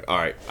foamies. I'm like, all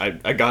right.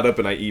 I got up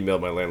and I emailed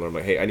my landlord. I'm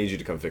like, hey, I need you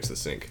to come fix the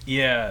sink.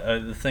 Yeah,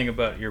 the thing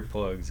about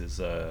earplugs is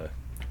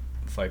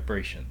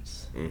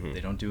vibrations. Mm-hmm.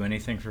 They don't do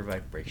anything for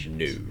vibrations.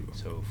 No.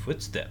 So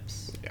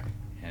footsteps. Yeah.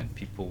 And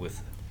people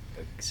with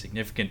a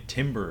significant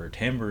timbre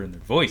in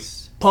their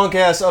voice. Punk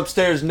ass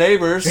upstairs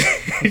neighbors.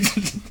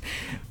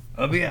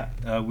 But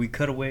yeah, we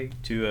cut away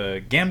to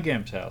Gam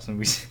Gam's house, and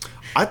we.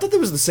 I thought that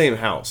was the same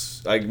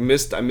house. I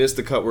missed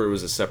the cut where it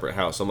was a separate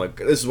house. I'm like,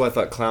 this is what I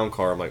thought. Clown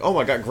car. I'm like, oh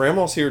my god,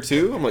 Grandma's here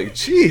too. I'm like,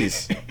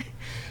 jeez.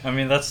 I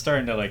mean, that's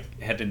starting to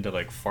like head into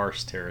like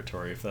farce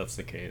territory if that's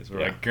the case.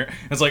 We're Yeah. like,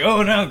 it's like,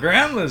 oh no,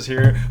 Grandma's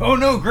here. Oh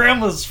no,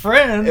 Grandma's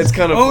friends. It's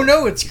kind of. Oh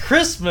no, it's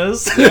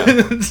Christmas. Yeah.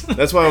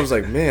 That's why I was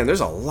like, man,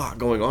 there's a lot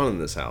going on in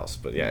this house.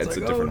 But yeah, it's like,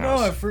 a different oh, house.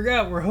 No, I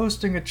forgot we're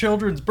hosting a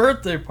children's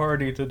birthday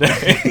party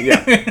today.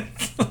 Yeah.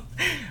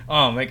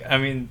 I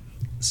mean,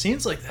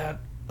 scenes like that,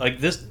 like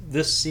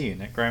this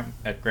scene at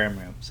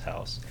Grandma's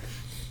house,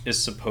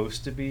 is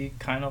supposed to be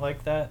kind of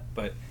like that,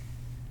 but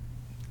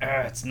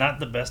it's not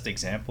the best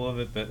example of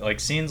it. But like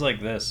scenes like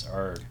this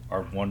are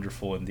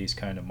wonderful in these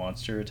kind of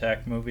monster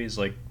attack movies,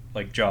 like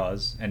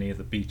Jaws. Any of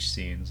the beach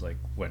scenes, like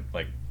when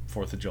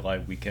 4th of July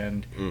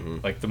weekend, Mm-hmm.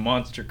 like the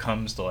monster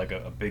comes to like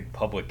a big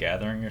public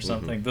gathering or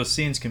something. Mm-hmm. Those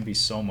scenes can be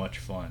so much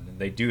fun, and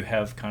they do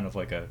have kind of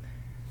like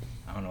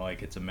I don't know,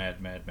 like it's a mad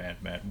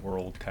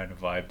world kind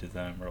of vibe to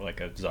them, or like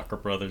a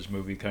Zucker Brothers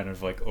movie kind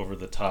of like over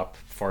the top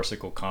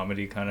farcical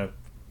comedy kind of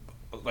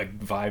like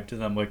vibe to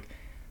them. Like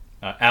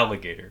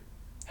Alligator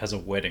has a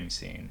wedding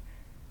scene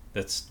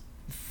that's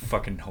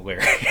fucking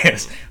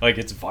hilarious. Like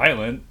it's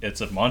violent,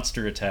 it's a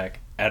monster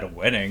attack at a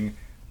wedding,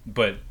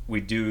 but we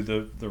do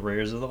the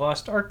Raiders of the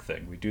Lost Ark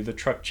thing. We do the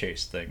truck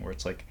chase thing where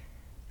it's like,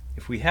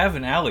 if we have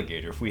an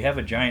alligator, if we have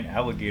a giant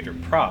alligator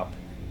prop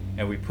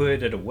and we put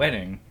it at a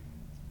wedding,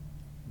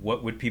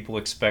 what would people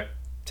expect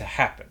to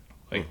happen?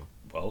 Like,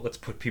 well, let's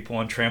put people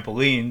on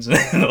trampolines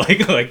and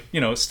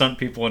like stunt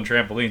people on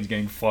trampolines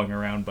getting flung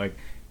around by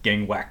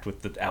getting whacked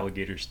with the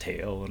alligator's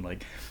tail, and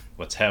like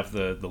let's have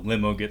the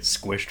limo get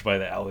squished by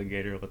the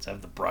alligator, let's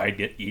have the bride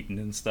get eaten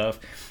and stuff.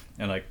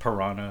 And like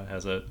Piranha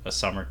has a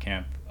summer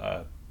camp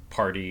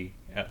party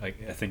at, like,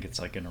 I think it's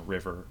like in a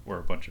river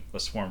where a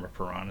swarm of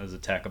piranhas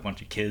attack a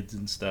bunch of kids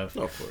and stuff.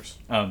 Oh, of course.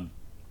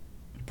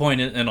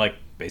 Point is, and like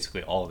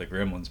basically all of the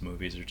Gremlins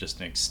movies are just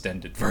an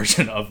extended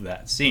version of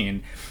that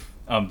scene.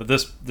 But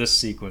this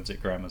sequence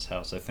at Grandma's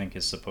house, I think,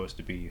 is supposed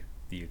to be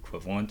the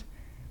equivalent.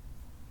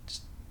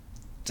 Just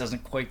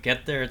doesn't quite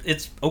get there.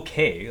 It's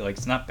okay, like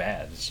it's not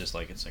bad. It's just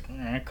like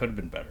it could have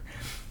been better.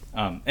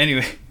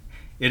 Anyway,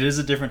 it is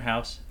a different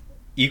house,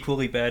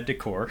 equally bad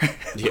decor.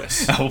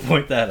 Yes, I will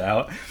point that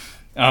out.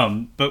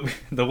 But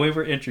the way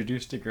we're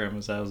introduced to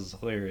Grandma's house is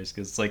hilarious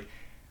because it's like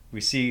we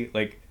see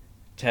like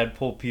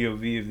tadpole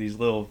POV of these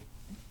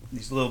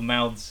little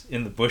mouths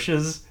in the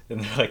bushes,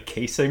 and they're like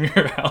casing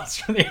her house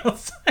from the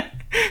outside.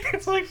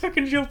 It's like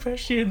fucking Joe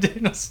Pesci and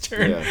Daniel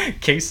Stern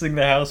casing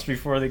the house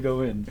before they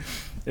go in.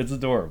 It's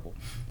adorable.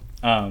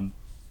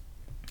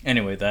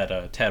 Anyway,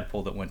 that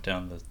tadpole that went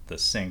down the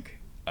sink,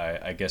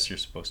 I guess you're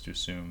supposed to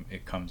assume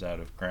it comes out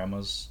of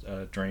Grandma's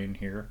drain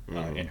here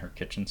in her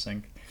kitchen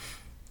sink.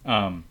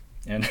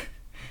 And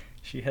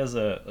she has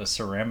a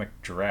ceramic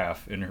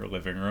giraffe in her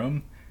living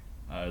room,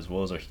 as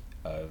well as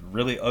a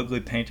really ugly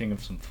painting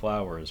of some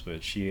flowers,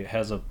 but she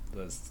has a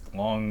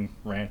long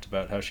rant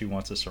about how she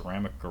wants a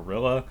ceramic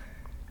gorilla.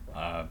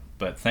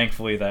 But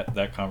thankfully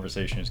that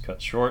conversation is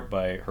cut short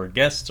by her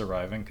guests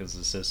arriving, because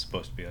this is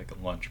supposed to be like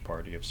a lunch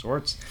party of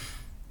sorts.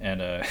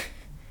 And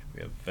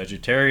we have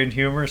vegetarian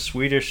humor,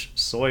 Swedish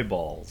soy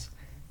balls,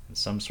 and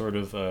some sort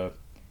of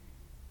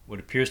what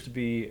appears to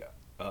be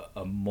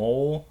a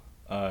mole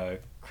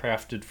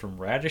crafted from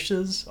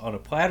radishes on a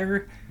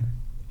platter.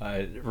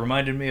 It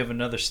reminded me of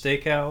another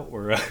stakeout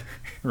where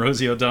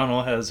Rosie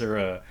O'Donnell has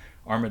her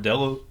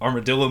armadillo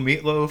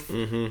meatloaf.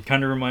 Mm-hmm.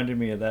 Kind of reminded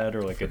me of that,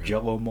 or like a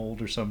Jello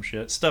mold or some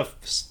shit.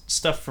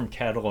 Stuff from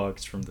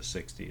catalogs from the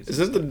 60s.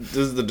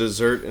 Does the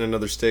dessert in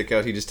another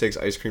stakeout? He just takes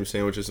ice cream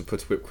sandwiches and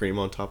puts whipped cream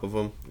on top of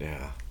them.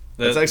 Yeah,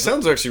 that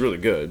sounds actually really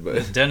good.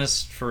 But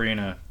Dennis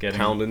Farina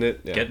pounding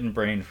it, getting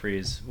brain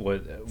freeze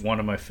was one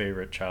of my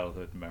favorite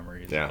childhood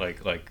memories. Yeah.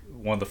 Like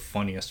one of the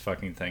funniest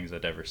fucking things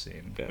I'd ever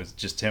seen. Yeah. It was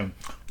just him.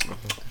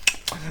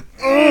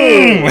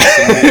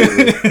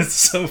 It's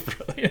so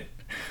brilliant.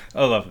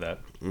 I love that.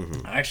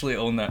 Mm-hmm. I actually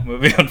own that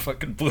movie on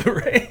fucking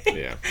Blu-ray.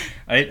 Yeah.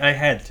 I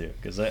had to,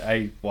 because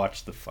I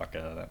watched the fuck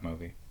out of that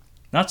movie.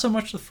 Not so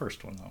much the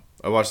first one, though.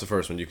 I watched the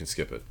first one. You can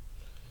skip it.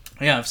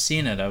 Yeah, I've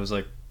seen it. I was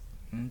like,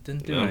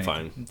 didn't do anything. I'm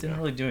fine. It didn't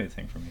really do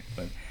anything for me.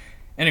 But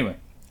anyway,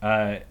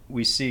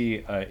 we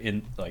see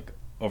in like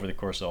over the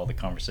course of all the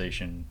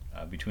conversation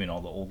between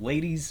all the old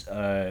ladies,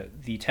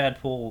 the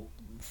tadpole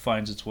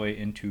finds its way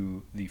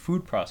into the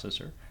food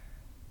processor,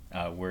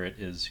 where it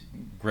is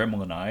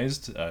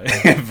gremlinized,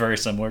 very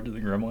similar to the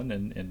gremlin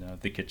in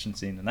the kitchen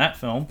scene in that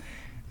film.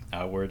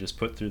 where it is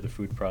put through the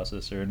food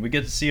processor, and we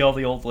get to see all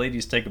the old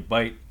ladies take a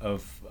bite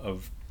of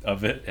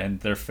it, and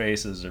their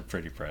faces are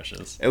pretty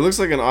precious. It looks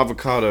like an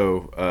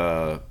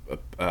avocado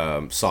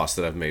sauce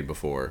that I've made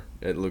before.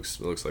 It looks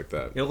like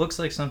that. It looks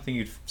like something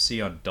you'd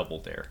see on Double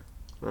Dare.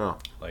 Oh.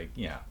 Like,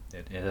 yeah,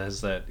 it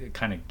has that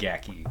kind of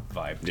gacky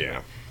vibe to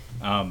Yeah.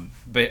 it.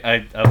 But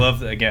I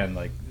love, again,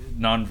 like,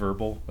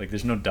 nonverbal. Like,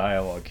 there's no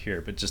dialogue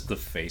here, but just the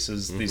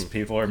faces these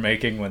people are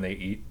making when they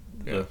eat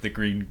the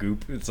green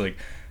goop. It's like,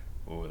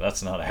 oh,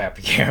 that's not a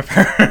happy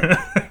camper.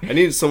 I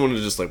needed someone to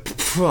just like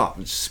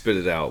just spit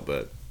it out,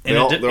 but in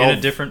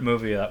a different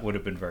movie, that would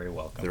have been very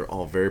welcome. They're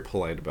all very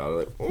polite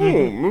about it. Like, oh,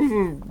 this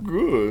is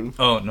good.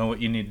 Oh no!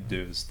 What you need to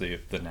do is the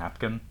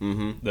napkin,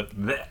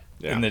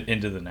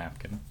 into the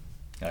napkin,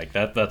 like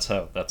that. That's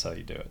how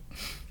you do it.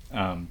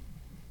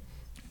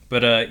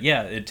 But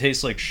it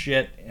tastes like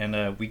shit,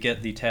 and we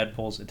get the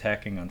tadpoles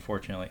attacking,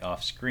 unfortunately,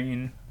 off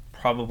screen.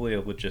 Probably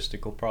a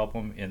logistical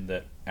problem in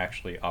that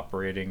actually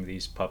operating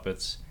these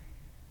puppets,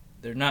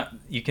 they're not.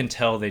 You can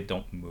tell they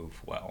don't move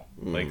well.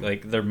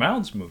 Like their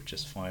mouths move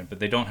just fine, but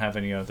they don't have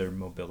any other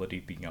mobility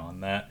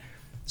beyond that.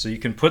 So you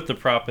can put the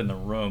prop in the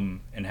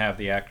room and have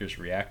the actors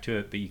react to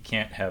it, but you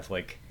can't have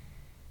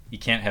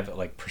it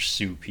like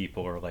pursue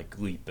people or like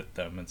leap at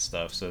them and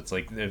stuff. So it's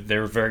like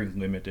they're very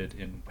limited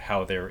in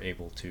how they're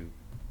able to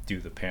do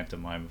the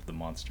pantomime of the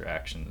monster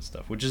action and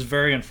stuff, which is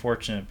very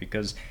unfortunate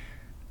because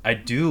I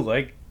do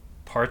like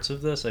parts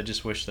of this. I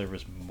just wish there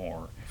was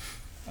more.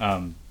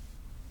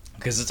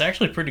 Because it's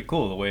actually pretty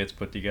cool the way it's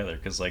put together.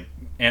 Because like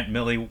Aunt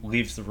Millie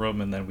leaves the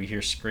room and then we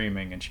hear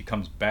screaming, and she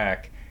comes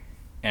back,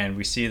 and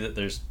we see that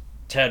there's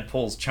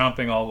tadpoles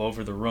chomping all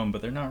over the room,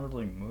 but they're not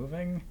really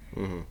moving.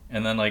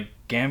 And then like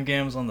Gam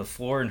Gam's on the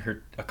floor,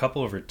 and a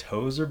couple of her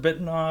toes are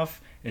bitten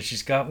off, and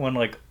she's got one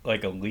like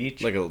a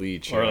leech,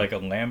 or like a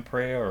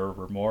lamprey or a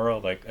remora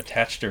like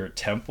attached to her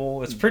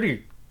temple. It's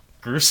pretty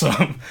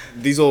gruesome.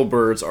 These old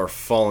birds are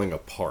falling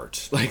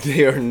apart. Like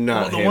they are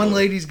not. Well, the one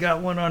lady's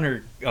got one on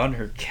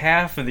her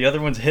calf, and the other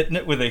one's hitting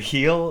it with a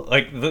heel.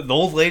 Like the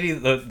old lady,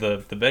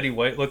 the Betty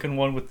White looking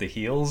one with the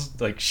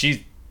heels. Like she's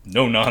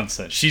no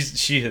nonsense.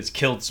 She has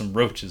killed some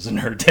roaches in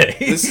her day.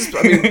 This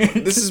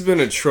has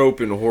been a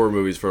trope in horror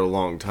movies for a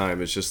long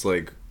time. It's just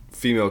like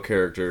female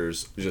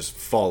characters just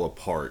fall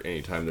apart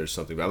anytime there's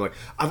something bad.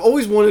 I've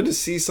always wanted to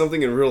see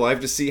something in real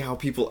life to see how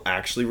people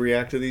actually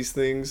react to these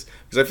things,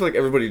 because I feel like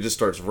everybody just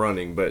starts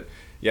running, but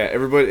yeah,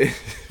 everybody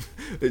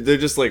they're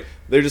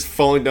just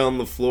falling down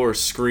the floor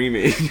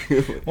screaming.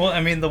 Well,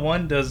 I mean, the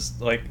one does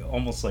like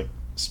almost like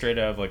straight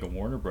out of like a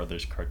Warner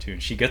Brothers cartoon.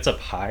 She gets up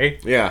high,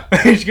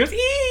 and she goes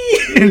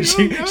ee, and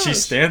she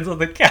stands on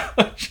the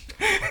couch.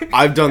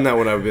 I've done that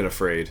when I've been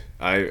afraid.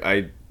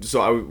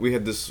 We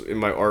had this in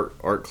my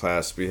art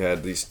class. We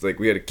had these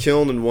we had a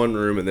kiln in one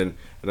room and then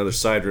another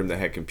side room that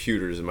had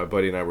computers. And my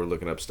buddy and I were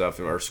looking up stuff.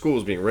 And our school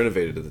was being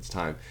renovated at the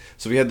time,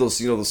 so we had those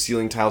those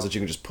ceiling tiles that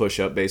you can just push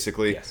up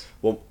basically. Yes.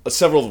 Well,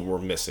 several of them were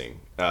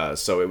missing.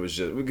 So it was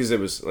just because it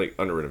was like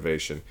under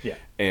renovation. Yeah.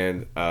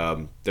 And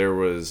there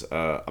was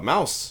a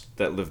mouse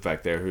that lived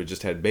back there who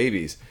just had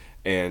babies.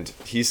 And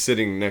he's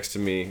sitting next to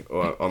me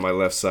on my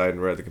left side and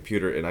we're at the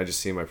computer, and I just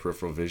see in my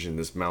peripheral vision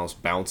this mouse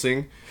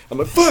bouncing. I'm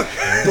like, fuck!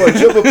 So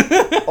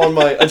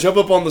I jump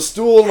up on the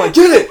stool. I'm like,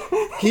 get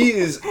it! He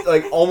is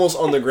like almost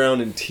on the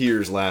ground in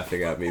tears,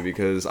 laughing at me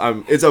because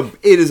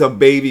it is a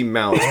baby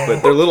mouse, but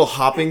their little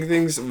hopping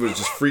things was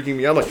just freaking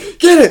me out. I'm like,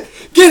 get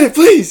it,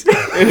 please!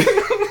 And,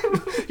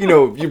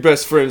 your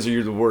best friends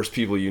are the worst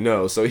people you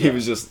know. So he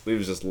was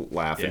just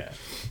laughing. Yeah.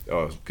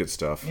 Oh, good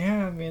stuff.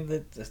 Yeah, I mean,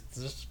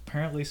 there's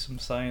apparently some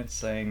science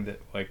saying that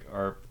like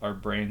our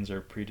brains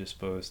are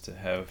predisposed to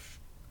have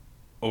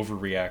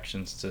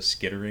overreactions to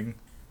skittering.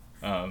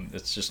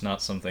 It's just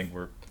not something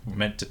we're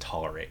meant to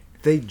tolerate.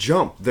 They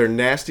jump. They're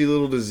nasty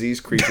little disease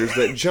creatures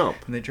that jump.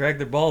 And they drag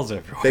their balls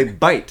everywhere. They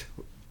bite.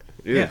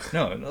 Yeah,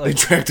 no. They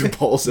drag their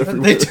balls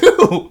everywhere. They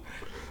do.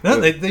 No,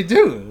 they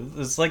do.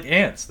 It's like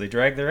ants. They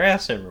drag their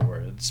ass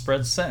everywhere. It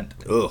spreads scent.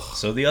 Ugh.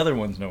 So the other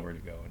ones know where to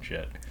go and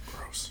shit.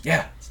 Gross.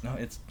 Yeah.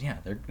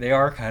 They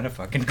are kind of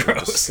fucking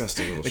gross.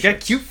 Disgusting little They shits. got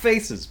cute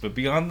faces, but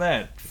beyond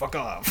that, fuck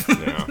off.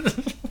 Yeah.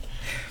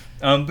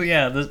 But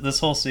yeah, this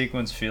whole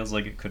sequence feels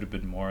like it could have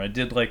been more. I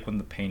did like when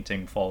the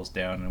painting falls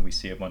down and we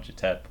see a bunch of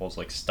tadpoles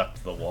like stuck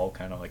to the wall,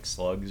 kind of like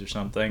slugs or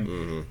something.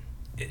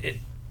 Mm-hmm.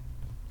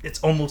 It's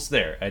almost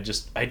there.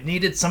 I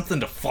needed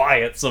something to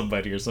fly at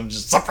somebody or something.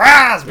 Just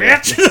surprise,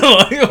 bitch!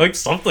 like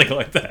something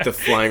like that. The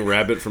flying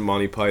rabbit from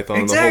Monty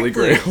Python Exactly. and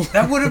the Holy Grail.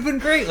 That would have been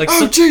great. Like,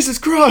 Jesus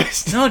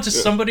Christ! No,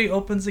 just somebody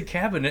opens a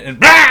cabinet and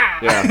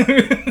Yeah,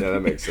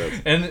 that makes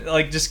sense. And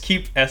like just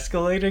keep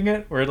escalating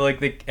it, where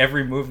like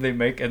every move they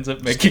make ends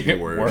up making it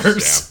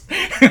worse.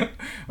 Yeah.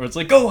 Where it's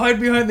like, go hide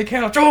behind the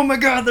couch. Oh my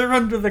god, they're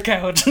under the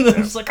couch. And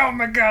then it's like, oh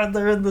my god,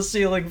 they're in the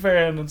ceiling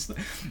fan. And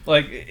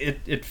like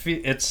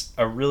it's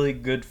a really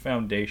good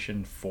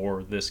foundation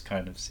for this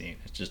kind of scene.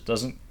 It just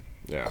doesn't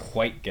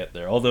quite get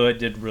there. Although I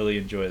did really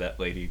enjoy that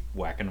lady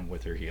whacking him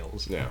with her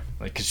heels. Yeah.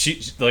 Like,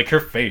 cause like her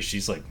face,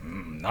 she's like,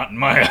 not in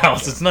my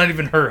house. It's not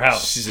even her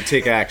house. She's a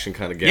take action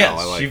kind of gal.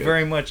 Yes, I like she it.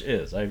 very much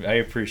is. I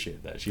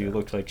appreciate that. She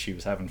looked like she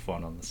was having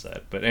fun on the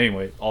set. But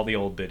anyway, all the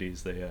old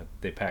biddies,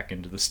 they pack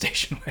into the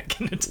station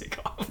wagon and take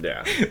off.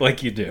 Yeah.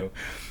 Like you do.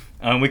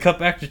 We cut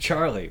back to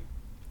Charlie.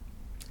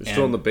 He's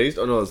still in the base?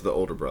 Oh, no, it's the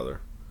older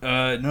brother.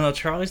 No,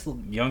 Charlie's the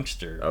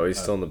youngster. Oh, he's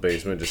still in the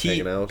basement just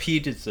hanging out?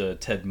 Pete is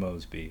Ted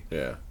Mosby.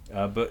 Yeah.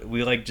 But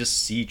we just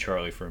see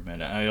Charlie for a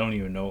minute. I don't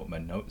even know what my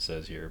note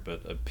says here,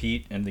 but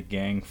Pete and the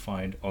gang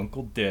find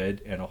Uncle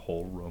dead and a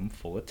whole room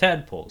full of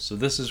tadpoles. So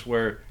this is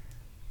where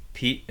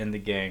Pete and the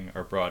gang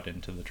are brought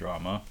into the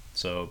drama.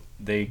 So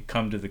they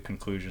come to the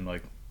conclusion,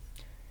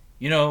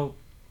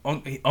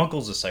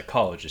 Uncle's a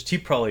psychologist. He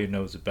probably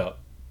knows about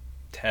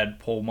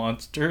tadpole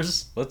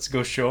monsters. Let's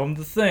go show him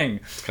the thing.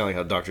 It's kind of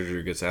like how Dr.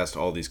 Drew gets asked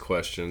all these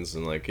questions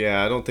and I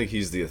don't think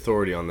he's the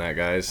authority on that,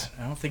 guys.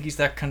 I don't think he's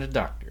that kind of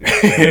doctor.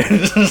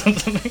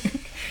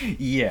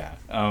 Yeah.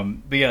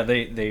 But yeah,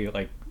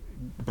 they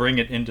bring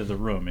it into the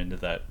room, into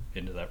that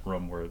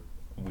room where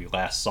we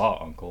last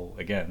saw Uncle.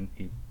 Again,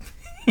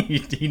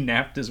 he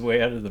napped his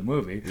way out of the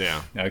movie.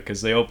 Yeah.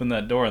 Because they open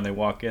that door and they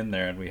walk in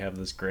there and we have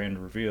this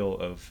grand reveal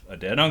of a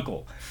dead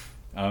uncle.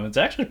 It's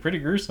actually pretty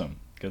gruesome.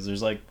 Because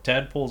there's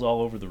tadpoles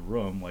all over the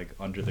room,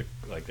 under the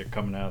they're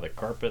coming out of the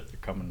carpet,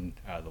 they're coming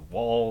out of the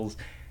walls.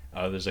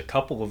 There's a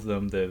couple of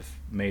them that have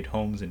made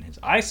homes in his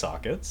eye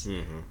sockets,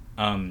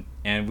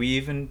 and we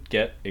even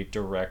get a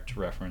direct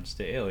reference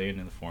to Alien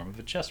in the form of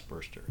a chest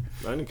burster.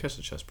 I didn't catch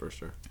the chest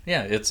burster.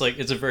 Yeah, it's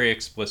a very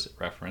explicit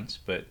reference,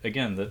 but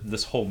again,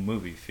 this whole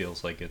movie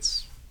feels like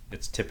it's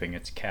tipping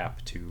its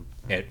cap to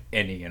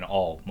any and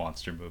all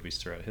monster movies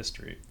throughout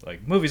history.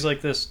 Movies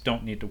like this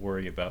don't need to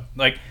worry about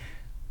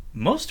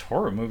most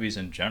horror movies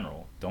in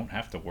general don't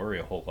have to worry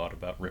a whole lot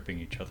about ripping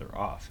each other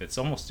off. It's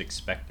almost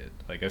expected.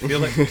 I feel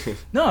like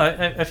no,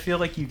 I feel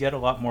like you get a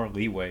lot more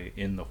leeway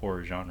in the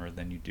horror genre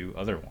than you do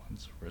other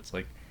ones, where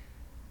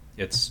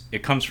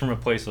it comes from a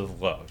place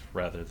of love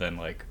rather than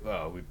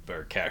oh, we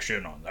better cash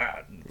in on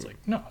that. And it's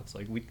no, it's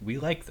we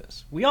like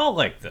this. We all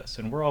like this,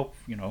 and we're all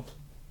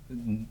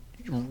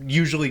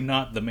usually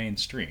not the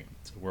mainstream,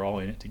 so we're all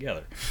in it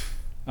together.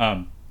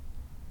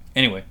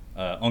 Anyway,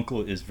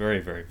 Uncle is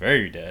very, very,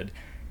 very dead.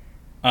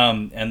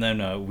 And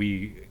then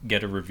we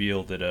get a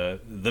reveal that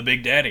the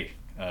Big Daddy,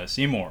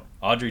 Seymour,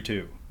 Audrey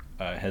 2,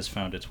 has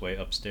found its way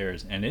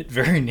upstairs, and it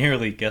very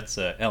nearly gets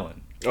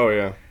Ellen. Oh,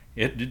 yeah.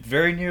 It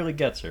very nearly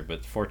gets her,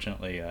 but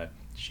fortunately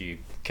she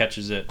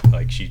catches it,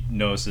 she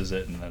notices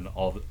it, and then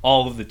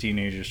all of the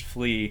teenagers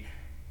flee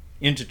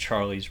into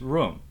Charlie's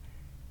room,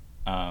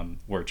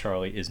 where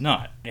Charlie is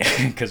not,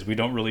 because we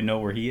don't really know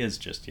where he is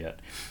just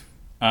yet.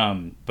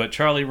 But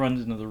Charlie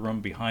runs into the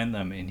room behind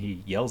them, and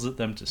he yells at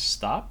them to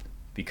stop,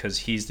 because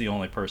he's the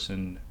only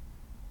person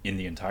in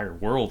the entire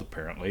world,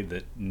 apparently,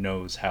 that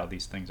knows how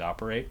these things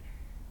operate.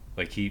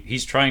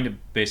 He's trying to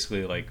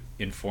basically,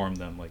 inform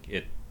them,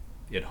 it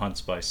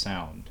hunts by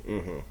sound.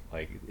 Mm-hmm.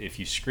 If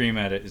you scream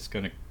at it, it's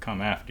going to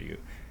come after you.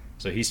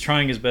 So he's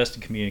trying his best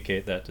to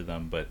communicate that to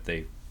them, but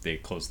they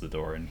close the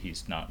door, and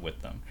he's not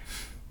with them.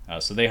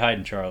 So they hide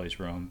in Charlie's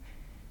room,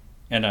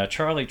 and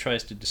Charlie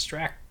tries to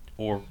distract,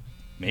 or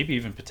maybe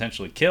even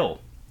potentially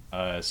kill,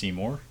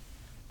 Seymour,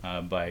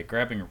 by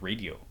grabbing a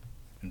radio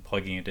and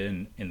plugging it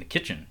in the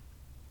kitchen,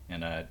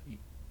 and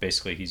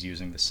basically he's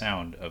using the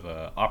sound of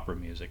opera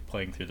music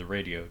playing through the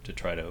radio to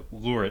try to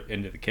lure it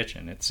into the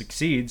kitchen. It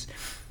succeeds,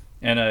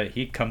 and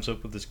he comes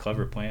up with this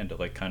clever plan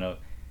to kind of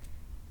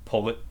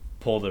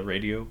pull the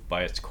radio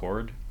by its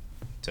cord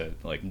to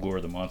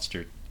lure the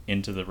monster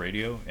into the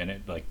radio, and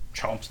it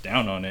chomps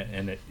down on it,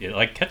 and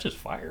it catches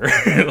fire.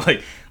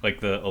 like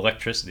the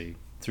electricity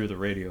through the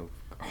radio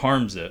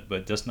harms it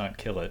but does not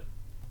kill it.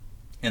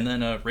 And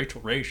then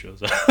Rachel Ray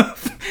shows up.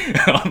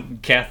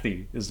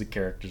 Kathy is the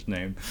character's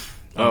name.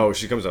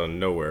 She comes out of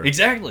nowhere.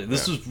 Exactly.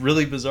 This was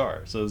really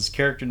bizarre. So this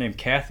character named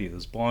Kathy,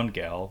 this blonde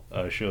gal,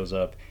 shows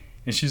up,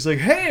 and she's like,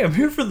 "Hey, I'm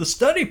here for the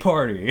study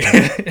party."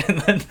 And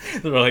then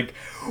they're like,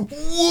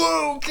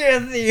 "Whoa,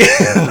 Kathy!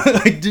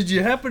 Did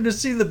you happen to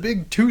see the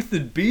big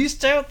toothed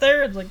beast out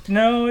there?" It's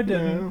no, I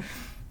didn't.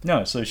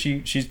 No, so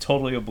she's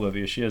totally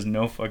oblivious. She has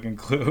no fucking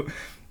clue.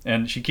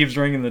 And she keeps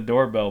ringing the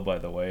doorbell, by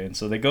the way. And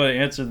so they go to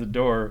answer the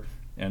door,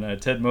 and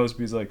Ted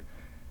Mosby's like,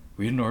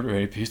 "We didn't order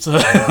any pizza."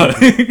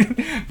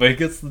 But he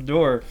gets the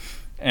door,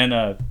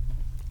 and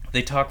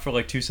they talk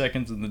for 2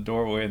 seconds in the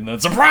doorway, and then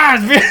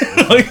surprise!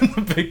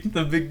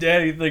 The big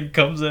daddy thing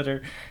comes at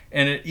her,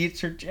 and it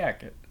eats her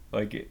jacket.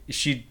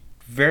 She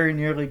very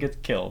nearly gets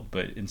killed,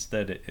 but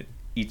instead it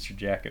eats her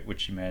jacket,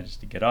 which she manages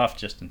to get off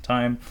just in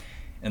time.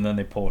 And then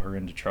they pull her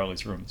into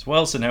Charlie's room as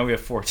well. So now we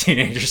have 4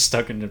 teenagers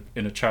stuck in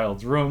a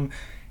child's room,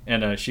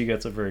 and she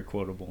gets a very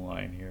quotable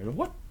line here.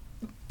 What?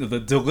 The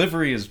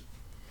delivery is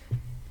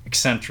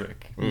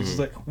eccentric.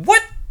 Mm-hmm. It's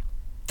what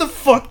the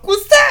fuck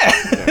was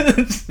that? Yeah.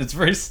 It's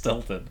very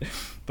stilted,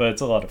 but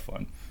it's a lot of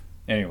fun.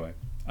 Anyway,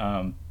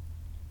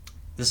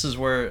 this is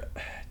where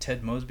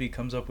Ted Mosby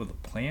comes up with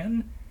a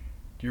plan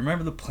Do you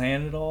remember the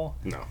plan at all?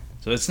 No.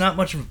 So it's not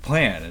much of a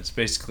plan. It's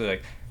basically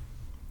like,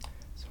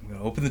 so I'm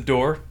gonna open the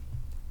door.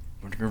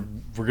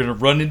 We're gonna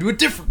run into a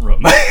different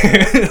room.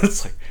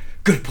 It's like,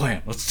 good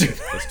plan. Let's do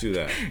that. Let's do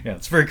that. Yeah,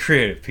 it's very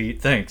creative,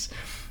 Pete. Thanks.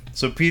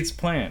 So Pete's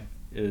plan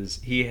is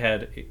maybe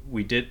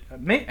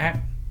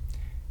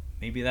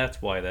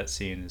that's why that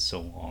scene is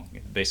so long.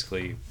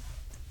 Basically,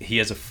 he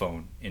has a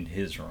phone in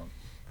his room,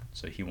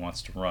 so he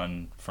wants to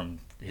run from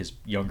his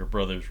younger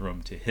brother's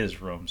room to his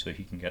room so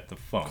he can get the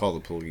phone. Call the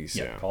police.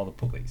 Yeah, call the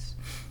police.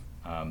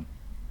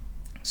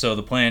 So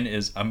the plan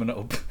is I'm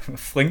gonna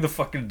fling the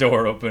fucking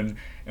door open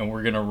and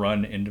we're gonna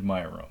run into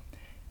my room.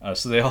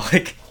 So they all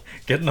like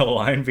get in the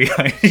line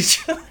behind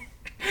each other.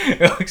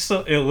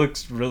 It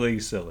looks really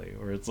silly.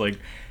 Where it's like,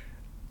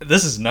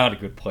 this is not a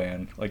good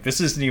plan. Like,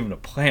 this isn't even a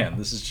plan.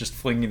 This is just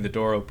flinging the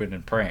door open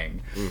and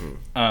praying.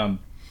 Mm-hmm.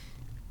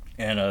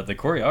 And the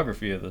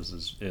choreography of this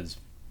is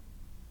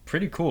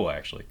pretty cool,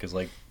 actually, because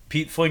like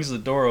Pete flings the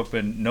door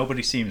open,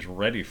 nobody seems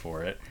ready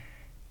for it,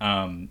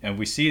 and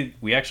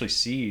we actually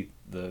see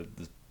the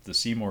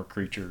Seymour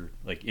creature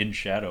like in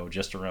shadow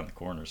just around the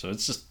corner, so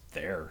it's just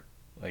there,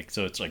 like,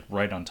 so it's like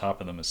right on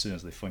top of them as soon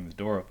as they fling the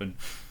door open.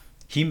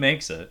 He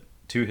makes it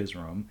to his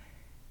room.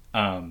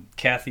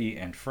 Kathy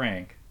and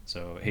Frank,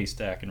 so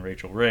Haystack and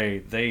Rachel Ray,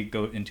 they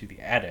go into the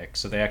attic,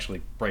 so they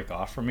actually break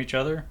off from each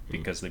other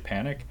because they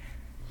panic.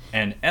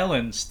 And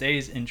Ellen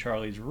stays in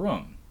Charlie's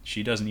room.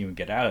 She doesn't even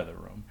get out of the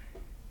room.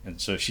 And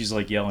so she's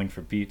like yelling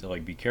for Pete to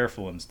like be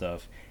careful and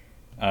stuff.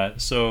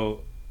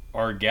 So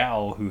our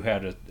gal, who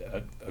had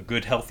a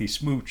good healthy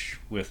smooch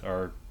with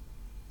our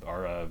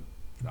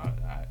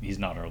he's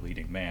not our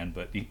leading man,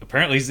 but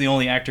apparently he's the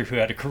only actor who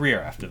had a career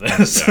after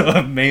this,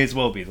 so may as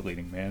well be the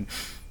leading man.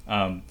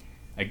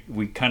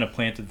 We kind of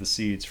planted the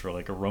seeds for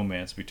like a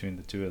romance between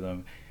the two of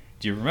them.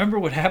 Do you remember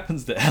what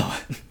happens to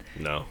Ellen?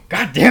 No.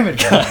 God damn it,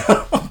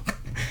 Kyle.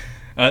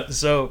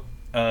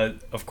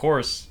 Of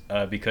course,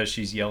 because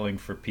she's yelling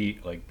for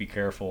Pete, like, be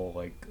careful,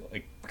 like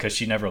because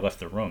she never left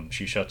the room,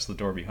 she shuts the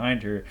door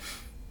behind her,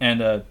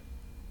 and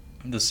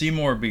the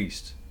Seymour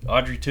Beast,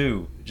 Audrey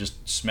 2,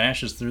 just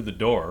smashes through the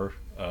door.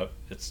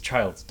 It's a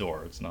child's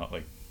door. It's not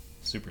like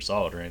super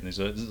solid or anything.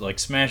 So it like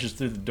smashes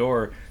through the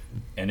door,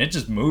 and it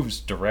just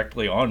moves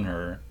directly on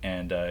her,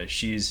 and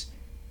she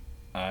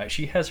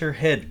has her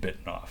head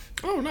bitten off.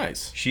 Oh,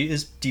 nice. She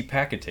is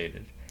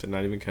decapitated. Did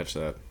not even catch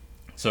that.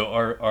 So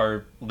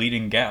our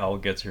leading gal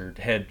gets her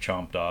head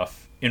chomped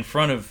off in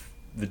front of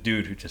the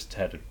dude who just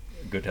had a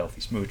good healthy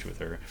smooch with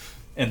her,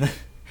 and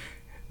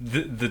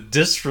the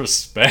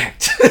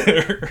disrespect.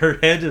 Her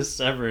head is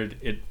severed.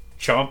 It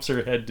chomps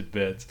her head to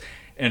bits,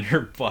 and her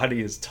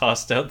body is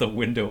tossed out the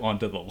window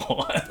onto the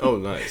lawn. Oh,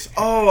 nice.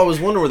 Oh, I was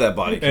wondering where that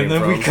body came from.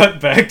 And then we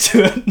cut back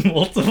to it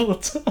multiple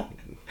times.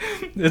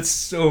 It's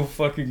so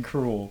fucking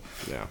cruel.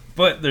 Yeah.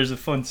 But there's a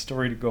fun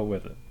story to go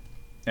with it.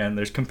 And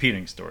there's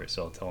competing stories,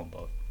 so I'll tell them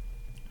both.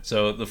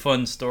 So the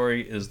fun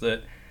story is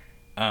that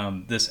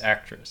this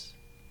actress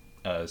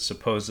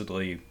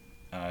supposedly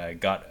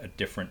got a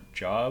different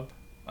job.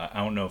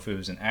 I don't know if it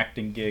was an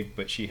acting gig,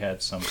 but she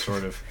had some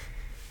sort of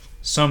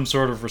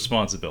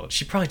responsibility.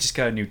 She probably just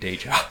got a new day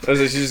job. She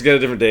just got a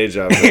different day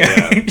job.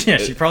 Yeah,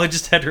 she probably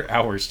just had her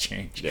hours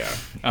changed.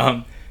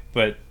 Yeah.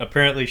 But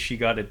apparently she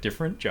got a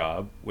different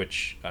job,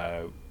 which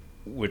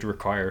would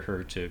require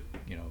her to,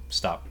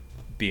 stop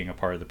being a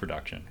part of the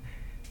production.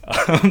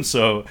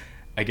 So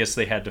I guess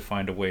they had to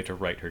find a way to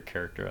write her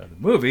character out of the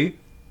movie.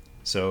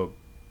 So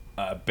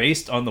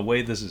based on the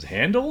way this is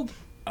handled,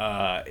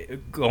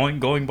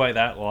 going by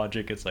that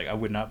logic, it's like I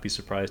would not be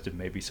surprised if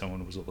maybe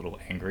someone was a little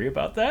angry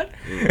about that.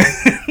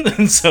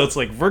 And so it's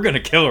like, we're gonna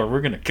kill her,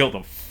 we're gonna kill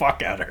the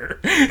fuck out of her.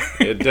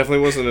 It definitely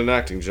wasn't an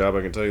acting job,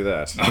 I can tell you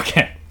that.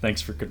 Okay,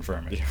 thanks for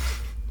confirming.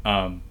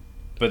 Yeah.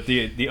 But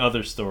the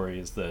other story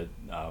is that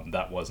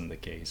that wasn't the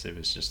case. It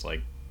was just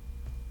like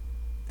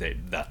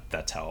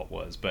that's how it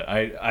was. But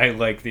I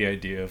like the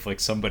idea of like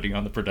somebody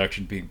on the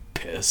production being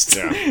pissed.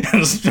 Yeah.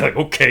 And it's like,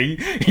 okay,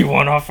 you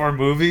want off our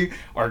movie,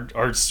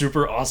 our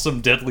super awesome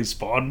Deadly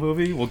Spawn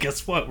movie? Well,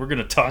 guess what? We're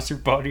gonna toss your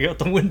body out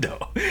the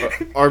window.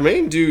 Our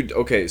main dude.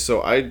 Okay,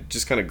 so I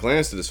just kind of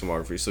glanced at his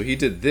filmography. So he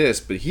did this,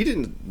 but he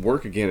didn't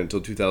work again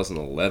until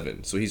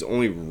 2011. So he's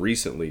only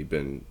recently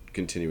been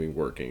continuing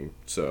working.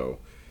 So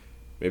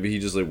maybe he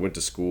just like went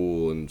to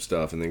school and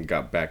stuff, and then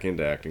got back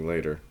into acting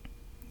later.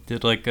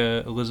 Did like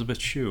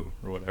Elizabeth Shue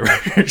or whatever.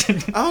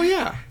 Oh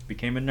yeah,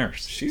 became a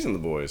nurse. She's in The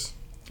Boys.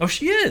 Oh,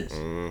 she is.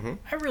 Mm-hmm.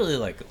 I really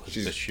like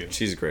Elizabeth Shue.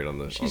 She's great on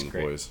The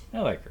great. Boys. I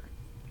like her.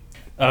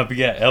 But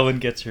yeah, Ellen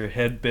gets her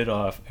head bit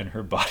off and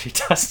her body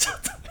tossed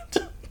out the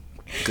window.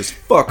 Because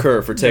fuck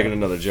her for taking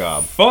another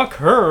job. Fuck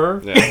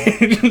her.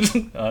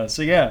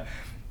 Yeah.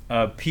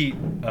 Pete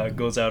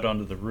goes out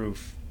onto the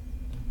roof.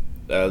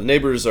 The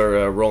neighbors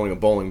are rolling a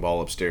bowling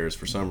ball upstairs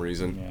for some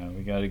reason. Yeah,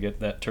 we got to get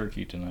that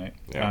turkey tonight.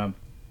 Yeah.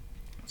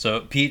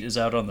 So Pete is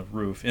out on the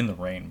roof, in the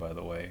rain, by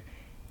the way.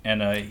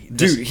 And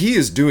dude, he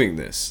is doing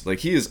this. Like,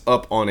 he is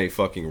up on a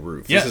fucking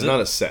roof. This is not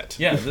a set.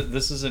 Yeah,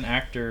 this is an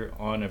actor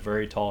on a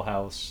very tall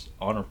house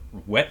on a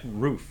wet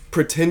roof.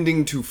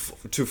 Pretending to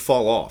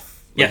fall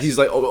off. Yes. He's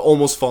like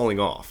almost falling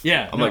off.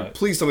 Yeah, I'm no. like,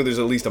 please tell me there's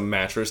at least a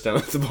mattress down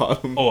at the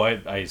bottom. Oh,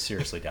 I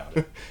seriously doubt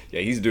it.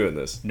 Yeah, he's doing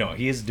this. No,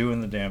 he is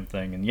doing the damn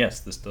thing, and yes,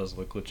 this does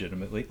look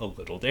legitimately a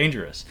little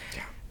dangerous.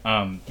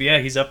 But yeah,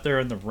 he's up there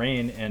in the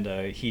rain,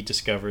 and he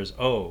discovers,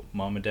 oh,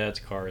 Mom and Dad's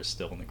car is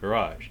still in the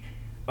garage.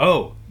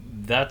 Oh,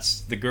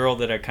 that's the girl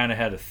that I kind of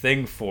had a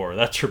thing for.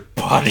 That's her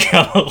body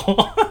on the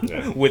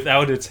lawn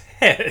without its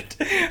head.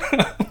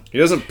 He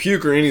doesn't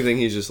puke or anything.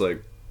 He's just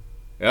like,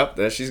 yep,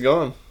 there she's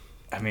gone.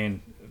 I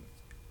mean,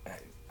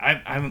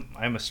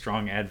 I'm a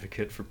strong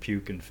advocate for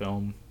puke in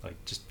film.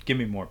 Like, just give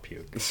me more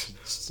puke.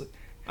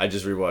 I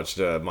just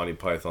rewatched Monty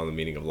Python: The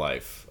Meaning of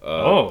Life.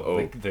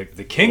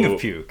 The king of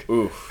puke.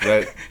 Ooh,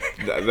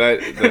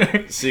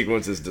 that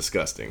sequence is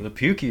disgusting. The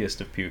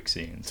pukiest of puke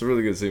scenes. It's a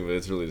really good scene, but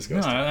it's really No,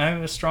 disgusting.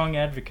 I'm a strong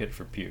advocate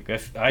for puke.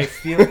 I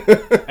feel,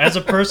 as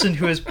a person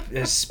who has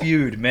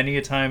spewed many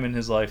a time in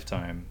his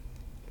lifetime,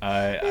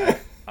 I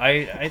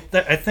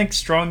think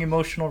strong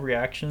emotional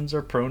reactions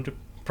are prone to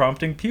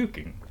prompting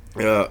puking.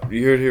 You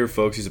heard it here,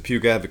 folks. He's a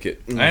puke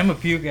advocate. I am a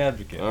puke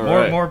advocate. All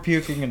right. More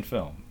puking in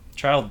film.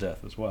 Child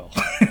death as well.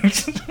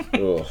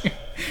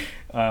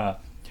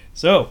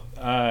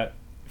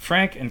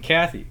 Frank and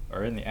Kathy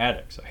are in the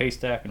attic. So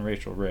Haystack and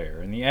Rachel Ray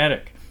are in the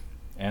attic.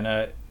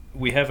 And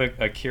we have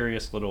a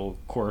curious little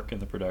quirk in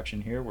the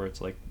production here where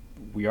it's like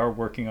we are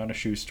working on a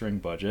shoestring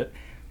budget.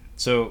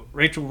 So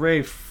Rachel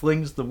Ray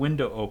flings the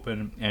window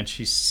open and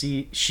she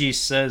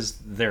says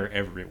they're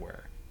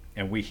everywhere.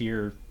 And we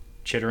hear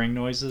chittering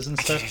noises and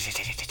stuff.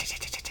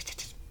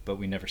 But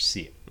we never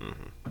see it.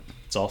 Mm-hmm.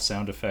 It's all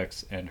sound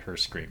effects and her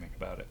screaming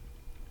about it.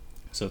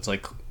 So it's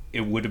like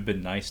it would have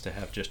been nice to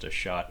have just a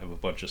shot of a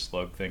bunch of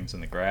slug things in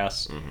the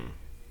grass. Mm-hmm.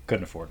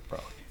 Couldn't afford it,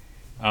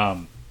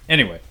 probably.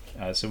 Anyway,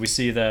 so we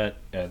see that,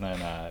 and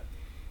then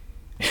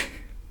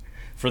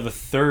for the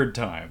third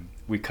time,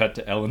 we cut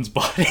to Ellen's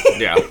body.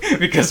 Yeah.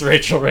 Because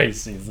Rachel Ray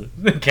sees it.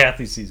 And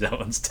Kathy sees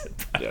Ellen's dead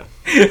body.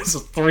 Yeah. So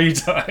 3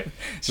 times.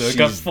 So it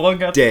got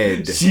flung out.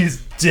 Dead.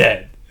 She's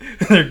dead.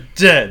 They're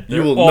dead.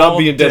 You will not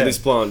be in Deadly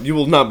Spawn. You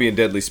will not be in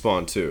Deadly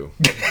Spawn 2.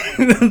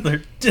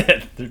 They're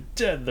dead. They're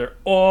dead. They're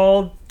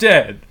all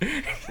dead.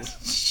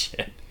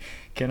 Shit.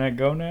 Can I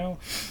go now?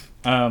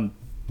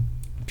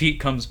 Pete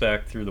comes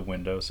back through the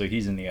window, so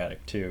he's in the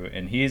attic too,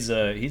 and he's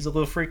a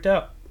little freaked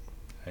out.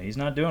 He's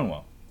not doing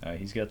well.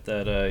 He's got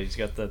that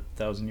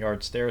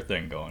 1,000-yard stare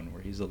thing going,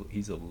 where he's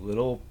a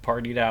little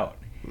partied out.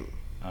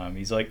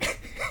 He's like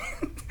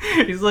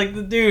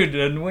the dude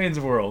in Wayne's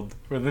World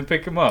where they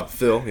pick him up.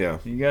 Phil, yeah.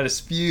 You gotta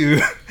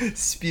spew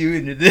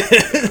into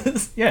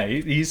this. Yeah,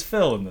 he's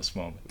Phil in this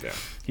moment. Yeah.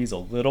 He's a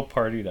little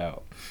partied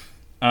out.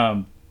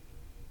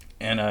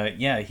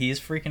 He's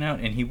freaking out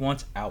and he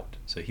wants out.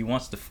 So he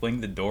wants to fling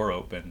the door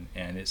open,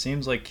 and it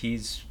seems like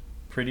he's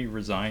pretty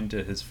resigned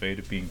to his fate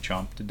of being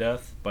chomped to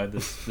death by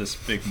this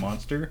big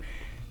monster.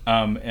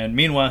 And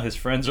meanwhile, his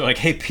friends are like,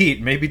 "Hey,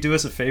 Pete, maybe do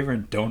us a favor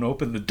and don't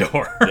open the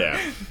door." Yeah.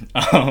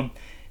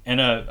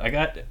 I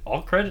got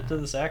all credit to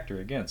this actor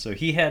again. So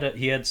he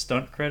had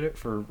stunt credit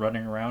for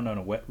running around on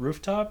a wet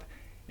rooftop,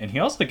 and he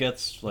also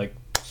gets like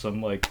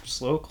some like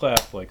slow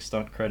clap like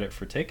stunt credit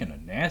for taking a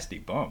nasty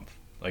bump.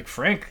 Like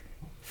Frank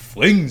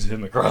flings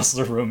him across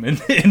the room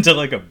into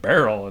like a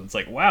barrel, and it's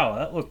like, wow,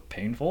 that looked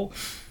painful.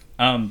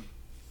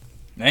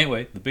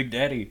 Anyway, the Big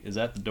Daddy is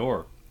at the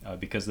door.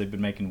 Because they've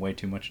been making way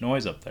too much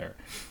noise up there.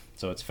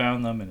 So it's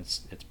found them, and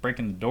it's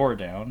breaking the door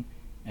down.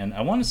 And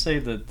I want to say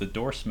that the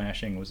door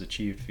smashing was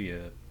achieved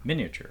via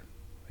miniature.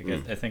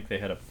 I think they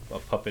had a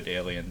puppet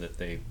alien that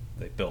they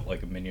built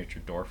like a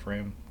miniature door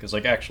frame. Because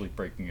like actually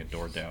breaking a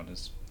door down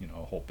is a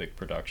whole big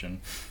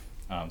production.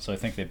 So I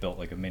think they built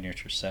like a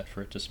miniature set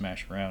for it to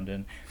smash around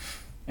in.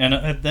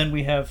 And then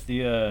we have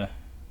the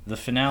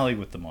finale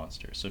with the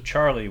monster. So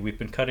Charlie, we've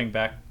been cutting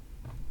back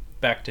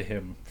to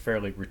him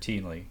fairly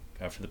routinely.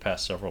 For the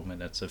past several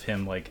minutes of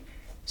him like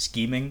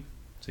scheming.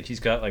 So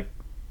he's got like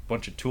a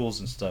bunch of tools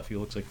and stuff. He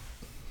looks like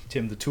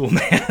Tim the Tool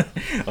Man,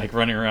 like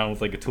running around with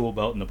like a tool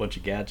belt and a bunch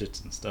of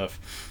gadgets and stuff.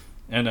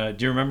 And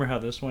do you remember how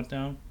this went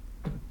down?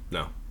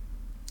 No.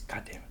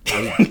 God damn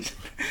it.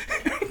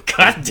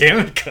 God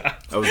damn it, God.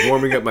 I was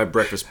warming up my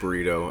breakfast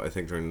burrito, I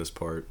think, during this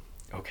part.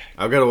 Okay.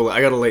 I got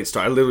a late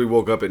start. I literally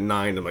woke up at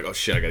 9 and I'm like, oh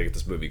shit, I gotta get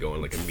this movie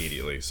going like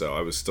immediately. So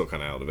I was still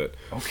kind of out of it.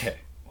 Okay.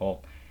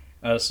 Well,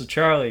 so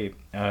Charlie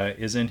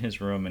is in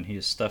his room and he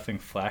is stuffing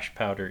flash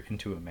powder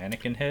into a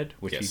mannequin head,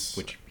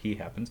 which he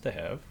happens to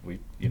have.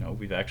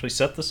 We've actually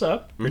set this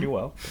up pretty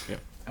well.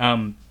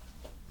 Yeah.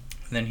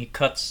 Then he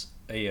cuts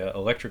a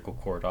electrical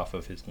cord off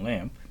of his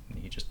lamp and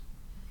he just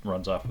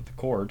runs off with the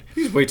cord.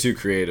 He's way too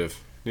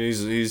creative.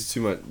 He's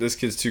too much. This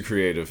kid's too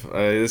creative.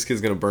 This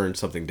kid's gonna burn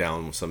something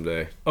down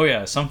someday. Oh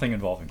yeah, something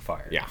involving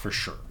fire. Yeah, for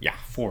sure. Yeah,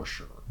 for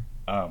sure.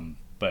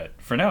 But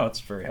for now, it's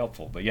very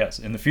helpful. But yes,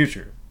 in the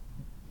future,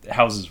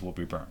 houses will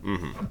be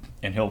burned,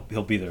 and he'll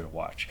be there to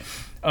watch.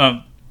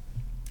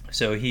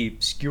 So he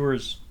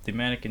skewers the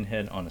mannequin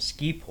head on a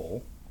ski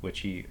pole,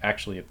 which he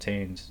actually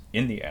obtains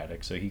in the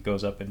attic. So he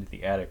goes up into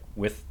the attic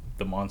with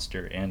the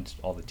monster and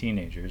all the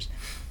teenagers,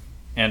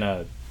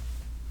 and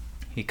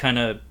he kind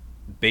of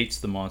baits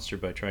the monster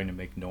by trying to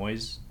make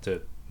noise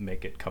to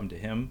make it come to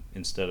him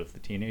instead of the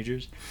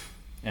teenagers.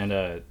 And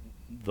the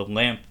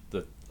lamp,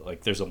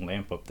 there's a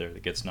lamp up there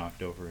that gets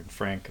knocked over, and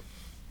Frank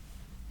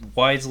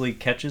wisely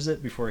catches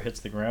it before it hits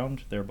the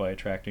ground, thereby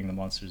attracting the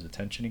monster's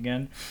attention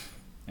again.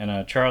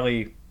 And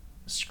Charlie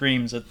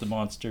screams at the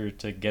monster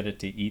to get it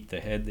to eat the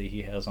head that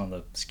he has on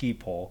the ski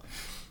pole,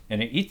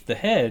 and it eats the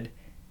head,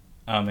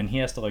 and he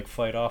has to like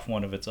fight off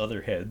one of its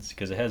other heads,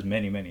 because it has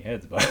many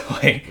heads, by the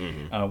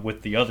way,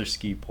 with the other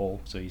ski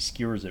pole, so he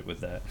skewers it with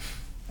that.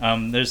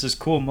 There's this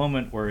cool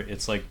moment where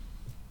it's like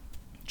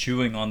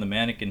chewing on the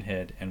mannequin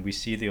head, and we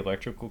see the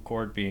electrical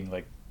cord being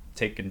like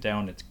taken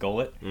down its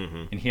gullet,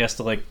 and he has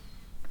to like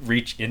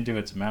reach into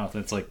its mouth.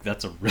 It's like,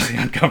 that's a really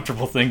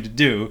uncomfortable thing to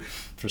do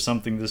for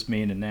something this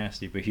mean and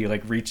nasty, but he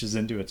like reaches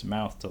into its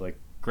mouth to like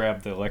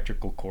grab the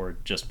electrical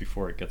cord just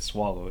before it gets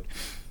swallowed.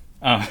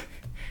 And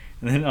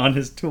then on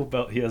his tool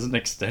belt he has an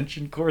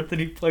extension cord that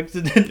he plugs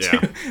it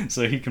into,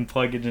 so he can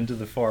plug it into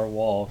the far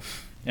wall.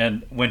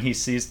 And when he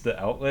sees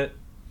the outlet,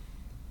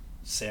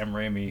 Sam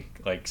Raimi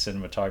like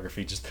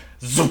cinematography just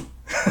zoom.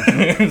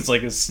 It's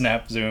like a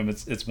snap zoom.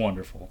 It's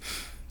wonderful.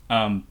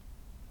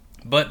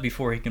 But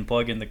before he can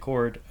plug in the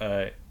cord,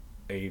 a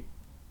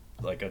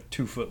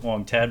 2-foot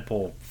long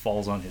tadpole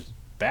falls on his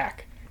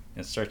back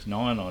and starts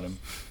gnawing on him.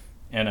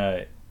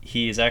 And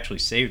he is actually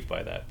saved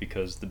by that,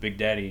 because the Big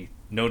Daddy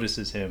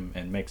notices him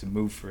and makes a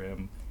move for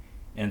him.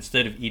 And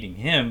instead of eating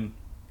him,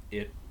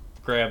 it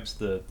grabs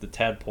the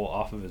tadpole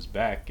off of his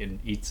back and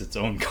eats its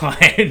own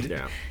kind.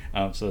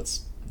 Yeah. So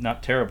it's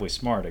not terribly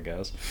smart, I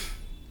guess.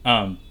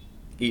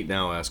 Eat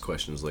now, ask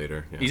questions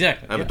later. Yeah.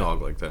 Exactly. I have a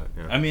dog like that.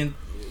 Yeah. I mean,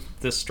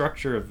 the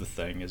structure of the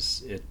thing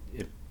is it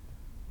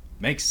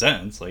makes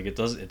sense. Like, it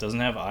doesn't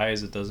have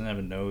eyes, it doesn't have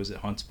a nose, it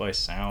hunts by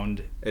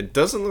sound. It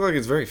doesn't look like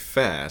it's very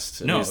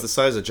fast. No. It's the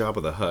size of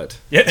Jabba the Hutt.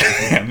 Yeah.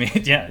 I mean,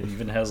 yeah, it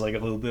even has like a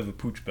little bit of a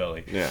pooch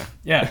belly. Yeah.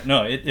 Yeah,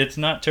 no, it's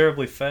not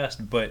terribly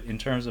fast, but in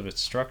terms of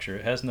its structure,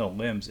 it has no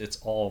limbs, it's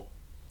all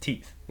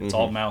teeth. It's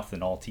all mouth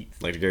and all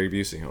teeth. Like Gary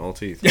Busey, all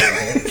teeth.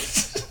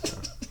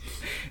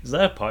 Is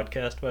that a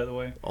podcast, by the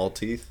way? All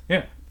teeth?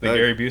 Yeah. The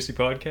Gary Busey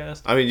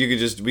podcast? I mean,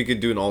 we could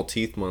do an all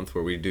teeth month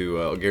where we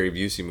do Gary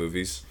Busey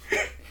movies.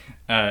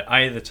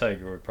 Eye of the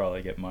Tiger would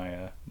probably get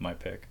my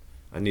pick.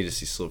 I need to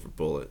see Silver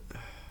Bullet.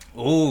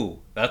 Ooh,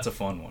 that's a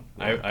fun one.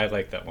 Yeah. I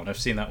like that one. I've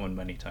seen that one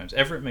many times.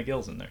 Everett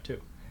McGill's in there,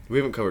 too. We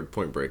haven't covered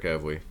Point Break,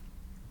 have we?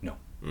 No,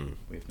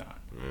 we've not.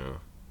 Yeah.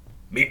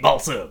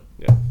 Meatball Sub.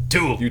 Yeah.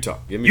 Tool. Utah.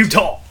 Yeah,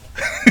 Utah.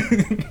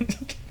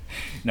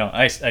 No,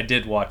 I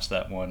did watch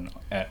that one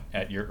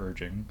at your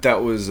urging.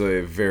 That was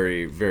a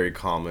very, very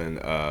common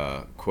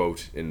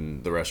quote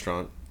in the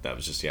restaurant. That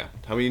was just, how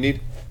many you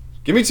need?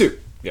 Give me 2.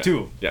 Yeah.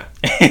 2. Yeah.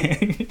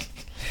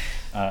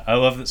 I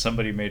love that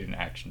somebody made an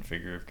action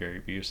figure of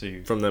Gary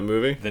Busey from that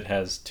movie that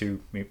has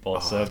 2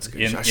 meatball subs.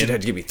 I should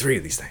have to give me 3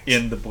 of these things.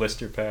 In the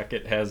blister pack,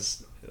 it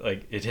has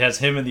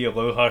him in the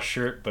Aloha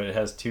shirt, but it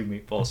has 2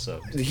 meatball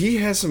subs. He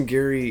has some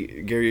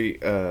Gary.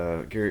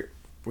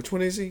 Which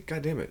one is he?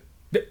 God damn it!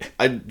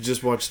 I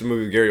just watched the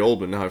movie with Gary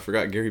Oldman. Now I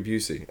forgot Gary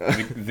Busey.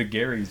 The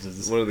Garys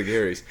is one of the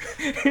Garys.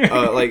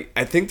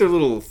 I think they're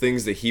little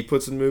things that he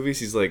puts in movies.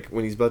 He's like,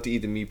 when he's about to eat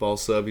the meatball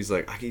sub, he's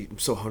like, I'm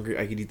so hungry,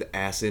 I could eat the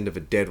ass end of a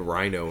dead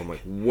rhino. I'm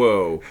like,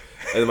 whoa.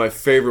 And then my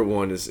favorite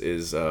one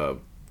is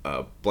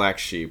Black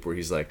Sheep, where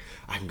he's like,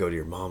 I can go to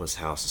your mama's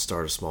house and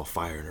start a small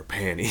fire in her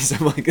panties.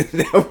 I'm like,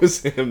 that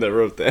was him that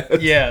wrote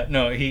that. Yeah,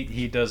 no,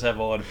 he does have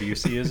a lot of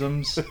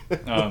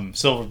Buseyisms.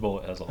 Silver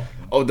Bullet has a lot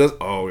of them.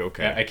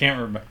 Okay. I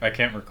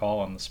can't recall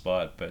on the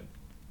spot, but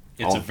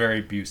it's a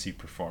very Busey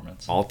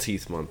performance. All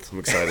Teeth Month. I'm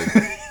excited.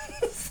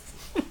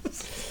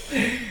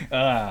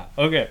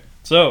 Okay,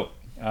 so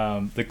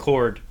the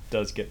cord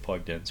does get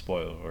plugged in,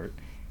 spoiler alert.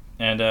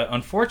 And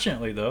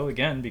unfortunately, though,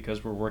 again,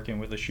 because we're working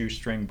with a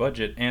shoestring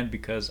budget, and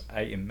because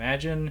I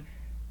imagine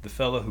the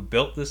fellow who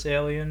built this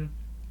alien,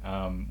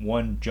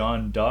 one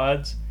John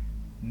Dodds,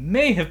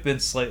 may have been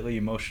slightly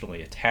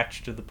emotionally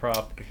attached to the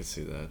prop. I can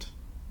see that.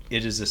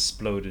 It is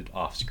exploded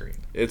off screen.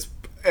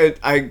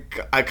 I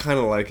kind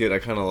of like it. I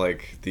kind of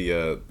like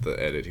the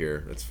edit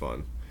here. It's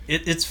fun.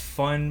 It's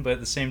fun, but at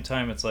the same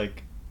time, it's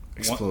like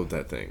explode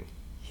that thing.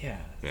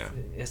 Yeah.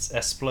 It's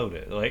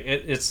exploded. Like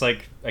it's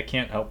like I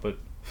can't help but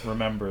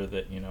remember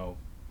that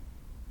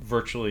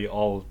virtually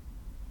all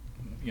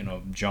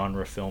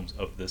genre films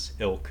of this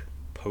ilk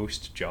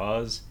post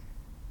Jaws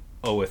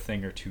owe a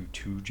thing or two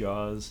to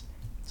Jaws.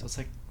 So it's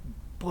like,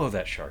 blow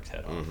that shark's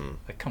head off.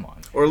 Like, come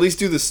on. Or at least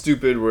do the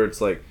stupid where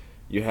it's like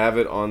you have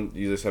it on,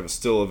 you just have a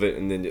still of it,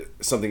 and then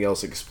something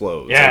else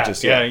explodes.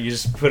 Yeah, you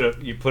just put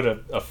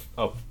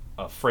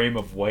a frame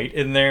of white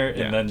in there,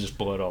 and then just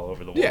blood all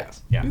over the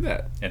walls. Yeah, do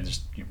that. And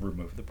just you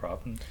remove the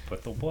prop and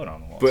put the blood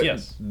on the walls. But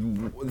yes.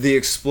 The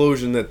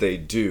explosion that they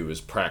do is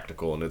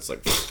practical, and it's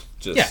like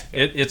just... Yeah,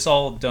 it's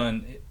all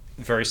done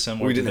very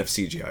similar. We didn't have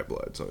CGI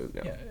blood, so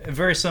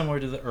very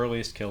similar to the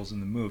earliest kills in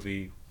the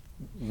movie.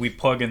 We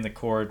plug in the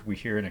cord, we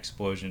hear an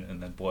explosion,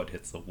 and then blood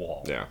hits the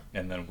wall. Yeah.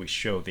 And then we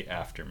show the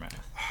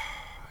aftermath.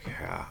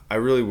 Yeah, I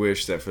really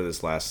wish that for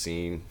this last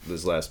scene,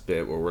 this last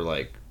bit where we're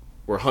like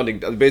we're hunting.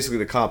 Basically,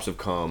 the cops have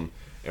come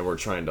and we're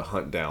trying to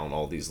hunt down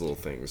all these little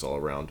things all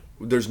around.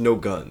 There's no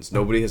guns.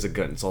 Nobody has a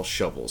gun. It's all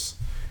shovels.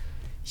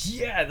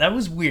 Yeah, that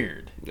was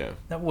weird. Yeah,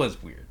 that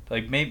was weird.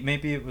 Like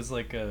maybe it was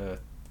like a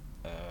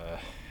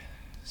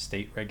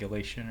state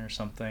regulation or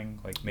something.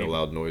 Like maybe no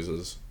loud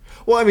noises.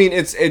 Well, I mean,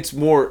 it's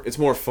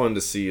more fun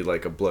to see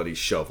like a bloody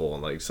shovel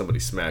and like somebody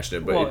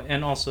smashing it. But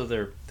and also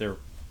they're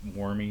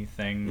wormy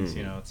things.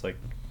 You know, it's like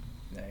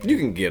you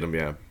can get them,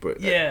 yeah.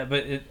 But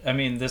I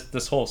mean,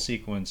 this whole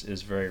sequence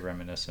is very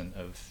reminiscent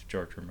of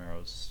George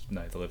Romero's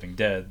Night of the Living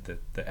Dead.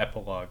 The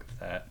epilogue of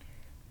that,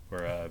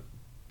 where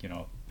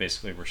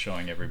basically we're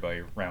showing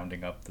everybody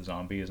rounding up the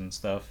zombies and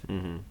stuff,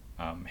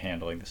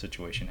 handling the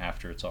situation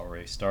after it's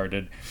already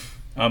started.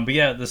 But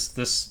yeah,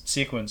 this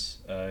sequence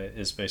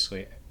is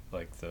basically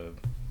like the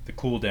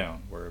cool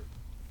down where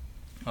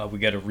we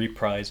get a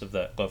reprise of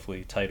that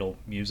lovely title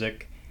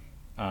music.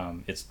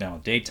 It's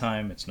now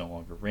daytime. It's no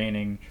longer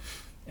raining,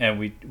 and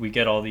we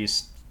get all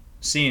these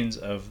scenes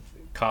of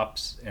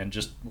cops and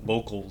just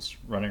locals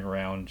running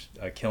around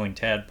killing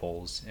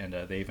tadpoles, and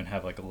they even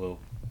have like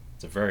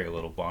it's a very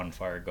little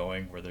bonfire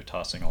going where they're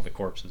tossing all the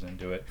corpses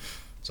into it.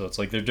 So it's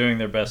like they're doing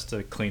their best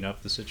to clean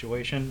up the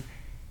situation,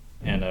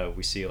 and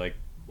we see like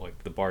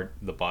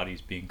the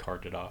bodies being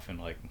carted off in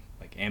like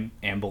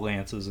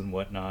ambulances and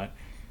whatnot.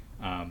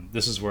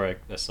 This is where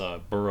I saw a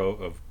borough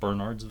of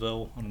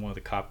Bernardsville on one of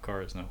the cop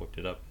cars, and I looked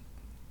it up.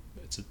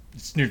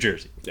 It's New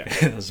Jersey. Yeah.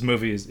 This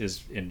movie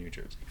is in New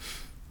Jersey.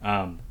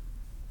 And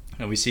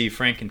we see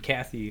Frank and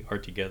Kathy are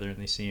together, and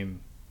they seem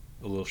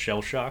a little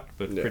shell-shocked,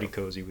 but pretty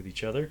cozy with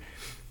each other.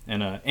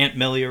 And Aunt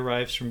Millie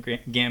arrives from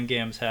Gam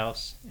Gam's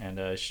house,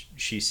 and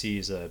she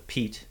sees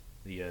Pete,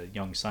 the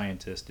young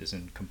scientist, is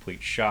in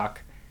complete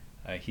shock.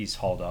 He's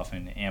hauled off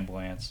in an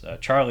ambulance.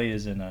 Charlie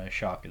is in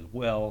shock as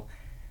well.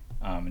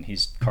 And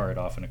he's carted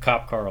off in a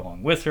cop car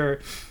along with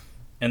her.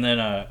 And then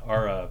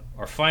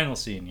our final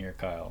scene here,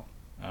 Kyle.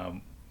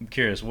 I'm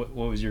curious, what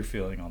was your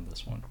feeling on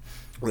this one?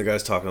 The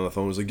guy's talking on the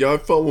phone. He's like, "Yeah, I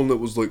found one that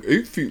was like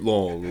 8 feet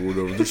long or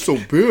whatever. They're so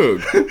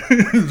big."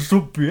 They're so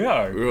big.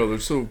 Yeah, they're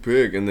so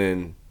big. And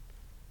then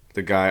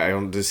the guy,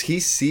 does he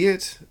see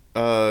it,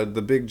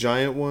 the big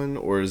giant one,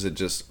 or is it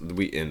just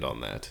we end on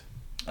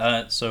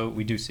that? So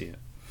we do see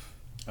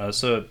it.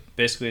 So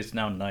basically, it's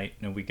now night,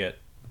 and we get,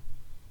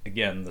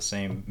 again, the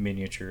same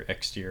miniature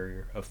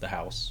exterior of the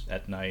house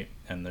at night,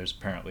 and there's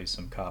apparently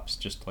some cops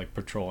just like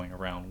patrolling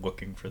around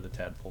looking for the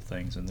tadpole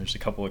things, and there's a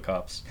couple of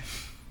cops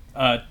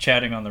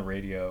chatting on the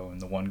radio,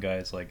 and the one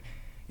guy's like,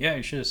 "Yeah,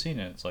 you should have seen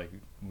it. It's like,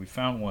 we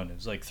found one. It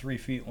was like 3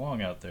 feet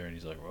long out there." And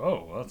he's like,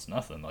 "Oh, well, that's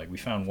nothing. Like, we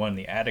found one in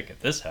the attic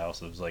at this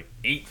house. It was like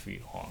 8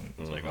 feet long."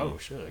 It's like, "Oh,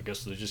 shit, I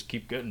guess they just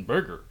keep getting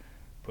bigger.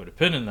 Put a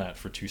pin in that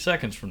for 2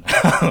 seconds from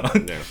now."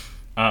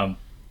 Yeah.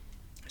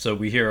 So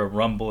we hear a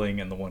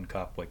rumbling, and the one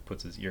cop like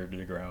puts his ear to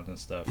the ground and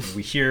stuff. And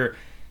we hear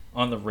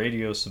on the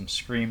radio some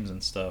screams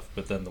and stuff,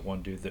 but then the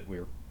one dude that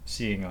we're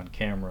seeing on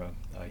camera,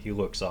 he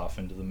looks off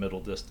into the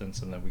middle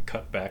distance, and then we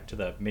cut back to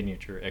that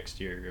miniature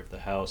exterior of the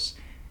house,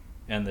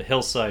 and the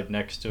hillside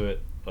next to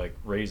it like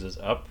raises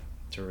up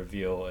to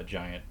reveal a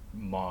giant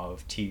maw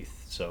of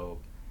teeth. So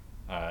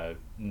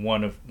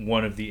one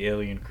of the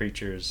alien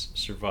creatures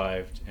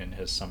survived and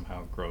has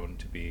somehow grown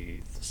to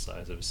be the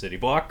size of a city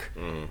block.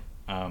 And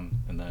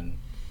then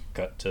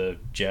cut to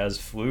jazz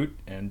flute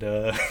and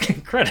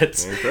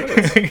credits.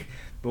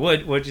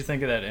 But what'd you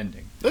think of that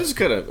ending?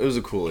 It was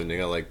a cool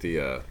ending. I like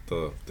the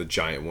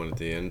giant one at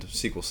the end.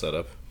 Sequel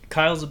setup.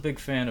 Kyle's a big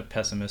fan of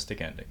pessimistic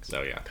endings.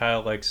 Oh yeah.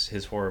 Kyle likes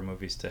his horror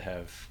movies to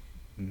have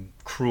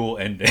cruel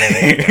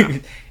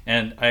endings.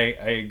 And I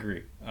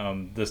agree.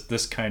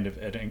 This kind of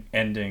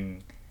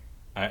ending,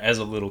 as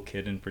a little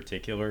kid in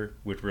particular,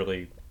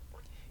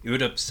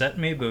 would upset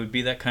me, but it would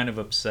be that kind of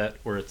upset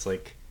where it's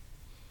like,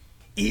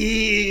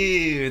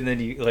 ew, and then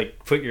you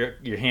like put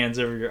your hands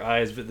over your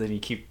eyes, but then you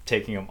keep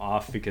taking them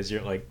off because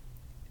you're like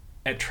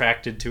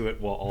attracted to it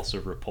while also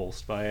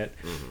repulsed by it.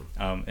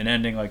 An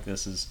ending like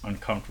this is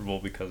uncomfortable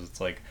because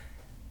it's like,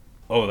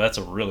 oh, that's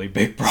a really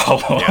big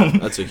problem. Yeah,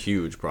 that's a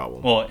huge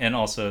problem. Well, and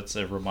also it's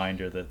a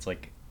reminder that it's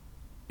like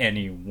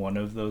any one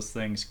of those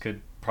things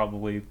could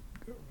probably,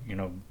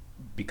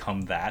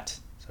 become that.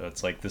 So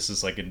it's like, this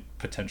is like a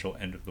potential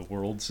end of the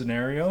world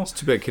scenario. It's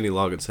too bad Kenny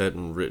Loggins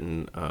hadn't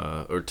written,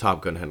 or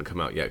Top Gun hadn't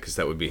come out yet, because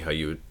that would be how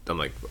you would. I'm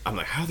like,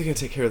 how are they gonna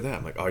take care of that?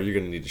 I'm like, oh, you're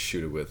gonna need to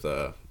shoot it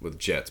with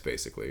jets,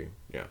 basically.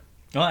 Yeah.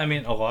 Well, I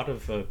mean, a lot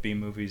of B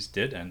movies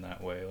did end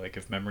that way. Like,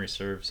 if memory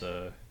serves,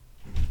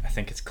 I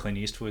think it's Clint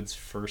Eastwood's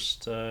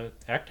first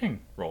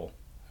acting role.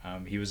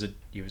 He was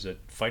a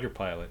fighter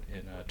pilot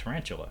in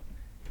Tarantula,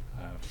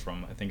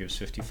 from I think it was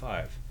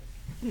 1955.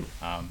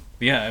 But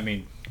yeah, I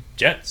mean,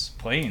 jets,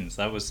 planes.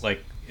 That was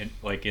like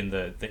in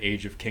the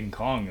age of King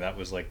Kong. That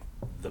was like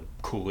the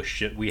coolest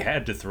shit we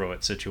had to throw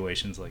at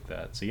situations like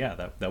that. So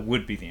yeah, that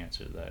would be the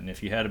answer to that. And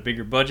if you had a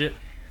bigger budget,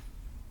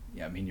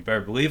 yeah, I mean, you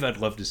better believe I'd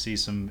love to see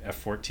some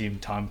F-14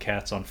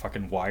 Tomcats on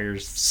fucking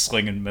wires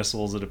slinging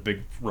missiles at a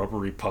big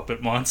rubbery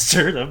puppet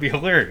monster. That'd be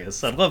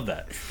hilarious. I'd love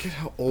that. Forget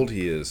how old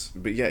he is.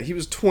 But yeah, he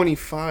was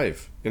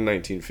 25 in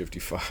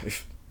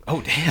 1955.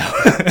 Oh,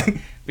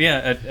 damn. But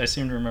yeah, I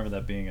seem to remember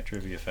that being a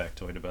trivia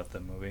factoid about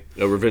that movie.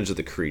 No, Revenge of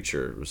the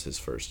Creature was his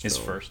first His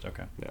film. first,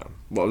 okay. Yeah.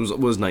 Well, it was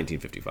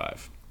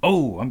 1955.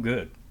 Oh, I'm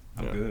good.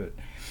 I'm Yeah. good.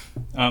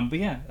 But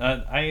yeah,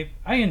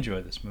 I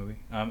enjoy this movie.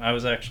 I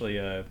was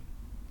actually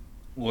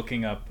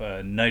looking up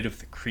Night of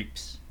the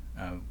Creeps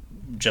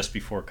just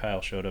before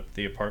Kyle showed up at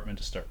the apartment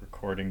to start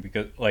recording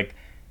because, like,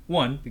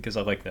 one, because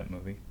I like that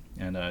movie,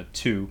 and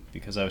two,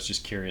 because I was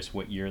just curious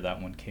what year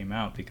that one came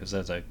out. Because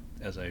as I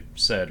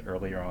said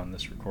earlier on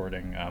this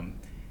recording,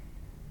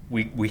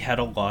 we had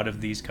a lot of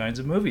these kinds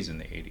of movies in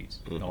the 80s.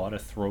 Mm-hmm. A lot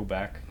of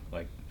throwback,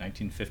 like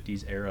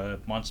 1950s era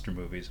monster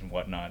movies and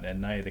whatnot.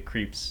 And Night of the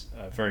Creeps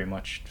very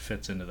much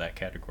fits into that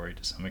category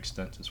to some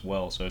extent as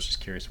well. So I was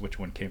just curious which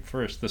one came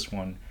first. This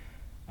one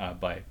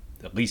by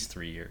at least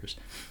 3 years.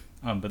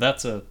 But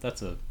that's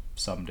a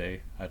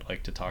someday I'd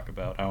like to talk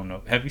about. I don't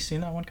know. Have you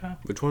seen that one, Kyle?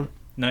 Which one?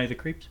 Night of the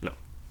Creeps? No.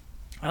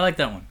 I like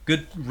that one.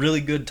 Good, really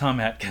good Tom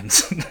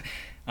Atkins.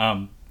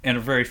 And a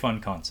very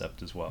fun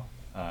concept as well.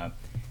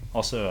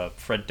 Also,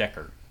 Fred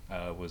Dekker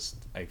was,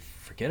 I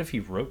forget if he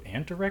wrote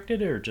and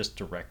directed it or just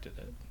directed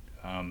it.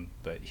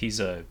 But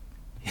he's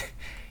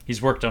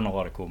worked on a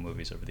lot of cool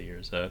movies over the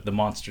years. The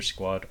Monster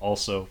Squad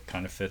also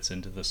kind of fits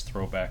into this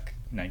throwback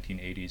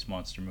 1980s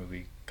monster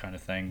movie kind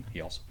of thing.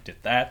 He also did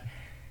that.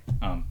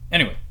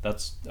 Anyway,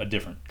 that's a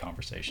different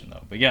conversation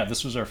though. But yeah,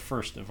 this was our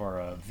first of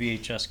our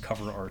VHS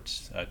cover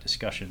arts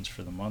discussions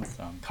for the month.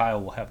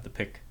 Kyle will have the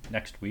pick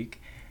next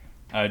week.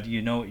 Do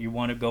you know what you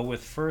want to go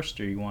with first,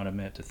 or you want a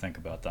minute to think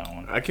about that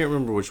one? I can't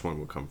remember which one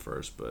will come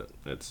first, but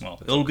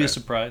it'll be a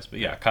surprise. But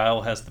yeah,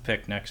 Kyle has the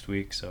pick next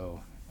week,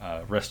 so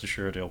rest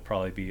assured it'll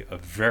probably be a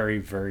very,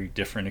 very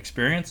different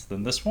experience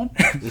than this one.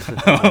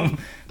 But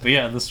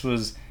yeah, this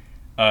was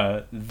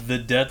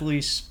The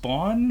Deadly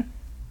Spawn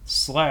 /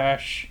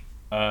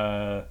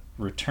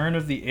 Return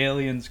of the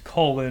Aliens :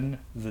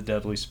 The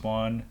Deadly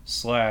Spawn /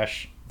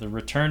 The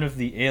Return of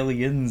the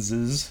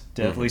Aliens'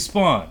 Deadly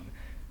Spawn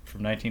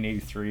from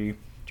 1983,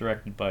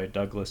 directed by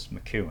Douglas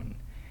McEwan.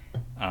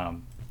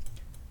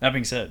 That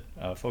being said,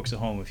 folks at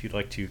home, if you'd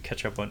like to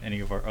catch up on any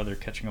of our other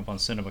Catching Up on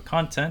Cinema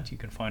content, you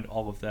can find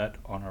all of that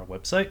on our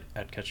website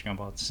at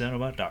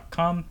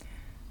catchinguponcinema.com.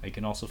 You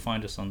can also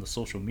find us on the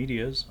social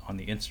medias, on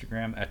the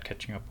Instagram at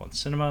Catching Up on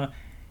Cinema,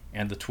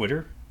 and the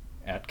Twitter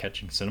at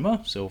Catching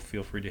Cinema, so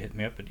feel free to hit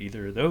me up at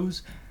either of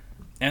those.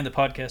 And the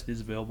podcast is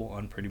available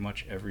on pretty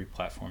much every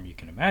platform you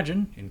can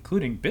imagine,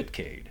 including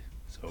Bitcade.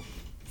 So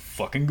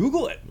fucking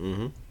Google it.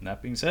 Mm-hmm. And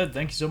that being said,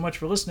 thank you so much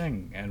for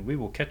listening, and we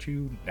will catch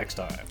you next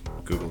time.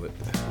 Google it.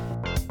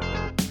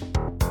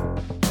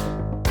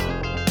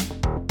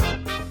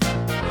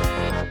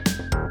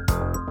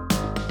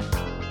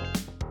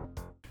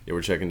 Yeah,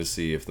 we're checking to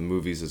see if the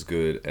movie's as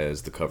good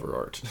as the cover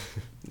art.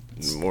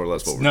 More or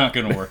less what It's not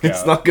going to work out.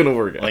 It's not going to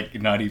work out.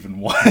 Like, not even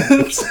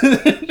once.